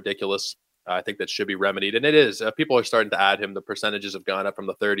is just ridiculous. I think that should be remedied. And it is. People are starting to add him. The percentages have gone up from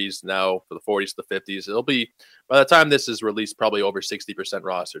the 30s now for the 40s to the 50s. It'll be, by the time this is released, probably over 60%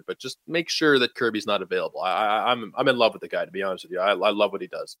 rostered. But just make sure that Kirby's not available. I'm in love with the guy, to be honest with you. I love what he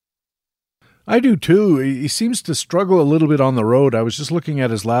does. I do too. He seems to struggle a little bit on the road. I was just looking at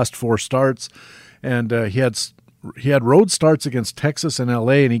his last 4 starts, and he had road starts against Texas and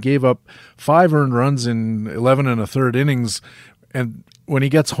LA, and he gave up 5 earned runs in 11 1/3 innings. And when he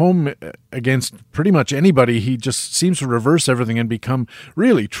gets home against pretty much anybody, he just seems to reverse everything and become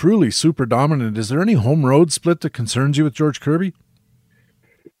really, truly super dominant. Is there any home road split that concerns you with George Kirby?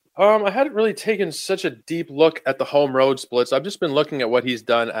 I hadn't really taken such a deep look at the home road splits. I've just been looking at what he's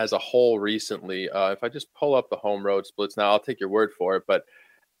done as a whole recently. If I just pull up the home road splits now, I'll take your word for it. But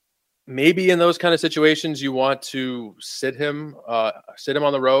maybe in those kind of situations, you want to sit him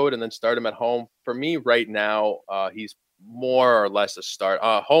on the road and then start him at home. For me right now, he's more or less a start.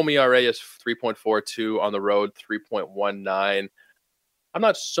 Home ERA is 3.42, on the road 3.19. I'm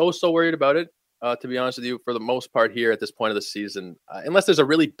not so worried about it. To be honest with you, for the most part here at this point of the season, unless there's a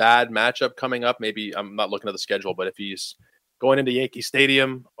really bad matchup coming up, maybe I'm not looking at the schedule, but if he's going into Yankee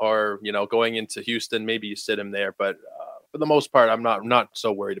Stadium or, going into Houston, maybe you sit him there. But for the most part, I'm not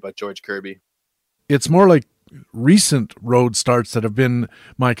so worried about George Kirby. It's more like recent road starts that have been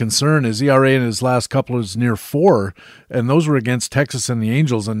my concern. His ERA in his last couple is near 4, and those were against Texas and the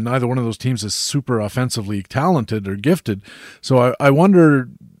Angels, and neither one of those teams is super offensively talented or gifted. So I wonder,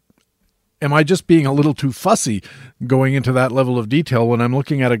 am I just being a little too fussy going into that level of detail when I'm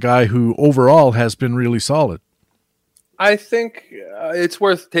looking at a guy who overall has been really solid? I think it's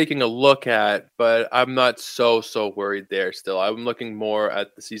worth taking a look at, but I'm not so worried there still. I'm looking more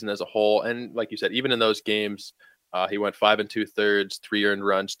at the season as a whole. And like you said, even in those games, he went 5 2/3, 3 earned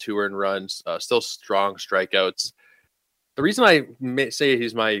runs, 2 earned runs, still strong strikeouts. The reason I say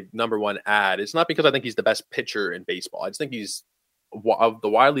he's my number one ad is not because I think he's the best pitcher in baseball. I just think he's, of the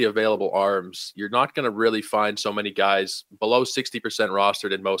widely available arms, you're not going to really find so many guys below 60%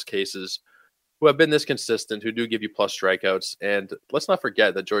 rostered in most cases who have been this consistent, who do give you plus strikeouts. And let's not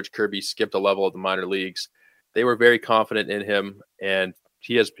forget that George Kirby skipped a level of the minor leagues. They were very confident in him, and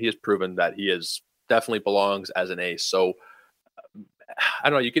he has proven that he definitely belongs as an ace. So I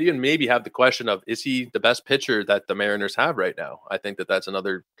don't know. You could even maybe have the question of, is he the best pitcher that the Mariners have right now? I think that's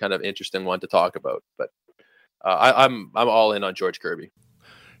another kind of interesting one to talk about. But I'm all in on George Kirby.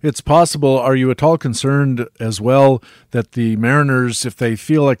 It's possible. Are you at all concerned as well that the Mariners, if they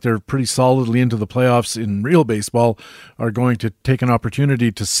feel like they're pretty solidly into the playoffs in real baseball, are going to take an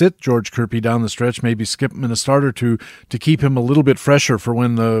opportunity to sit George Kirby down the stretch, maybe skip him in a start or two to keep him a little bit fresher for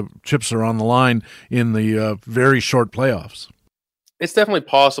when the chips are on the line in the very short playoffs? It's definitely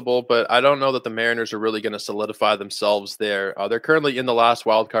possible, but I don't know that the Mariners are really going to solidify themselves there. They're currently in the last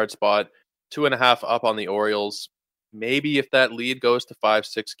wildcard spot, 2.5 up on the Orioles. Maybe if that lead goes to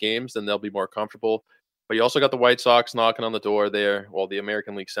 5-6 games, then they'll be more comfortable. But you also got the White Sox knocking on the door there. Well, the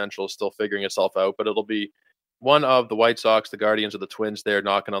American League Central is still figuring itself out, but it'll be one of the White Sox, the Guardians, or the Twins there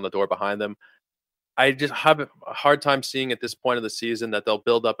knocking on the door behind them. I just have a hard time seeing at this point of the season that they'll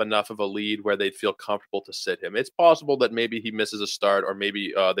build up enough of a lead where they'd feel comfortable to sit him. It's possible that maybe he misses a start, or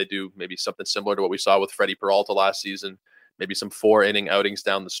maybe they do maybe something similar to what we saw with Freddie Peralta last season, maybe some 4-inning outings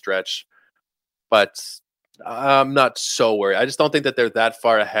down the stretch. But I'm not so worried. I just don't think that they're that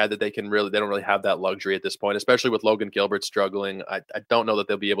far ahead that they don't really have that luxury at this point, especially with Logan Gilbert struggling. I don't know that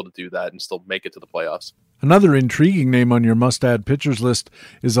they'll be able to do that and still make it to the playoffs. Another intriguing name on your must-add pitchers list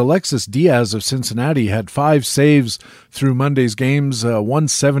is Alexis Diaz of Cincinnati. Had 5 saves through Monday's games,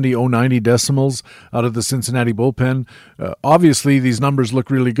 170.090 decimals out of the Cincinnati bullpen. Obviously, these numbers look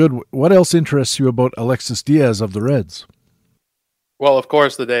really good. What else interests you about Alexis Diaz of the Reds? Well, of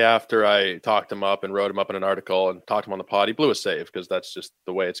course, the day after I talked him up and wrote him up in an article and talked him on the pod, he blew a save because that's just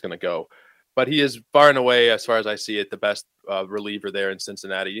the way it's going to go. But he is far and away, as far as I see it, the best reliever there in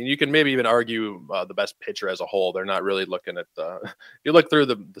Cincinnati. And you can maybe even argue the best pitcher as a whole. They're not really looking at if you look through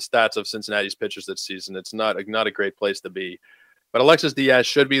the stats of Cincinnati's pitchers this season, it's not a great place to be. But Alexis Diaz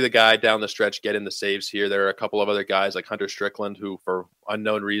should be the guy down the stretch getting the saves here. There are a couple of other guys like Hunter Strickland who, for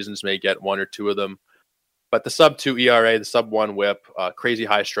unknown reasons, may get 1 or 2 of them. But the sub-2 ERA, the sub-1 whip, crazy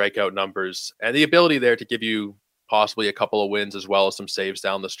high strikeout numbers, and the ability there to give you possibly a couple of wins as well as some saves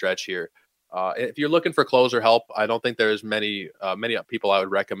down the stretch here. If you're looking for closer help, I don't think there's many people I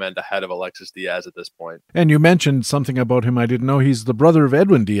would recommend ahead of Alexis Diaz at this point. And you mentioned something about him I didn't know. He's the brother of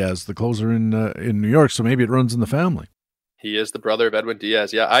Edwin Diaz, the closer in New York, so maybe it runs in the family. He is the brother of Edwin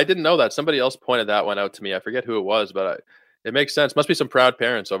Diaz. Yeah, I didn't know that. Somebody else pointed that one out to me. I forget who it was, but it makes sense. Must be some proud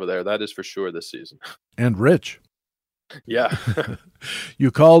parents over there. That is for sure this season. And rich. Yeah.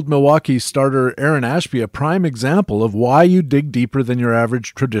 You called Milwaukee starter Aaron Ashby a prime example of why you dig deeper than your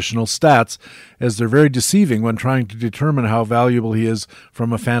average traditional stats, as they're very deceiving when trying to determine how valuable he is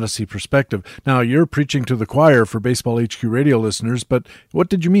from a fantasy perspective. Now, you're preaching to the choir for Baseball HQ radio listeners, but what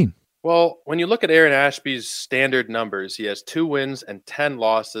did you mean? Well, when you look at Aaron Ashby's standard numbers, he has 2 wins and 10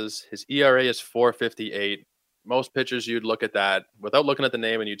 losses. His ERA is 4.58. Most pitchers, you'd look at that without looking at the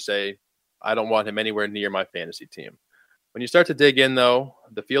name and you'd say, I don't want him anywhere near my fantasy team. When you start to dig in, though,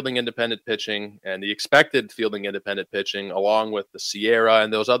 the fielding independent pitching and the expected fielding independent pitching, along with the Sierra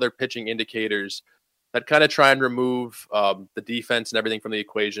and those other pitching indicators that kind of try and remove the defense and everything from the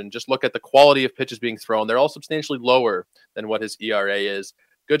equation, just look at the quality of pitches being thrown. They're all substantially lower than what his ERA is.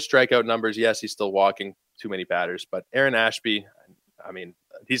 Good strikeout numbers. Yes, he's still walking too many batters, but Aaron Ashby, I mean,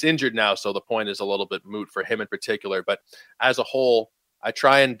 he's injured now, so the point is a little bit moot for him in particular. But as a whole, I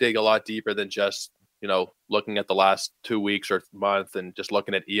try and dig a lot deeper than just, looking at the last 2 weeks or month and just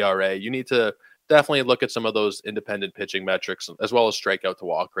looking at ERA. You need to definitely look at some of those independent pitching metrics as well as strikeout to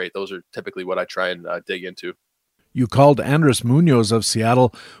walk rate. Those are typically what I try and dig into. You called Andres Munoz of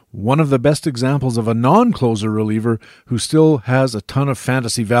Seattle one of the best examples of a non-closer reliever who still has a ton of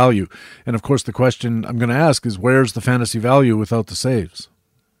fantasy value. And of course, the question I'm going to ask is, where's the fantasy value without the saves?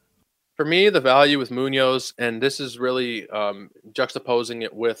 For me, the value with Munoz, and this is really juxtaposing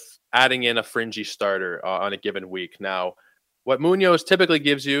it with adding in a fringy starter on a given week. Now, what Munoz typically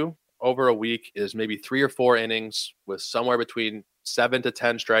gives you over a week is maybe 3 or 4 innings with somewhere between 7 to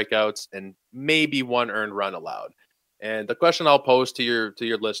 10 strikeouts and maybe 1 earned run allowed. And the question I'll pose to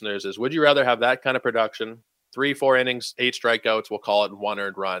your listeners is, would you rather have that kind of production, 3-4 innings, 8 strikeouts, we'll call it 1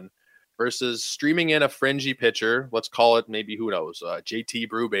 earned run, versus streaming in a fringy pitcher, let's call it maybe, who knows, JT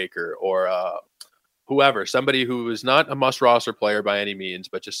Brubaker or whoever, somebody who is not a must-roster player by any means,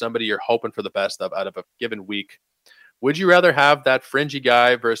 but just somebody you're hoping for the best of out of a given week? Would you rather have that fringy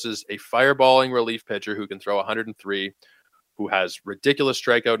guy versus a fireballing relief pitcher who can throw 103, who has ridiculous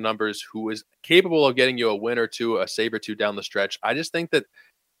strikeout numbers, who is capable of getting you a win or two, a save or two down the stretch? I just think that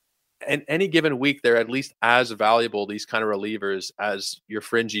in any given week, they're at least as valuable, these kind of relievers, as your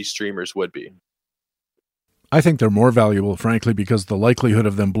fringy streamers would be. I think they're more valuable, frankly, because the likelihood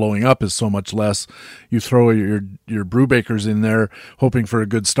of them blowing up is so much less. You throw your Brubakers in there hoping for a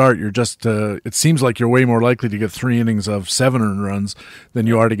good start. You're just it seems like you're way more likely to get 3 innings of 7 earned runs than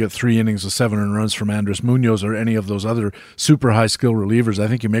you are to get 3 innings of 7 earned runs from Andres Munoz or any of those other super high skill relievers. I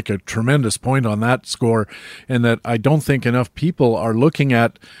think you make a tremendous point on that score, and that I don't think enough people are looking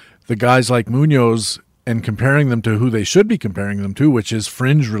at the guys like Munoz and comparing them to who they should be comparing them to, which is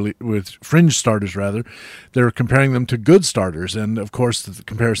fringe starters rather. They're comparing them to good starters, and of course the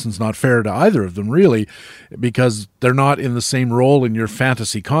comparison's not fair to either of them really, because they're not in the same role in your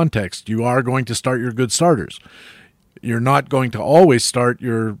fantasy context. You are going to start your good starters. You're not going to always start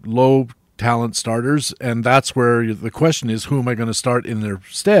your low talent starters, and that's where the question is, who am I going to start in their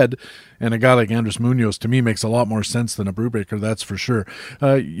stead? And a guy like Andres Munoz to me makes a lot more sense than a Brubaker, that's for sure.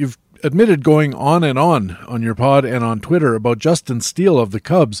 You've admitted going on your pod and on Twitter about Justin Steele of the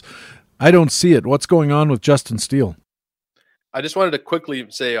Cubs. I don't see it. What's going on with Justin Steele? I just wanted to quickly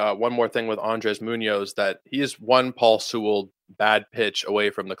say one more thing with Andres Munoz, that he is one Paul Sewell bad pitch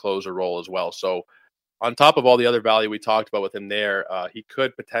away from the closer role as well. So on top of all the other value we talked about with him there, he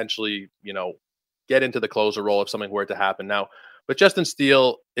could potentially, get into the closer role if something were to happen. Now, with Justin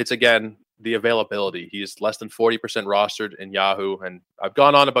Steele, it's again the availability. He's less than 40% rostered in Yahoo, and I've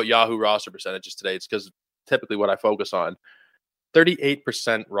gone on about Yahoo roster percentages today. It's because typically what I focus on. 38%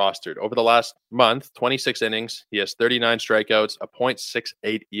 rostered. Over the last month, 26 innings, he has 39 strikeouts, a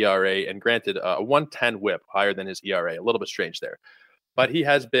 .68 ERA, and granted, a 110 whip, higher than his ERA. A little bit strange there. But he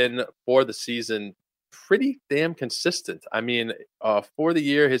has been, for the season, pretty damn consistent. I mean, for the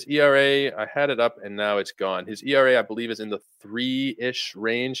year, his ERA, I had it up and now it's gone. His ERA, I believe, is in the 3-ish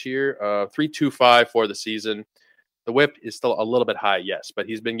range here, 3.25 for the season. The whip is still a little bit high, yes, but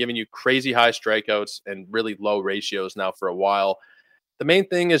he's been giving you crazy high strikeouts and really low ratios now for a while. The main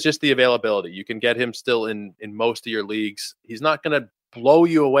thing is just the availability. You can get him still in most of your leagues. He's not going to blow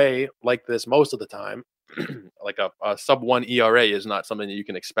you away like this most of the time. Like a sub-1 ERA is not something that you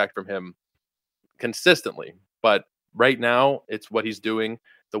can expect from him consistently. But right now, it's what he's doing.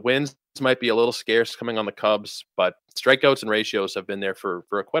 The wins might be a little scarce coming on the Cubs, but strikeouts and ratios have been there for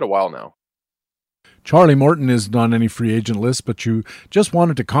quite a while now. Charlie Morton isn't on any free agent list, but you just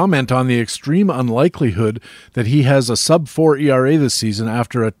wanted to comment on the extreme unlikelihood that he has a sub-4 ERA this season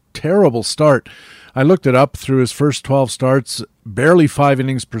after a terrible start. I looked it up. Through his first 12 starts, barely 5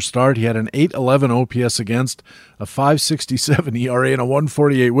 innings per start. He had an 8.11 OPS against, a 5.67 ERA, and a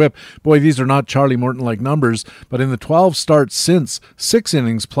 1.48 whip. Boy, these are not Charlie Morton-like numbers, but in the 12 starts since, 6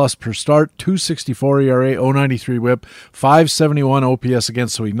 innings plus per start, 2.64 ERA, 0.93 whip, 5.71 OPS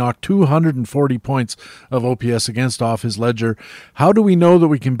against, so he knocked 240 points of OPS against off his ledger. How do we know that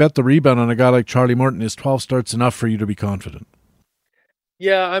we can bet the rebound on a guy like Charlie Morton? Is 12 starts enough for you to be confident?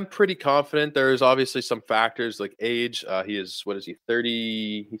 Yeah, I'm pretty confident. There's obviously some factors like age. He is,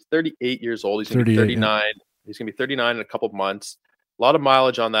 30? He's 38 years old. He's going to be 39. Yeah. He's going to be 39 in a couple of months. A lot of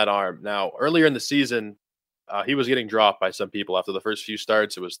mileage on that arm. Now, earlier in the season, he was getting dropped by some people after the first few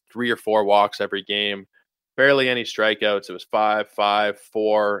starts. It was 3 or 4 walks every game, barely any strikeouts. It was 5,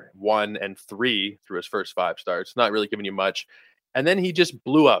 4, 1, and 3 through his first 5 starts. Not really giving you much. And then he just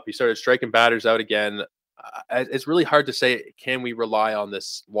blew up. He started striking batters out again. It's really hard to say, can we rely on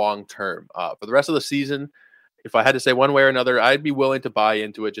this long term? For the rest of the season, if I had to say one way or another, I'd be willing to buy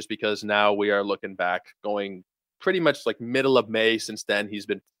into it just because now we are looking back, going pretty much like middle of May. Since then, he's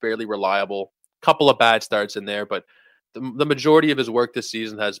been fairly reliable. Couple of bad starts in there, but the majority of his work this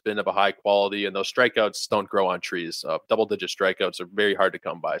season has been of a high quality, and those strikeouts don't grow on trees. Double-digit strikeouts are very hard to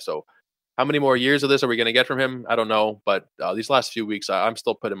come by. So how many more years of this are we going to get from him? I don't know, but these last few weeks, I'm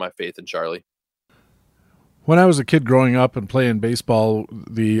still putting my faith in Charlie. When I was a kid growing up and playing baseball,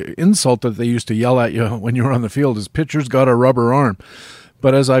 the insult that they used to yell at you when you were on the field is pitcher's got a rubber arm.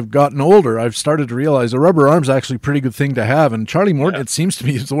 But as I've gotten older, I've started to realize a rubber arm is actually a pretty good thing to have. And Charlie Morton, It seems to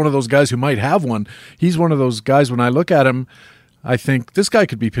me, is one of those guys who might have one. He's one of those guys, when I look at him, I think this guy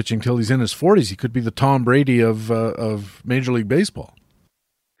could be pitching till he's in his 40s. He could be the Tom Brady of Major League Baseball.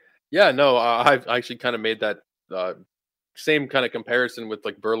 Yeah, no, I've actually kind of made that same kind of comparison with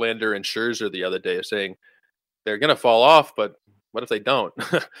like Verlander and Scherzer the other day, saying, they're going to fall off, but what if they don't?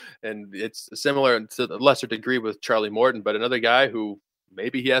 And it's similar to a lesser degree with Charlie Morton, but another guy who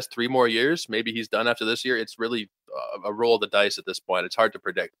maybe he has 3 more years. Maybe he's done after this year. It's really a roll of the dice at this point. It's hard to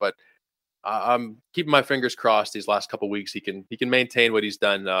predict, but I'm keeping my fingers crossed these last couple of weeks. He can maintain what he's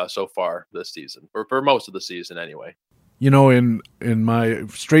done so far this season, or for most of the season anyway. You know, in my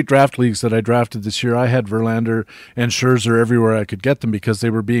straight draft leagues that I drafted this year, I had Verlander and Scherzer everywhere I could get them because they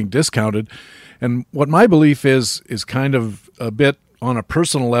were being discounted. And what my belief is kind of a bit on a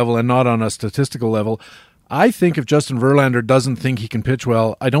personal level and not on a statistical level. I think if Justin Verlander doesn't think he can pitch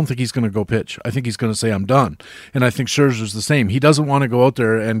well, I don't think he's going to go pitch. I think he's going to say, I'm done. And I think Scherzer's the same. He doesn't want to go out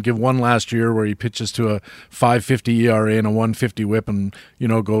there and give one last year where he pitches to a 5.50 ERA and a 1.50 whip and,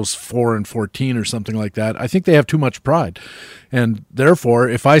 goes 4-14 or something like that. I think they have too much pride. And therefore,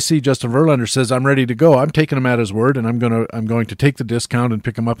 if I see Justin Verlander says, I'm ready to go, I'm taking him at his word, and I'm going to take the discount and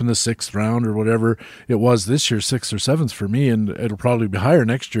pick him up in the 6th round or whatever it was this year, 6th or 7th for me, and it'll probably be higher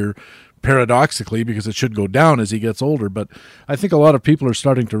next year, paradoxically, because it should go down as he gets older. But I think a lot of people are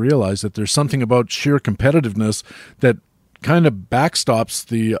starting to realize that there's something about sheer competitiveness that kind of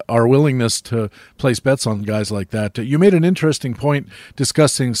backstops our willingness to place bets on guys like that. You made an interesting point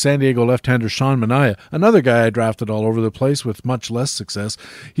discussing San Diego left-hander Sean Manaea, another guy I drafted all over the place with much less success.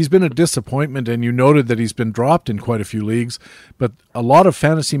 He's been a disappointment, and you noted that he's been dropped in quite a few leagues, but a lot of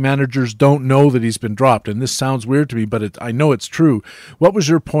fantasy managers don't know that he's been dropped, and this sounds weird to me, but I know it's true. What was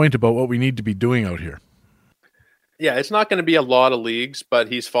your point about what we need to be doing out here? Yeah, it's not going to be a lot of leagues, but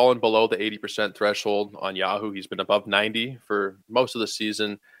he's fallen below the 80% threshold on Yahoo. He's been above 90 for most of the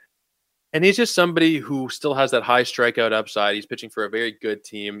season. And he's just somebody who still has that high strikeout upside. He's pitching for a very good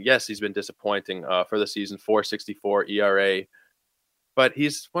team. Yes, he's been disappointing for the season, 4.64 ERA. But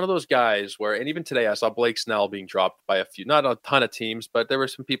he's one of those guys where, and even today I saw Blake Snell being dropped by not a ton of teams, but there were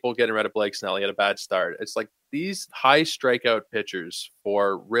some people getting rid of Blake Snell. He had a bad start. It's like these high strikeout pitchers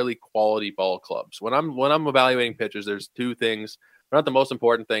for really quality ball clubs. When I'm evaluating pitchers, there's two things. They're not the most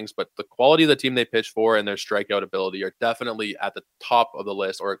important things, but the quality of the team they pitch for and their strikeout ability are definitely at the top of the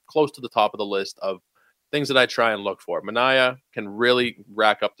list or close to the top of the list of things that I try and look for. Manaea can really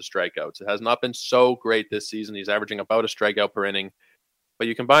rack up the strikeouts. It has not been so great this season. He's averaging about a strikeout per inning. But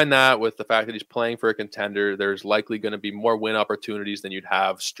you combine that with the fact that he's playing for a contender, there's likely going to be more win opportunities than you'd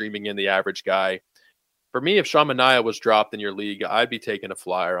have streaming in the average guy. For me, if Sean Manaea was dropped in your league, I'd be taking a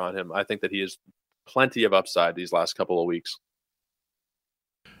flyer on him. I think that he has plenty of upside these last couple of weeks.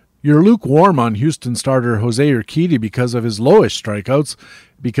 You're lukewarm on Houston starter Jose Urquidy because of his lowish strikeouts,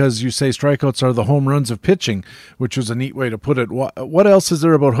 because you say strikeouts are the home runs of pitching, which was a neat way to put it. What else is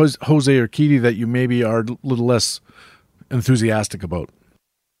there about Jose Urquidy that you maybe are a little less enthusiastic about?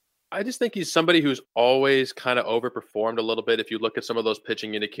 I just think he's somebody who's always kind of overperformed a little bit. If you look at some of those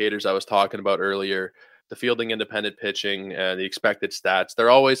pitching indicators I was talking about earlier, the fielding independent pitching and the expected stats, they're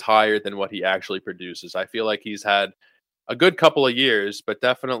always higher than what he actually produces. I feel like he's had a good couple of years, but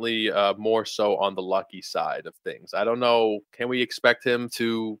definitely more so on the lucky side of things. I don't know. Can we expect him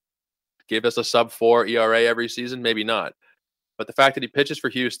to give us a sub-4 ERA every season? Maybe not. But the fact that he pitches for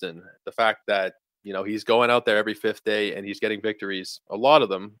Houston, the fact that he's going out there every fifth day and he's getting victories, a lot of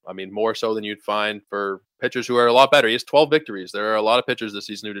them. I mean, more so than you'd find for pitchers who are a lot better. He has 12 victories. There are a lot of pitchers this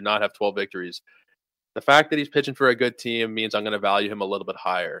season who do not have 12 victories. The fact that he's pitching for a good team means I'm going to value him a little bit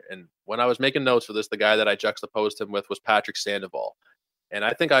higher. And when I was making notes for this, the guy that I juxtaposed him with was Patrick Sandoval. And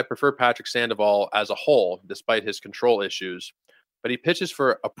I think I prefer Patrick Sandoval as a whole, despite his control issues. But he pitches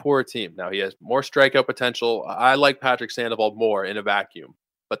for a poor team. Now, he has more strikeout potential. I like Patrick Sandoval more in a vacuum.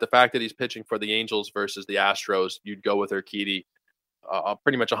 But the fact that he's pitching for the Angels versus the Astros, you'd go with Urquidy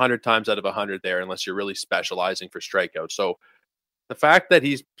pretty much 100 times out of 100 there, unless you're really specializing for strikeouts. So the fact that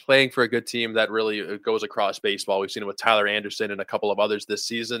he's playing for a good team, that really goes across baseball. We've seen it with Tyler Anderson and a couple of others this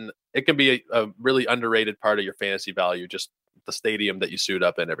season. It can be a really underrated part of your fantasy value, just the stadium that you suit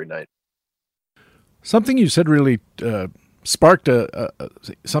up in every night. Something you said really sparked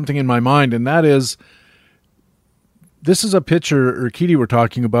something in my mind, and that is, this is a pitcher, Urquidy, we're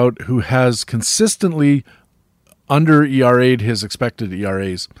talking about, who has consistently under ERA'd his expected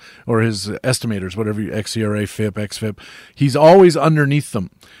ERAs or his estimators, whatever, xERA, FIP, xFIP. He's always underneath them.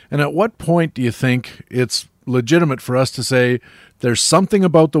 And at what point do you think it's legitimate for us to say there's something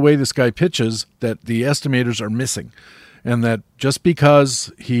about the way this guy pitches that the estimators are missing? And that just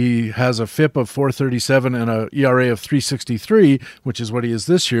because he has a FIP of 437 and a ERA of 363, which is what he is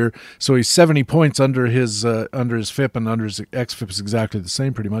this year, so he's 70 points under his FIP, and under his xFIP is exactly the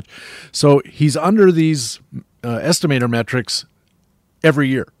same pretty much. So he's under these estimator metrics every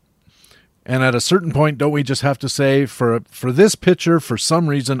year. And at a certain point, don't we just have to say, for this pitcher, for some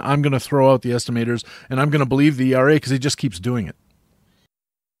reason, I'm going to throw out the estimators and I'm going to believe the ERA because he just keeps doing it?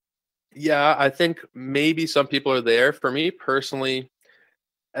 Yeah, I think maybe some people are there. For me personally,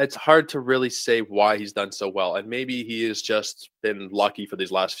 it's hard to really say why he's done so well. And maybe he has just been lucky for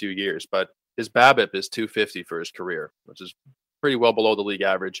these last few years, but his BABIP is 250 for his career, which is pretty well below the league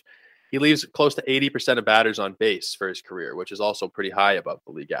average. He leaves close to 80% of batters on base for his career, which is also pretty high above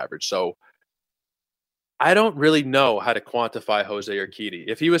the league average. So I don't really know how to quantify Jose Urquidy.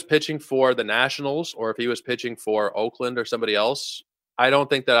 If he was pitching for the Nationals or if he was pitching for Oakland or somebody else, I don't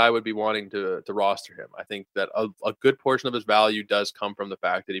think that I would be wanting to roster him. I think that a good portion of his value does come from the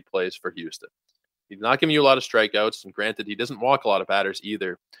fact that he plays for Houston. He's not giving you a lot of strikeouts, and granted, he doesn't walk a lot of batters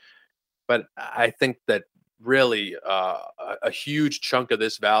either. But I think that really a huge chunk of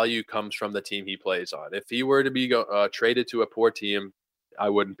this value comes from the team he plays on. If he were to be traded to a poor team, I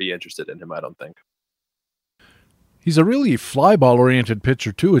wouldn't be interested in him, I don't think. He's a really fly ball oriented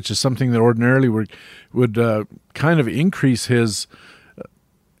pitcher too, which is something that ordinarily would kind of increase his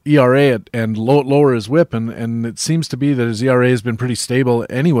ERA and lower his WHIP, and it seems to be that his ERA has been pretty stable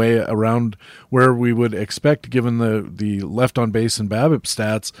anyway, around where we would expect given the left on base and BABIP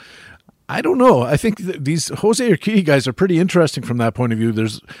stats. I don't know. I think these Jose Urquidy guys are pretty interesting from that point of view.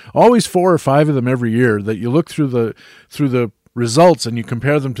 There's always 4 or 5 of them every year that you look through the results and you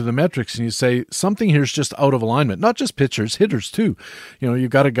compare them to the metrics and you say something here's just out of alignment. Not just pitchers, hitters too. You've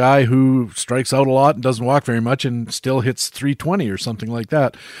got a guy who strikes out a lot and doesn't walk very much and still hits 320 or something like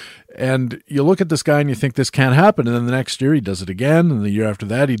that. And you look at this guy and you think this can't happen. And then the next year he does it again. And the year after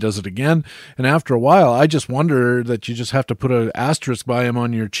that he does it again. And after a while, I just wonder that you just have to put an asterisk by him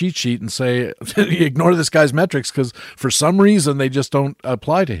on your cheat sheet and say, ignore this guy's metrics because for some reason they just don't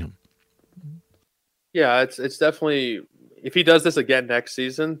apply to him. Yeah, it's definitely, if he does this again next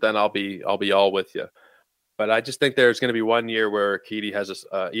season, then I'll be all with you. But I just think there's going to be 1 year where Keedy has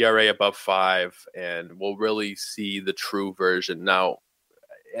a ERA above 5 and we'll really see the true version. Now,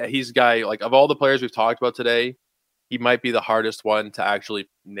 he's a guy, like, of all the players we've talked about today, he might be the hardest one to actually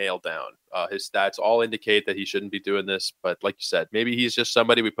nail down. His stats all indicate that he shouldn't be doing this, but like you said, maybe he's just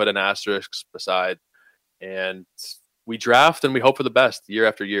somebody we put an asterisk beside, and we draft and we hope for the best year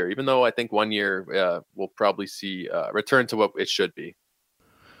after year, even though I think 1 year we'll probably see return to what it should be.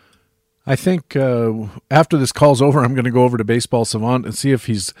 I think after this call's over, I'm going to go over to Baseball Savant and see if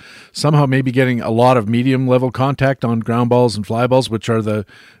he's somehow maybe getting a lot of medium-level contact on ground balls and fly balls, which are the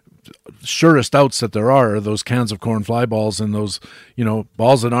surest outs that there are those cans of corn fly balls and those,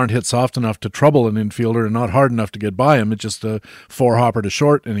 balls that aren't hit soft enough to trouble an infielder and not hard enough to get by him. It's just a 4-hopper to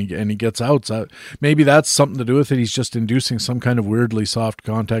short and he gets outs. Maybe that's something to do with it. He's just inducing some kind of weirdly soft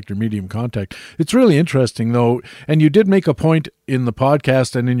contact or medium contact. It's really interesting though. And you did make a point in the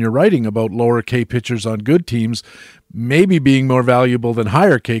podcast and in your writing about lower K pitchers on good teams maybe being more valuable than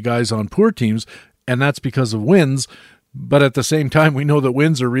higher K guys on poor teams. And that's because of wins. But at the same time, we know that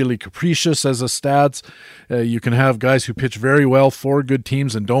wins are really capricious as a stats. You can have guys who pitch very well for good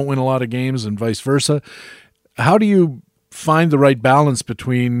teams and don't win a lot of games and vice versa. How do you find the right balance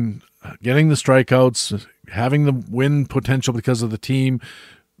between getting the strikeouts, having the win potential because of the team,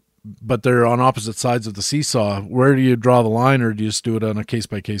 but they're on opposite sides of the seesaw? Where do you draw the line, or do you just do it on a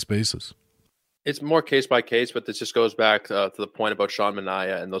case-by-case basis? It's more case-by-case, but this just goes back to the point about Sean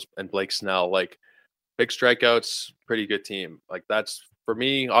Manaea and Blake Snell. Like, big strikeouts, pretty good team. Like, that's, for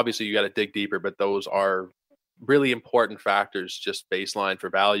me, obviously you got to dig deeper, but those are really important factors, just baseline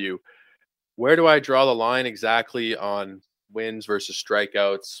for value. Where do I draw the line exactly on wins versus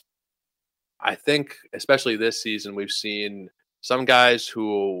strikeouts? I think, especially this season, we've seen some guys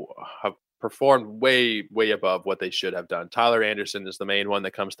who have performed way, way above what they should have done. Tyler Anderson is the main one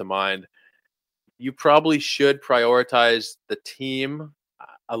that comes to mind. You probably should prioritize the team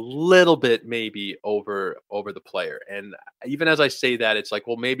a little bit maybe over the player. And even as I say that, it's like,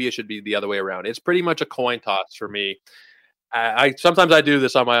 well, maybe it should be the other way around. It's pretty much a coin toss for me. I sometimes I do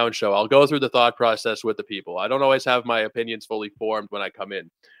this on my own show. I'll go through the thought process with the people. I don't always have my opinions fully formed when I come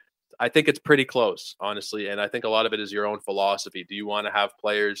in. I think it's pretty close, honestly. And I think a lot of it is your own philosophy. Do you want to have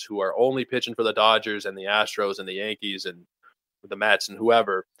players who are only pitching for the Dodgers and the Astros and the Yankees and the Mets and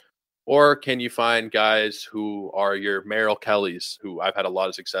whoever? Or can you find guys who are your Merrill Kellys, who I've had a lot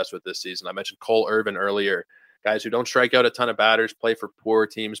of success with this season? I mentioned Cole Irvin earlier. Guys who don't strike out a ton of batters, play for poor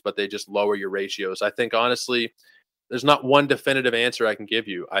teams, but they just lower your ratios. I think, honestly, there's not one definitive answer I can give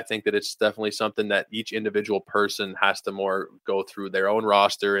you. I think that it's definitely something that each individual person has to more go through their own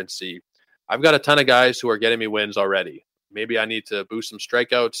roster and see. I've got a ton of guys who are getting me wins already. Maybe I need to boost some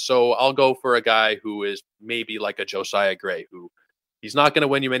strikeouts. So I'll go for a guy who is maybe like a Josiah Gray, who he's not going to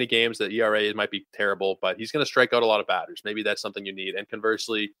win you many games. The ERA might be terrible, but he's going to strike out a lot of batters. Maybe that's something you need. And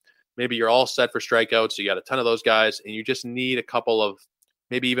conversely, maybe you're all set for strikeouts. You got a ton of those guys, and you just need a couple of,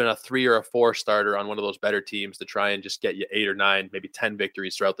 maybe even a 3 or a 4 starter on one of those better teams to try and just get you 8 or 9, maybe 10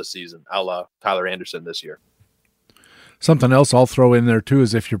 victories throughout the season, a la Tyler Anderson this year. Something else I'll throw in there too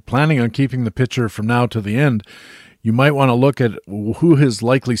is if you're planning on keeping the pitcher from now to the end, you might want to look at who his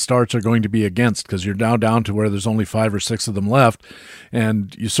likely starts are going to be against, because you're now down to where there's only 5 or 6 of them left.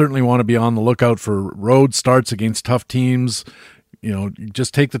 And you certainly want to be on the lookout for road starts against tough teams. You know,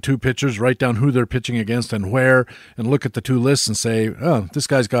 just take the 2 pitchers, write down who they're pitching against and where, and look at the 2 lists and say, oh, this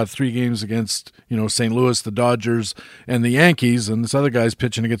guy's got 3 games against, St. Louis, the Dodgers, and the Yankees, and this other guy's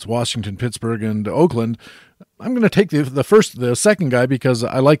pitching against Washington, Pittsburgh, and Oakland. I'm going to take the second guy because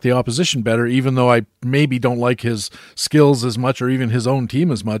I like the opposition better, even though I maybe don't like his skills as much or even his own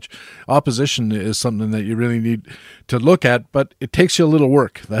team as much. Opposition is something that you really need to look at, but it takes you a little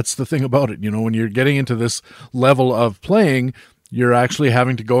work. That's the thing about it. When you're getting into this level of playing, you're actually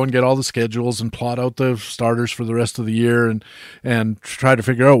having to go and get all the schedules and plot out the starters for the rest of the year and try to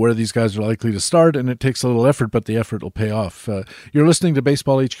figure out where these guys are likely to start. And it takes a little effort, but the effort will pay off. You're listening to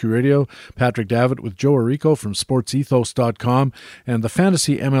Baseball HQ Radio. Patrick Davitt with Joe Arrico from SportsEthos.com and the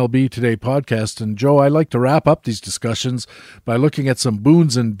Fantasy MLB Today podcast. And Joe, I like to wrap up these discussions by looking at some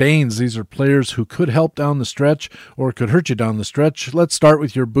boons and banes. These are players who could help down the stretch or could hurt you down the stretch. Let's start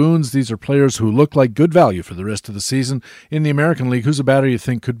with your boons. These are players who look like good value for the rest of the season. In the American League, who's a batter you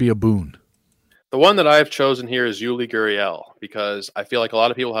think could be a boon? The one that I have chosen here is Yuli Gurriel because I feel like a lot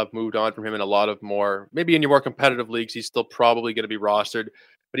of people have moved on from him in a lot of more, maybe in your more competitive leagues, he's still probably going to be rostered,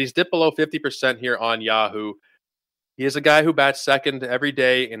 but he's dipped below 50% here on Yahoo. He is a guy who bats second every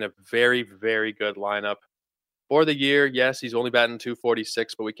day in a very, very good lineup. For the year, yes, he's only batting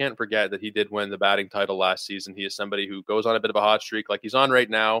 246, but we can't forget that he did win the batting title last season. He is somebody who goes on a bit of a hot streak like he's on right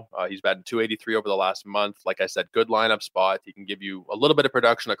now. He's batting 283 over the last month. Like I said, good lineup spot. He can give you a little bit of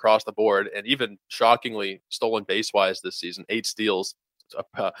production across the board, and even shockingly stolen base-wise this season, 8 steals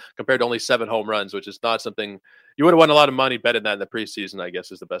compared to only 7 home runs, which is not something you would have won a lot of money betting that in the preseason, I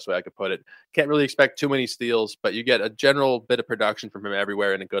guess is the best way I could put it. Can't really expect too many steals, but you get a general bit of production from him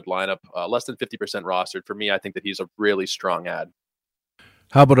everywhere in a good lineup. Less than 50% rostered. For me, I think that he's a really strong ad.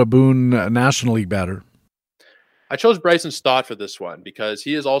 How about a Boone National League batter? I chose Bryson Stott for this one because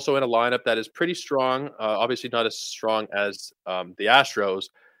he is also in a lineup that is pretty strong. Obviously not as strong as the Astros,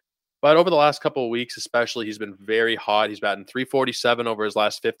 but over the last couple of weeks, especially, he's been very hot. He's batting 347 over his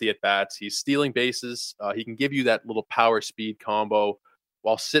last 50 at-bats. He's stealing bases. He can give you that little power-speed combo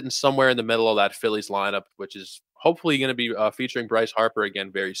while sitting somewhere in the middle of that Phillies lineup, which is hopefully going to be featuring Bryce Harper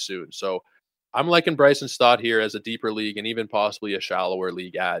again very soon. So I'm liking Bryson Stott here as a deeper league and even possibly a shallower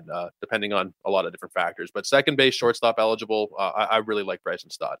league ad, depending on a lot of different factors. But second base, shortstop eligible, I really like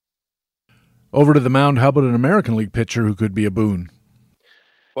Bryson Stott. Over to the mound, how about an American League pitcher who could be a boon?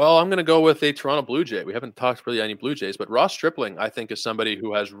 Well, I'm going to go with a Toronto Blue Jay. We haven't talked really any Blue Jays, but Ross Stripling, I think, is somebody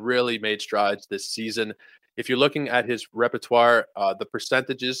who has really made strides this season. If you're looking at his repertoire, the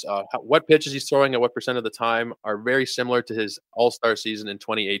percentages, what pitches he's throwing at what percent of the time are very similar to his all-star season in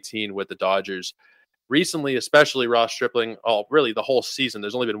 2018 with the Dodgers. Recently, especially Ross Stripling, really the whole season,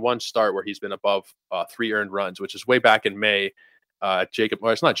 there's only been one start where he's been above 3 earned runs, which is way back in May.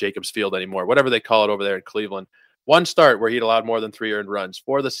 It's not Jacobs Field anymore, whatever they call it over there in Cleveland. One start where he'd allowed more than 3 earned runs.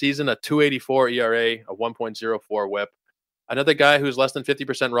 For the season, a 2.84 ERA, a 1.04 whip. Another guy who's less than 50%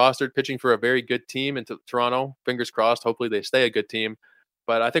 rostered, pitching for a very good team in Toronto. Fingers crossed. Hopefully they stay a good team.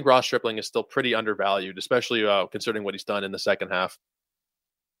 But I think Ross Stripling is still pretty undervalued, especially considering what he's done in the second half.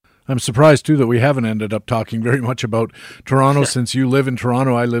 I'm surprised, too, that we haven't ended up talking very much about Toronto. Since you live in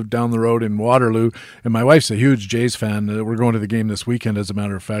Toronto, I live down the road in Waterloo, and my wife's a huge Jays fan. We're going to the game this weekend, as a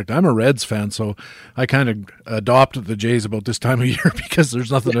matter of fact. I'm a Reds fan, so I kind of adopted the Jays about this time of year because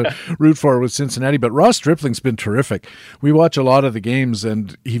there's nothing to root for with Cincinnati. But Ross Stripling's been terrific. We watch a lot of the games,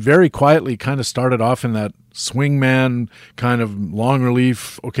 and he very quietly kind of started off in that swingman, kind of long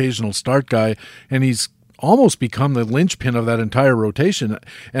relief, occasional start guy, and he's almost become the linchpin of that entire rotation.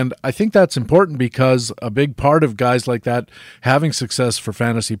 And I think that's important because a big part of guys like that having success for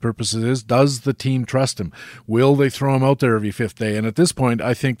fantasy purposes is, does the team trust him? Will they throw him out there every 5th day? And at this point,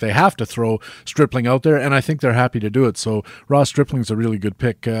 I think they have to throw Stripling out there, and I think they're happy to do it. So Ross Stripling's a really good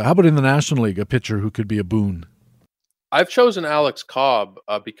pick. How about in the National League, a pitcher who could be a boon? I've chosen Alex Cobb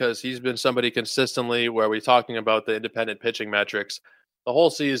because he's been somebody consistently where we're talking about the independent pitching metrics. The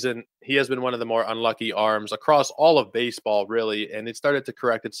whole season, he has been one of the more unlucky arms across all of baseball, really, and it started to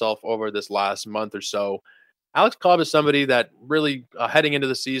correct itself over this last month or so. Alex Cobb is somebody that really, heading into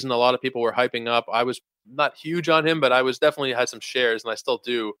the season, a lot of people were hyping up. I was not huge on him, but I was definitely had some shares, and I still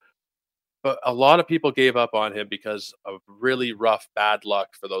do. But a lot of people gave up on him because of really rough bad luck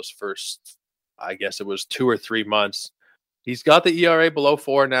for those first, I guess it was 2 or 3 months. He's got the ERA below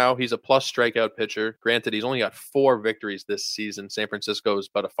 4 now. He's a plus strikeout pitcher. Granted, he's only got 4 victories this season. San Francisco is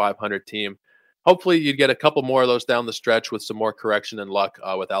about a 500 team. Hopefully, you'd get a couple more of those down the stretch with some more correction and luck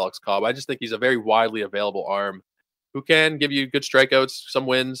with Alex Cobb. I just think he's a very widely available arm who can give you good strikeouts, some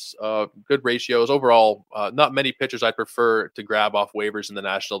wins, good ratios. Overall, not many pitchers I'd prefer to grab off waivers in the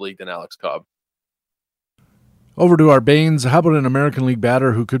National League than Alex Cobb. Over to our Banes. How about an American League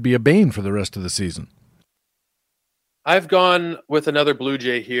batter who could be a bane for the rest of the season? I've gone with another Blue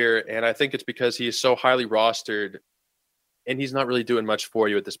Jay here, and I think it's because he is so highly rostered, and he's not really doing much for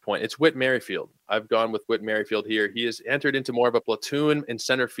you at this point. It's Whit Merrifield. I've gone with Whit Merrifield here. He has entered into more of a platoon in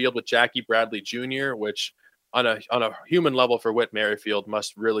center field with Jackie Bradley Jr., which on a human level for Whit Merrifield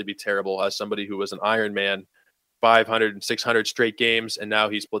must really be terrible as somebody who was an Iron Man, 500 and 600 straight games, and now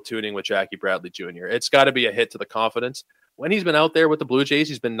he's platooning with Jackie Bradley Jr. It's got to be a hit to the confidence. When he's been out there with the Blue Jays,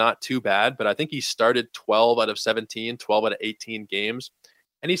 he's been not too bad, but I think he started 12 out of 17, 12 out of 18 games,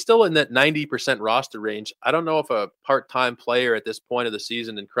 and he's still in that 90% roster range. I don't know if a part-time player at this point of the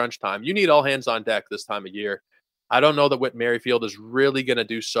season in crunch time, you need all hands on deck this time of year. I don't know that Whit Merrifield is really going to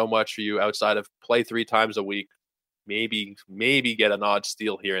do so much for you outside of play 3 times a week, maybe get an odd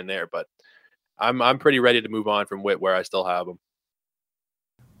steal here and there, but I'm pretty ready to move on from Whit where I still have him.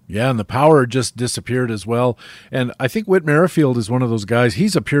 Yeah, and the power just disappeared as well. And I think Whit Merrifield is one of those guys.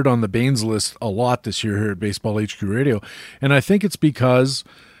 He's appeared on the Baines list a lot this year here at Baseball HQ Radio. And I think it's because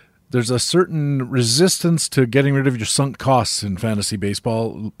there's a certain resistance to getting rid of your sunk costs in fantasy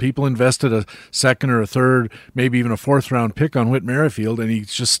baseball. People invested a second or a third, maybe even a fourth round pick on Whit Merrifield, and he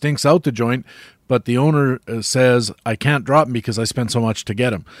just stinks out the joint. But the owner says, I can't drop him because I spent so much to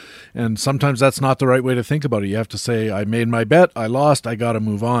get him. And sometimes that's not the right way to think about it. You have to say, I made my bet, I lost, I got to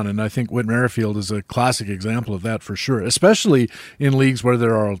move on. And I think Whit Merrifield is a classic example of that for sure, especially in leagues where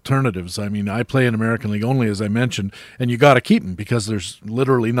there are alternatives. I mean, I play in American League only, as I mentioned, and you got to keep him because there's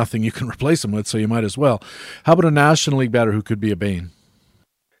literally nothing you can replace him with, so you might as well. How about a National League batter who could be a bane?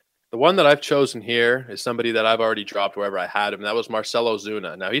 The one that I've chosen here is somebody that I've already dropped wherever I had him. That was Marcell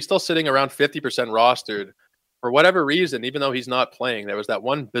Ozuna. Now, he's still sitting around 50% rostered for whatever reason, even though he's not playing. There was that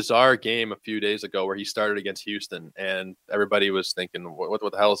one bizarre game a few days ago where he started against Houston, and everybody was thinking, what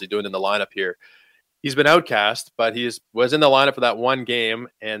the hell is he doing in the lineup here? He's been outcast, but he was in the lineup for that one game,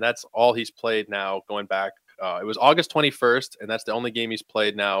 and that's all he's played now going back. It was August 21st, and that's the only game he's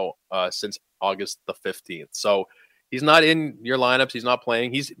played now since August the 15th. So he's not in your lineups. He's not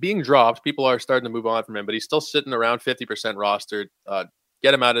playing. He's being dropped. People are starting to move on from him, but he's still sitting around 50% rostered.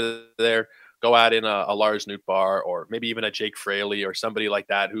 Get him out of there. Go add in a Lars Nootbaar or maybe even a Jake Fraley or somebody like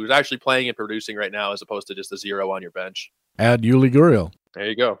that who's actually playing and producing right now as opposed to just a zero on your bench. Add Yuli Gurriel. There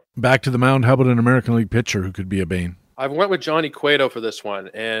you go. Back to the mound. How about an American League pitcher who could be a bane? I went with Johnny Cueto for this one,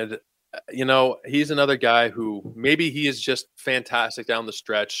 and he's another guy who maybe he is just fantastic down the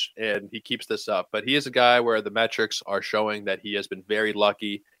stretch and he keeps this up, but he is a guy where the metrics are showing that he has been very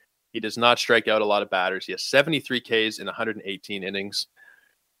lucky. He does not strike out a lot of batters. He has 73 Ks in 118 innings.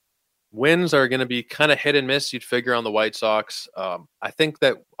 Wins are going to be kind of hit and miss, you'd figure, on the White Sox. I think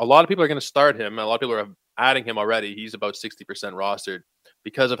that a lot of people are going to start him. A lot of people are adding him already. He's about 60% rostered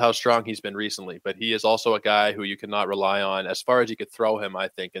because of how strong he's been recently. But he is also a guy who you cannot rely on as far as you could throw him, I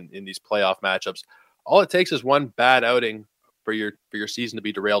think, in these playoff matchups. All it takes is one bad outing for your season to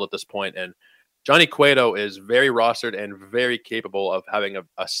be derailed at this point. And Johnny Cueto is very rostered and very capable of having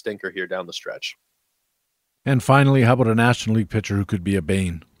a stinker here down the stretch. And finally, how about a National League pitcher who could be a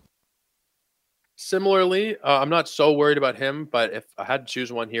bane? Similarly, I'm not so worried about him, but if I had to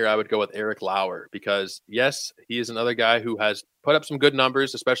choose one here, I would go with Eric Lauer because, yes, he is another guy who has put up some good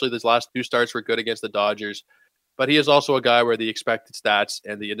numbers, especially these last two starts were good against the Dodgers, but he is also a guy where the expected stats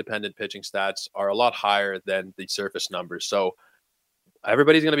and the independent pitching stats are a lot higher than the surface numbers. So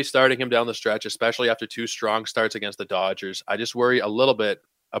everybody's going to be starting him down the stretch, especially after two strong starts against the Dodgers. I just worry a little bit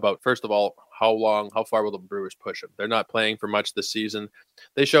about, first of all, how far will the Brewers push him? They're not playing for much this season.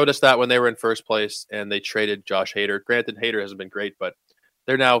 They showed us that when they were in first place and they traded Josh Hader. Granted, Hader hasn't been great, but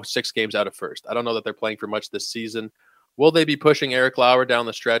they're now 6 games out of first. I don't know that they're playing for much this season. Will they be pushing Eric Lauer down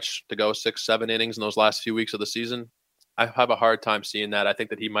the stretch to go 6-7 innings in those last few weeks of the season? I have a hard time seeing that. I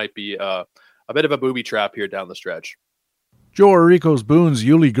think that he might be a bit of a booby trap here down the stretch. Joe Orico's boons: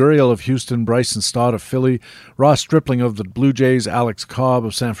 Yuli Gurriel of Houston, Bryson Stott of Philly, Ross Stripling of the Blue Jays, Alex Cobb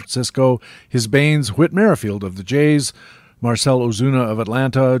of San Francisco, his banes, Whit Merrifield of the Jays, Marcell Ozuna of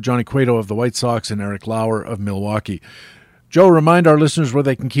Atlanta, Johnny Cueto of the White Sox, and Eric Lauer of Milwaukee. Joe, remind our listeners where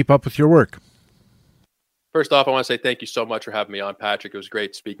they can keep up with your work. First off, I want to say thank you so much for having me on, Patrick. It was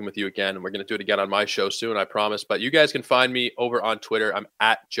great speaking with you again, and we're going to do it again on my show soon, I promise. But you guys can find me over on Twitter. I'm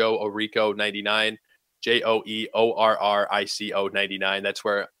at Joe Orico99. JOEORRICO 99. That's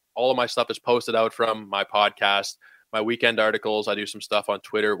where all of my stuff is posted out from, my podcast, my weekend articles. I do some stuff on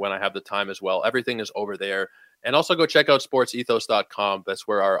Twitter when I have the time as well. Everything is over there. And also go check out sportsethos.com. That's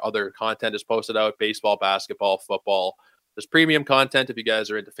where our other content is posted out: baseball, basketball, football. There's premium content if you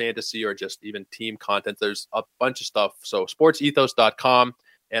guys are into fantasy or just even team content. There's a bunch of stuff. So sportsethos.com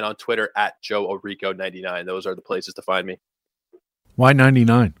and on Twitter at Joe Orico99. Those are the places to find me. Why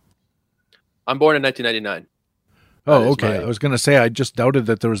 99? I'm born in 1999. Oh, okay. I was going to say, I just doubted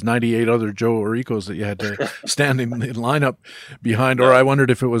that there was 98 other Joe Oricos that you had to stand in the lineup behind, or I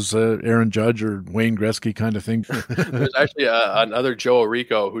wondered if it was Aaron Judge or Wayne Gretzky kind of thing. There's actually another Joe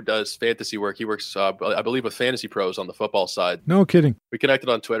Orico who does fantasy work. He works, I believe, with Fantasy Pros on the football side. No kidding. We connected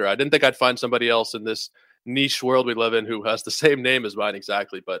on Twitter. I didn't think I'd find somebody else in this niche world we live in who has the same name as mine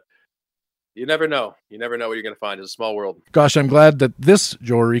exactly, but you never know. You never know what you're going to find. It's a small world. Gosh, I'm glad that this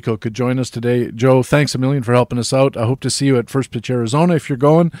Joe Orico could join us today. Joe, thanks a million for helping us out. I hope to see you at First Pitch Arizona if you're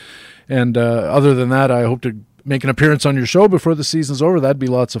going. And other than that, I hope to make an appearance on your show before the season's over. That'd be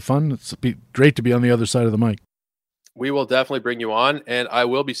lots of fun. It'd be great to be on the other side of the mic. We will definitely bring you on, and I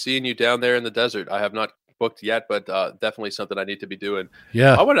will be seeing you down there in the desert. I have not booked yet, but definitely something I need to be doing.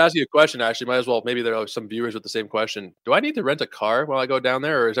 Yeah. I want to ask you a question, actually. Might as well. Maybe there are some viewers with the same question. Do I need to rent a car while I go down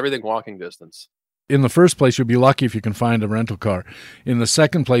there, or is everything walking distance? In the first place, you'll be lucky if you can find a rental car. In the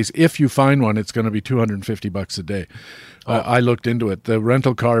second place, if you find one, it's going to be $250 a day. I looked into it. The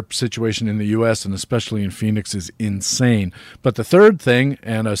rental car situation in the U.S. and especially in Phoenix is insane. But the third thing,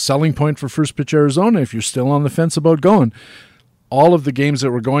 and a selling point for First Pitch Arizona, if you're still on the fence about going, all of the games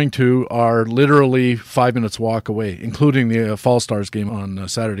that we're going to are literally 5 minutes walk away, including the Fall Stars game on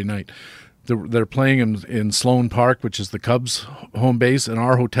Saturday night. They're playing in Sloan Park, which is the Cubs' home base, and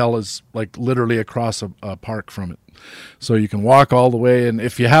our hotel is like literally across a park from it. So you can walk all the way, and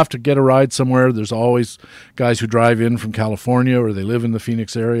if you have to get a ride somewhere, there's always guys who drive in from California or they live in the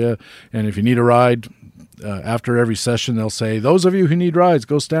Phoenix area, and if you need a ride, after every session they'll say, those of you who need rides,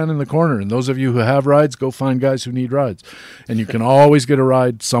 go stand in the corner, and those of you who have rides, go find guys who need rides. And you can always get a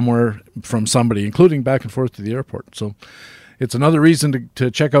ride somewhere from somebody, including back and forth to the airport. So it's another reason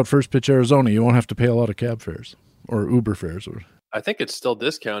to check out First Pitch Arizona. You won't have to pay a lot of cab fares or Uber fares. I think it's still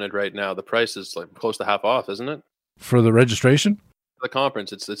discounted right now. The price is like close to half off, isn't it? For the registration? The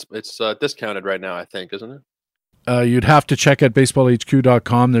conference, it's discounted right now, I think, isn't it? You'd have to check at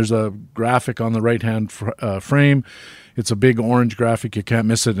baseballhq.com. There's a graphic on the right-hand frame. It's a big orange graphic. You can't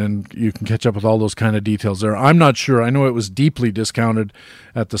miss it, and you can catch up with all those kind of details there. I'm not sure. I know it was deeply discounted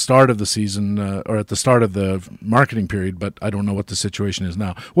at the start of the season or at the start of the marketing period, but I don't know what the situation is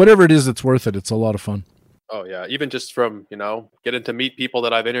now. Whatever it is, it's worth it. It's a lot of fun. Oh, yeah. Even just from, getting to meet people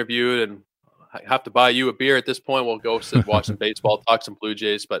that I've interviewed and have to buy you a beer at this point. We'll go sit, watch some baseball, talk some Blue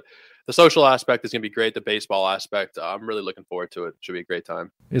Jays, but the social aspect is going to be great. The baseball aspect, I'm really looking forward to it. Should be a great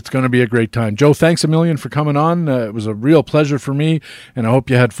time. It's going to be a great time. Joe, thanks a million for coming on. It was a real pleasure for me, and I hope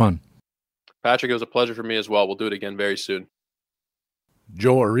you had fun. Patrick, it was a pleasure for me as well. We'll do it again very soon.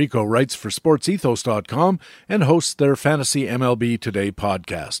 Joe Arrico writes for SportsEthos.com and hosts their Fantasy MLB Today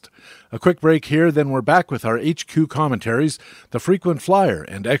podcast. A quick break here, then we're back with our HQ commentaries, the frequent flyer,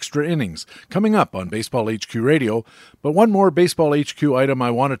 and extra innings, coming up on Baseball HQ Radio. But one more Baseball HQ item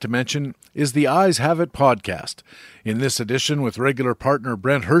I wanted to mention is the Eyes Have It podcast. In this edition, with regular partner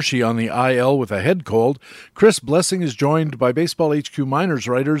Brent Hershey on the IL with a head cold, Chris Blessing is joined by Baseball HQ Minors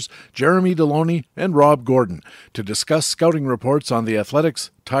writers Jeremy Deloney and Rob Gordon to discuss scouting reports on the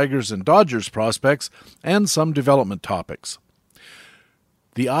Athletics, Tigers, and Dodgers prospects and some development topics.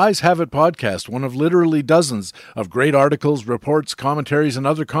 The Eyes Have It podcast, one of literally dozens of great articles, reports, commentaries, and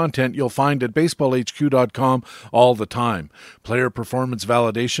other content you'll find at baseballhq.com all the time. Player performance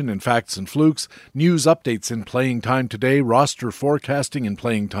validation in facts and flukes, news updates in Playing Time Today, roster forecasting in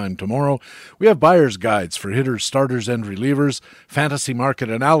Playing Time Tomorrow. We have buyer's guides for hitters, starters, and relievers, fantasy market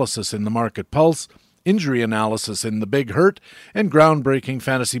analysis in the Market Pulse, injury analysis in The Big Hurt, and groundbreaking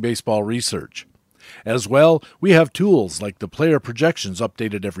fantasy baseball research. As well, we have tools like the player projections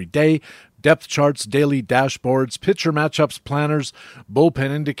updated every day, depth charts, daily dashboards, pitcher matchups planners, bullpen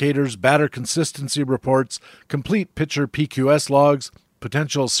indicators, batter consistency reports, complete pitcher PQS logs,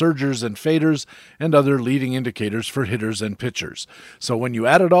 potential surgers and faders, and other leading indicators for hitters and pitchers. So when you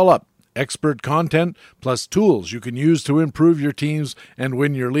add it all up, expert content plus tools you can use to improve your teams and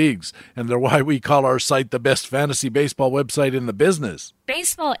win your leagues. And they're why we call our site the best fantasy baseball website in the business.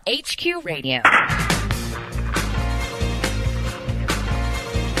 Baseball HQ Radio.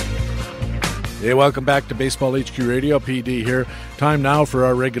 Hey, welcome back to Baseball HQ Radio. PD here. Time now for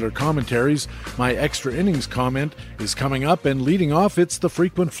our regular commentaries. My extra innings comment is coming up, and leading off, it's the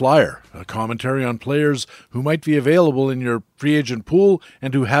frequent flyer, a commentary on players who might be available in your free agent pool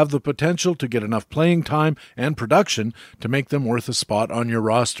and who have the potential to get enough playing time and production to make them worth a spot on your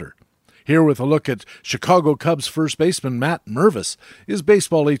roster. Here with a look at Chicago Cubs first baseman Matt Mervis is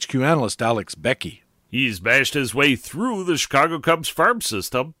Baseball HQ analyst Alex Becky. He's bashed his way through the Chicago Cubs farm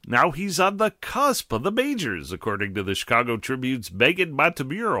system. Now he's on the cusp of the majors, according to the Chicago Tribune's Megan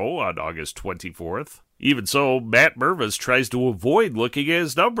Montemurro on August 24th. Even so, Matt Mervis tries to avoid looking at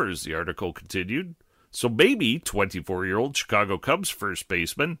his numbers, the article continued. So maybe 24-year-old Chicago Cubs first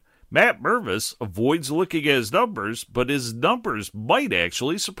baseman Matt Mervis avoids looking at his numbers, but his numbers might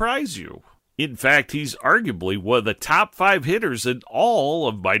actually surprise you. In fact, he's arguably one of the top 5 hitters in all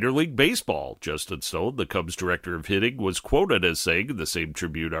of minor league baseball. Justin Stone, the Cubs director of hitting, was quoted as saying in the same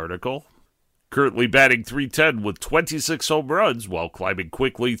Tribune article. Currently batting .310 with 26 home runs while climbing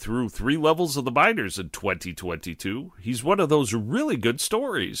quickly through 3 levels of the minors in 2022. He's one of those really good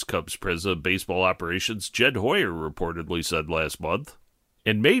stories, Cubs president of baseball operations Jed Hoyer reportedly said last month.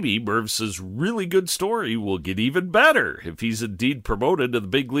 And maybe Mervis's really good story will get even better if he's indeed promoted to the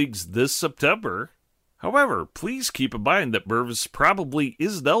big leagues this September. However, please keep in mind that Mervis probably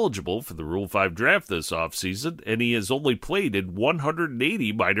isn't eligible for the Rule 5 draft this offseason, and he has only played in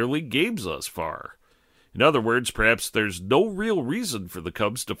 180 minor league games thus far. In other words, perhaps there's no real reason for the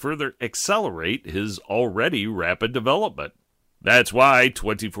Cubs to further accelerate his already rapid development. That's why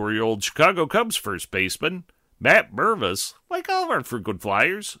 24-year-old Chicago Cubs first baseman Matt Mervis, like all of our frequent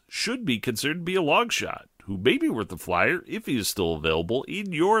flyers, should be considered to be a long shot, who may be worth a flyer if he is still available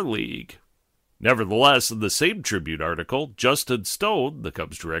in your league. Nevertheless, in the same Tribune article, Justin Stone, the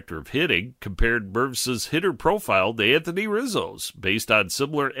Cubs director of hitting, compared Mervis' hitter profile to Anthony Rizzo's, based on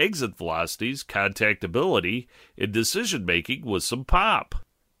similar exit velocities, contact ability, and decision-making with some pop.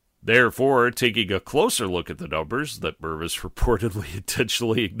 Therefore, taking a closer look at the numbers that Mervis reportedly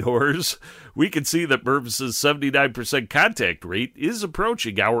intentionally ignores, we can see that Mervis' 79% contact rate is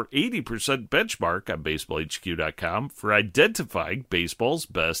approaching our 80% benchmark on BaseballHQ.com for identifying baseball's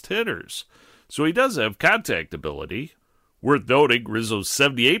best hitters. So he does have contact ability. Worth noting, Rizzo's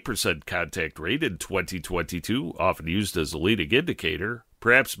 78% contact rate in 2022, often used as a leading indicator,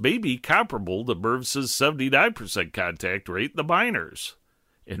 perhaps may be comparable to Mervis' 79% contact rate in the minors.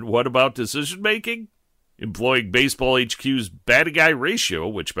 And what about decision-making? Employing Baseball HQ's batting eye ratio,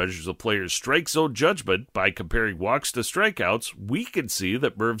 which measures a player's strike zone judgment by comparing walks to strikeouts, we can see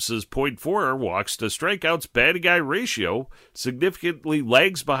that Mervis' .4 walks to strikeouts batting eye ratio significantly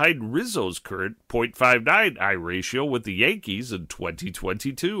lags behind Rizzo's current .59 eye ratio with the Yankees in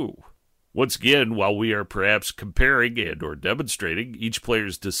 2022. Once again, while we are perhaps comparing and or demonstrating each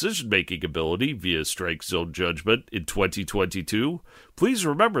player's decision-making ability via strike zone judgment in 2022, please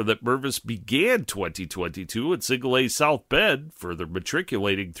remember that Mervis began 2022 at Single-A South Bend, further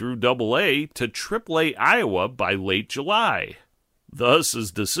matriculating through Double-A to Triple-A Iowa by late July. Thus,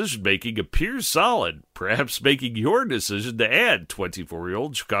 his decision-making appears solid, perhaps making your decision to add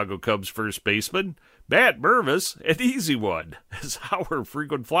 24-year-old Chicago Cubs first baseman Matt Mervis an easy one as our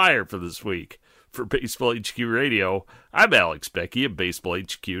frequent flyer for this week. For Baseball HQ Radio, I'm Alex Becky at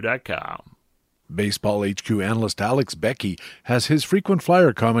BaseballHQ.com. Baseball HQ analyst Alex Becky has his frequent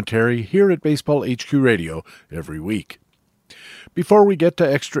flyer commentary here at Baseball HQ Radio every week. Before we get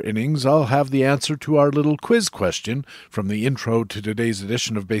to extra innings, I'll have the answer to our little quiz question from the intro to today's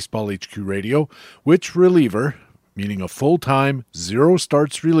edition of Baseball HQ Radio. Which reliever, meaning a full-time,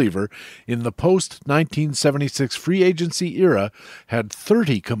 zero-starts reliever, in the post-1976 free agency era had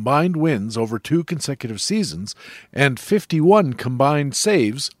 30 combined wins over 2 consecutive seasons and 51 combined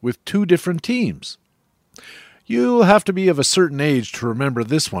saves with 2 different teams? You'll have to be of a certain age to remember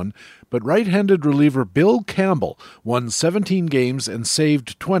this one, but right-handed reliever Bill Campbell won 17 games and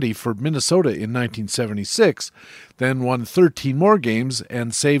saved 20 for Minnesota in 1976, then won 13 more games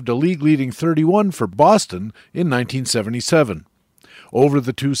and saved a league-leading 31 for Boston in 1977. Over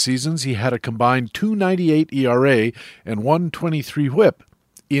the 2 seasons, he had a combined .298 ERA and .123 WHIP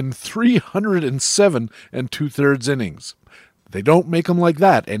in 307 2/3 innings. They don't make them like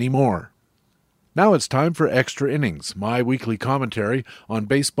that anymore. Now it's time for Extra Innings, my weekly commentary on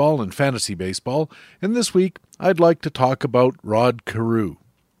baseball and fantasy baseball, and this week I'd like to talk about Rod Carew.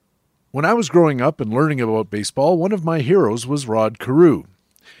 When I was growing up and learning about baseball, one of my heroes was Rod Carew,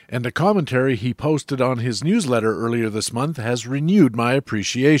 and a commentary he posted on his newsletter earlier this month has renewed my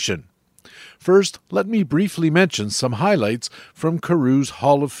appreciation. First, let me briefly mention some highlights from Carew's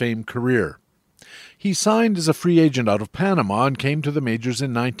Hall of Fame career. He signed as a free agent out of Panama and came to the majors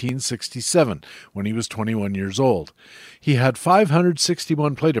in 1967 when he was 21 years old. He had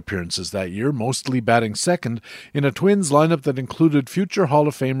 561 plate appearances that year, mostly batting second in a Twins lineup that included future Hall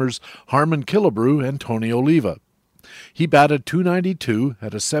of Famers Harmon Killebrew and Tony Oliva. He batted .292,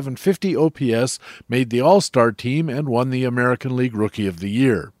 had a .750 OPS, made the All-Star team, and won the American League Rookie of the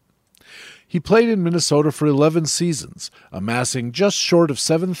Year. He played in Minnesota for 11 seasons, amassing just short of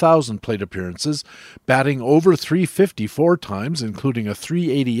 7,000 plate appearances, batting over .350 4 times, including a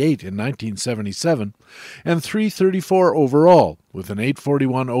 .388 in 1977, and .334 overall, with an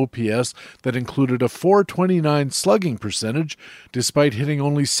 .841 OPS that included a .429 slugging percentage, despite hitting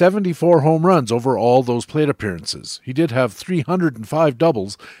only 74 home runs over all those plate appearances. He did have 305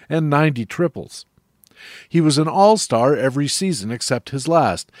 doubles and 90 triples. He was an all-star every season except his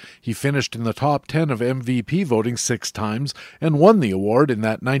last. He finished in the top 10 of MVP voting 6 times and won the award in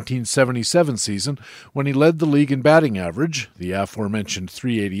that 1977 season when he led the league in batting average, the aforementioned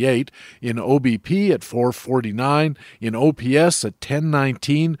 .388, in OBP at .449, in OPS at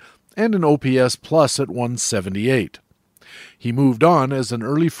 .1019, and in OPS plus at .178. He moved on as an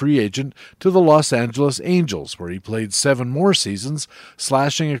early free agent to the Los Angeles Angels, where he played 7 more seasons,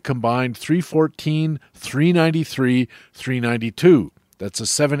 slashing a combined .314, .393, .392. That's a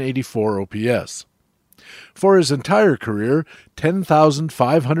 .784 OPS. For his entire career,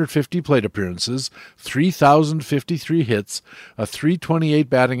 10,550 plate appearances, 3,053 hits, a .328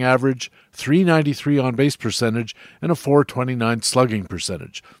 batting average, .393 on-base percentage, and a .429 slugging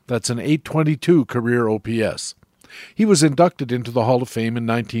percentage. That's an .822 career OPS. He was inducted into the Hall of Fame in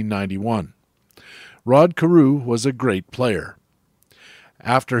 1991. Rod Carew was a great player.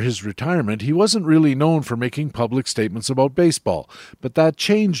 After his retirement, he wasn't really known for making public statements about baseball, but that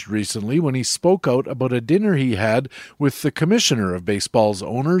changed recently when he spoke out about a dinner he had with the commissioner of baseball's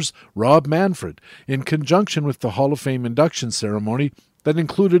owners, Rob Manfred, in conjunction with the Hall of Fame induction ceremony that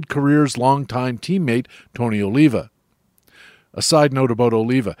included Carew's longtime teammate, Tony Oliva. A side note about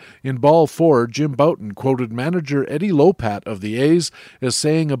Oliva. In Ball 4, Jim Bouton quoted manager Eddie Lopat of the A's as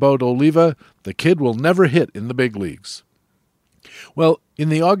saying about Oliva, "The kid will never hit in the big leagues." Well, in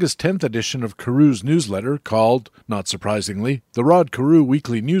the August 10th edition of Carew's newsletter, called, not surprisingly, the Rod Carew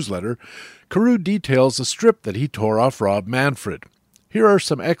Weekly Newsletter, Carew details a strip that he tore off Rob Manfred. Here are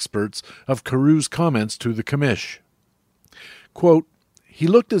some excerpts of Carew's comments to the commish. Quote, "He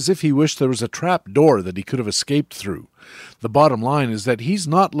looked as if he wished there was a trap door that he could have escaped through. The bottom line is that he's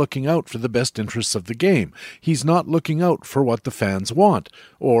not looking out for the best interests of the game. He's not looking out for what the fans want,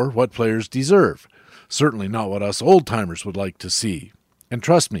 or what players deserve. Certainly not what us old-timers would like to see. And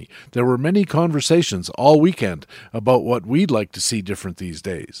trust me, there were many conversations all weekend about what we'd like to see different these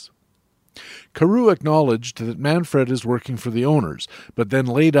days." Carew acknowledged that Manfred is working for the owners, but then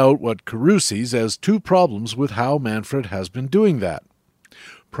laid out what Carew sees as two problems with how Manfred has been doing that.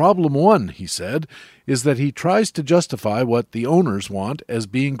 Problem one, he said, is that he tries to justify what the owners want as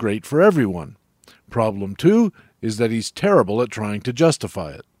being great for everyone. Problem two is that he's terrible at trying to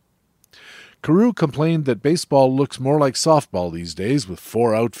justify it. Carew complained that baseball looks more like softball these days, with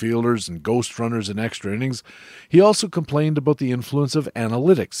 4 outfielders and ghost runners in extra innings. He also complained about the influence of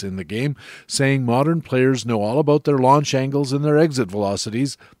analytics in the game, saying modern players know all about their launch angles and their exit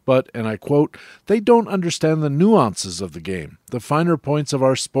velocities, but, and I quote, "they don't understand the nuances of the game. The finer points of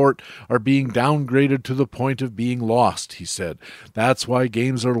our sport are being downgraded to the point of being lost," he said. "That's why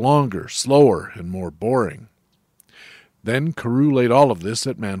games are longer, slower, and more boring." Then Carew laid all of this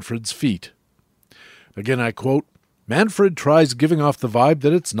at Manfred's feet. Again, I quote, "Manfred tries giving off the vibe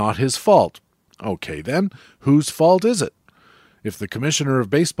that it's not his fault. Okay, then, whose fault is it? If the commissioner of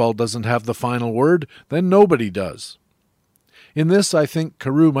baseball doesn't have the final word, then nobody does." In this, I think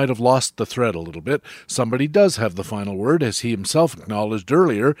Carew might have lost the thread a little bit. Somebody does have the final word, as he himself acknowledged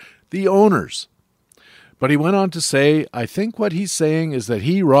earlier, the owners. But he went on to say, "I think what he's saying is that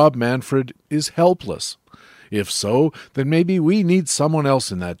he, Rob Manfred, is helpless. If so, then maybe we need someone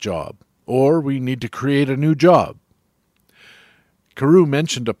else in that job. Or we need to create a new job." Carew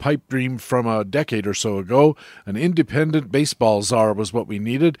mentioned a pipe dream from a decade or so ago. An independent baseball czar was what we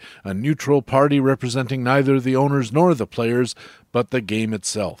needed, a neutral party representing neither the owners nor the players, but the game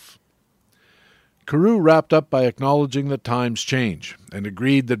itself. Carew wrapped up by acknowledging that times change, and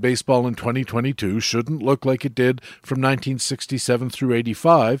agreed that baseball in 2022 shouldn't look like it did from 1967 through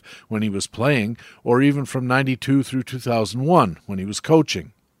 85 when he was playing, or even from 92 through 2001 when he was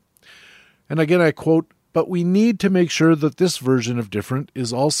coaching. And again I quote, "But we need to make sure that this version of different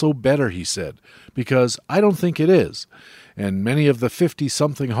is also better," he said, "because I don't think it is. And many of the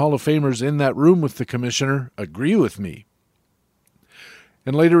 50-something Hall of Famers in that room with the commissioner agree with me."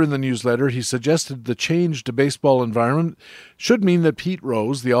 And later in the newsletter, he suggested the change to baseball environment should mean that Pete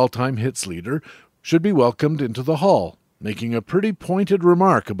Rose, the all-time hits leader, should be welcomed into the Hall, making a pretty pointed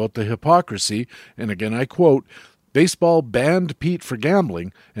remark about the hypocrisy, and again I quote, "Baseball banned Pete for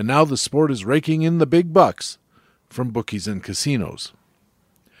gambling, and now the sport is raking in the big bucks from bookies and casinos."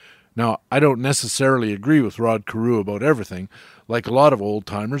 Now, I don't necessarily agree with Rod Carew about everything. Like a lot of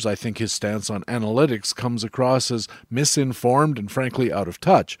old-timers, I think his stance on analytics comes across as misinformed and frankly out of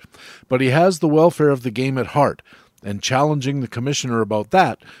touch. But he has the welfare of the game at heart, and challenging the commissioner about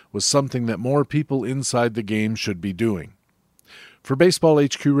that was something that more people inside the game should be doing. For Baseball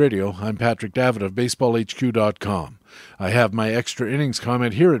HQ Radio, I'm Patrick Davitt of BaseballHQ.com. I have my extra innings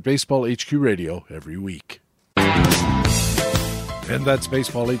comment here at Baseball HQ Radio every week. And that's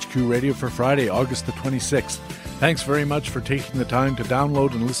Baseball HQ Radio for Friday, August the 26th. Thanks very much for taking the time to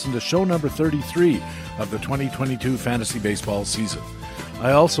download and listen to show number 33 of the 2022 fantasy baseball season.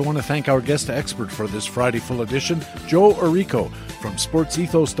 I also want to thank our guest expert for this Friday full edition, Joe Orico from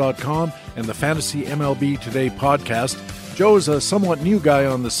SportsEthos.com and the Fantasy MLB Today podcast. Joe is a somewhat new guy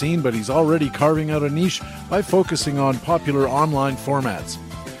on the scene, but he's already carving out a niche by focusing on popular online formats.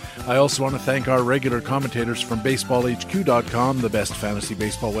 I also want to thank our regular commentators from BaseballHQ.com, the best fantasy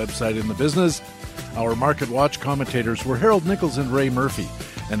baseball website in the business. Our Market Watch commentators were Harold Nichols and Ray Murphy,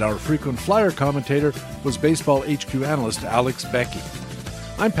 and our frequent flyer commentator was Baseball HQ analyst Alex Becky.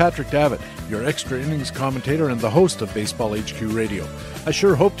 I'm Patrick Davitt, your extra innings commentator and the host of Baseball HQ Radio. I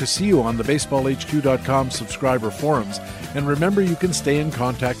sure hope to see you on the BaseballHQ.com subscriber forums, and remember you can stay in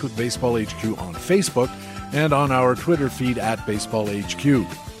contact with Baseball HQ on Facebook and on our Twitter feed at BaseballHQ.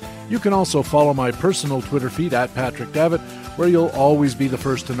 You can also follow my personal Twitter feed at Patrick Davitt, where you'll always be the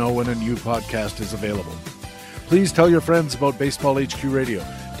first to know when a new podcast is available. Please tell your friends about Baseball HQ Radio.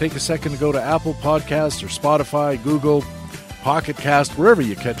 Take a second to go to Apple Podcasts or Spotify, Google, Pocket Cast, wherever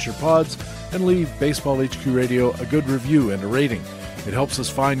you catch your pods, and leave Baseball HQ Radio a good review and a rating. It helps us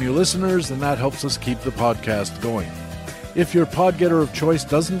find new listeners, and that helps us keep the podcast going. If your podgetter of choice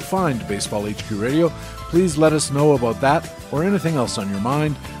doesn't find Baseball HQ Radio, please let us know about that or anything else on your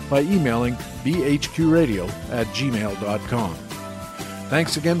mind by emailing bhqradio@gmail.com.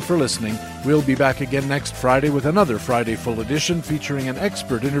 Thanks again for listening. We'll be back again next Friday with another Friday Full Edition featuring an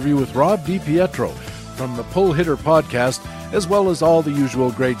expert interview with Rob DiPietro from the Pull Hitter podcast, as well as all the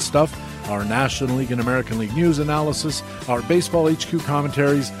usual great stuff, our National League and American League news analysis, our Baseball HQ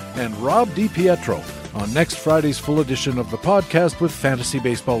commentaries, and Rob DiPietro on next Friday's full edition of the podcast with Fantasy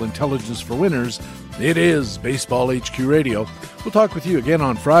Baseball Intelligence for Winners. It is Baseball HQ Radio. We'll talk with you again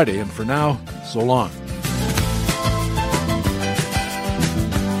on Friday, and for now, so long.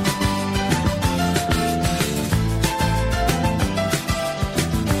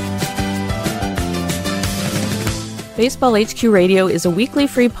 Baseball HQ Radio is a weekly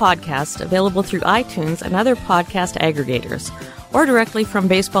free podcast available through iTunes and other podcast aggregators, or directly from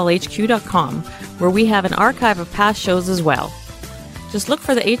baseballhq.com, where we have an archive of past shows as well. Just look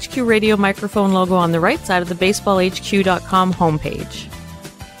for the HQ Radio microphone logo on the right side of the baseballhq.com homepage.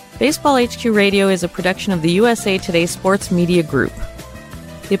 Baseball HQ Radio is a production of the USA Today Sports Media Group.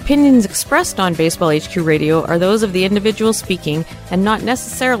 The opinions expressed on Baseball HQ Radio are those of the individual speaking and not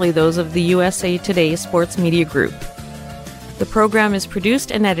necessarily those of the USA Today Sports Media Group. The program is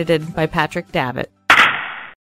produced and edited by Patrick Davitt.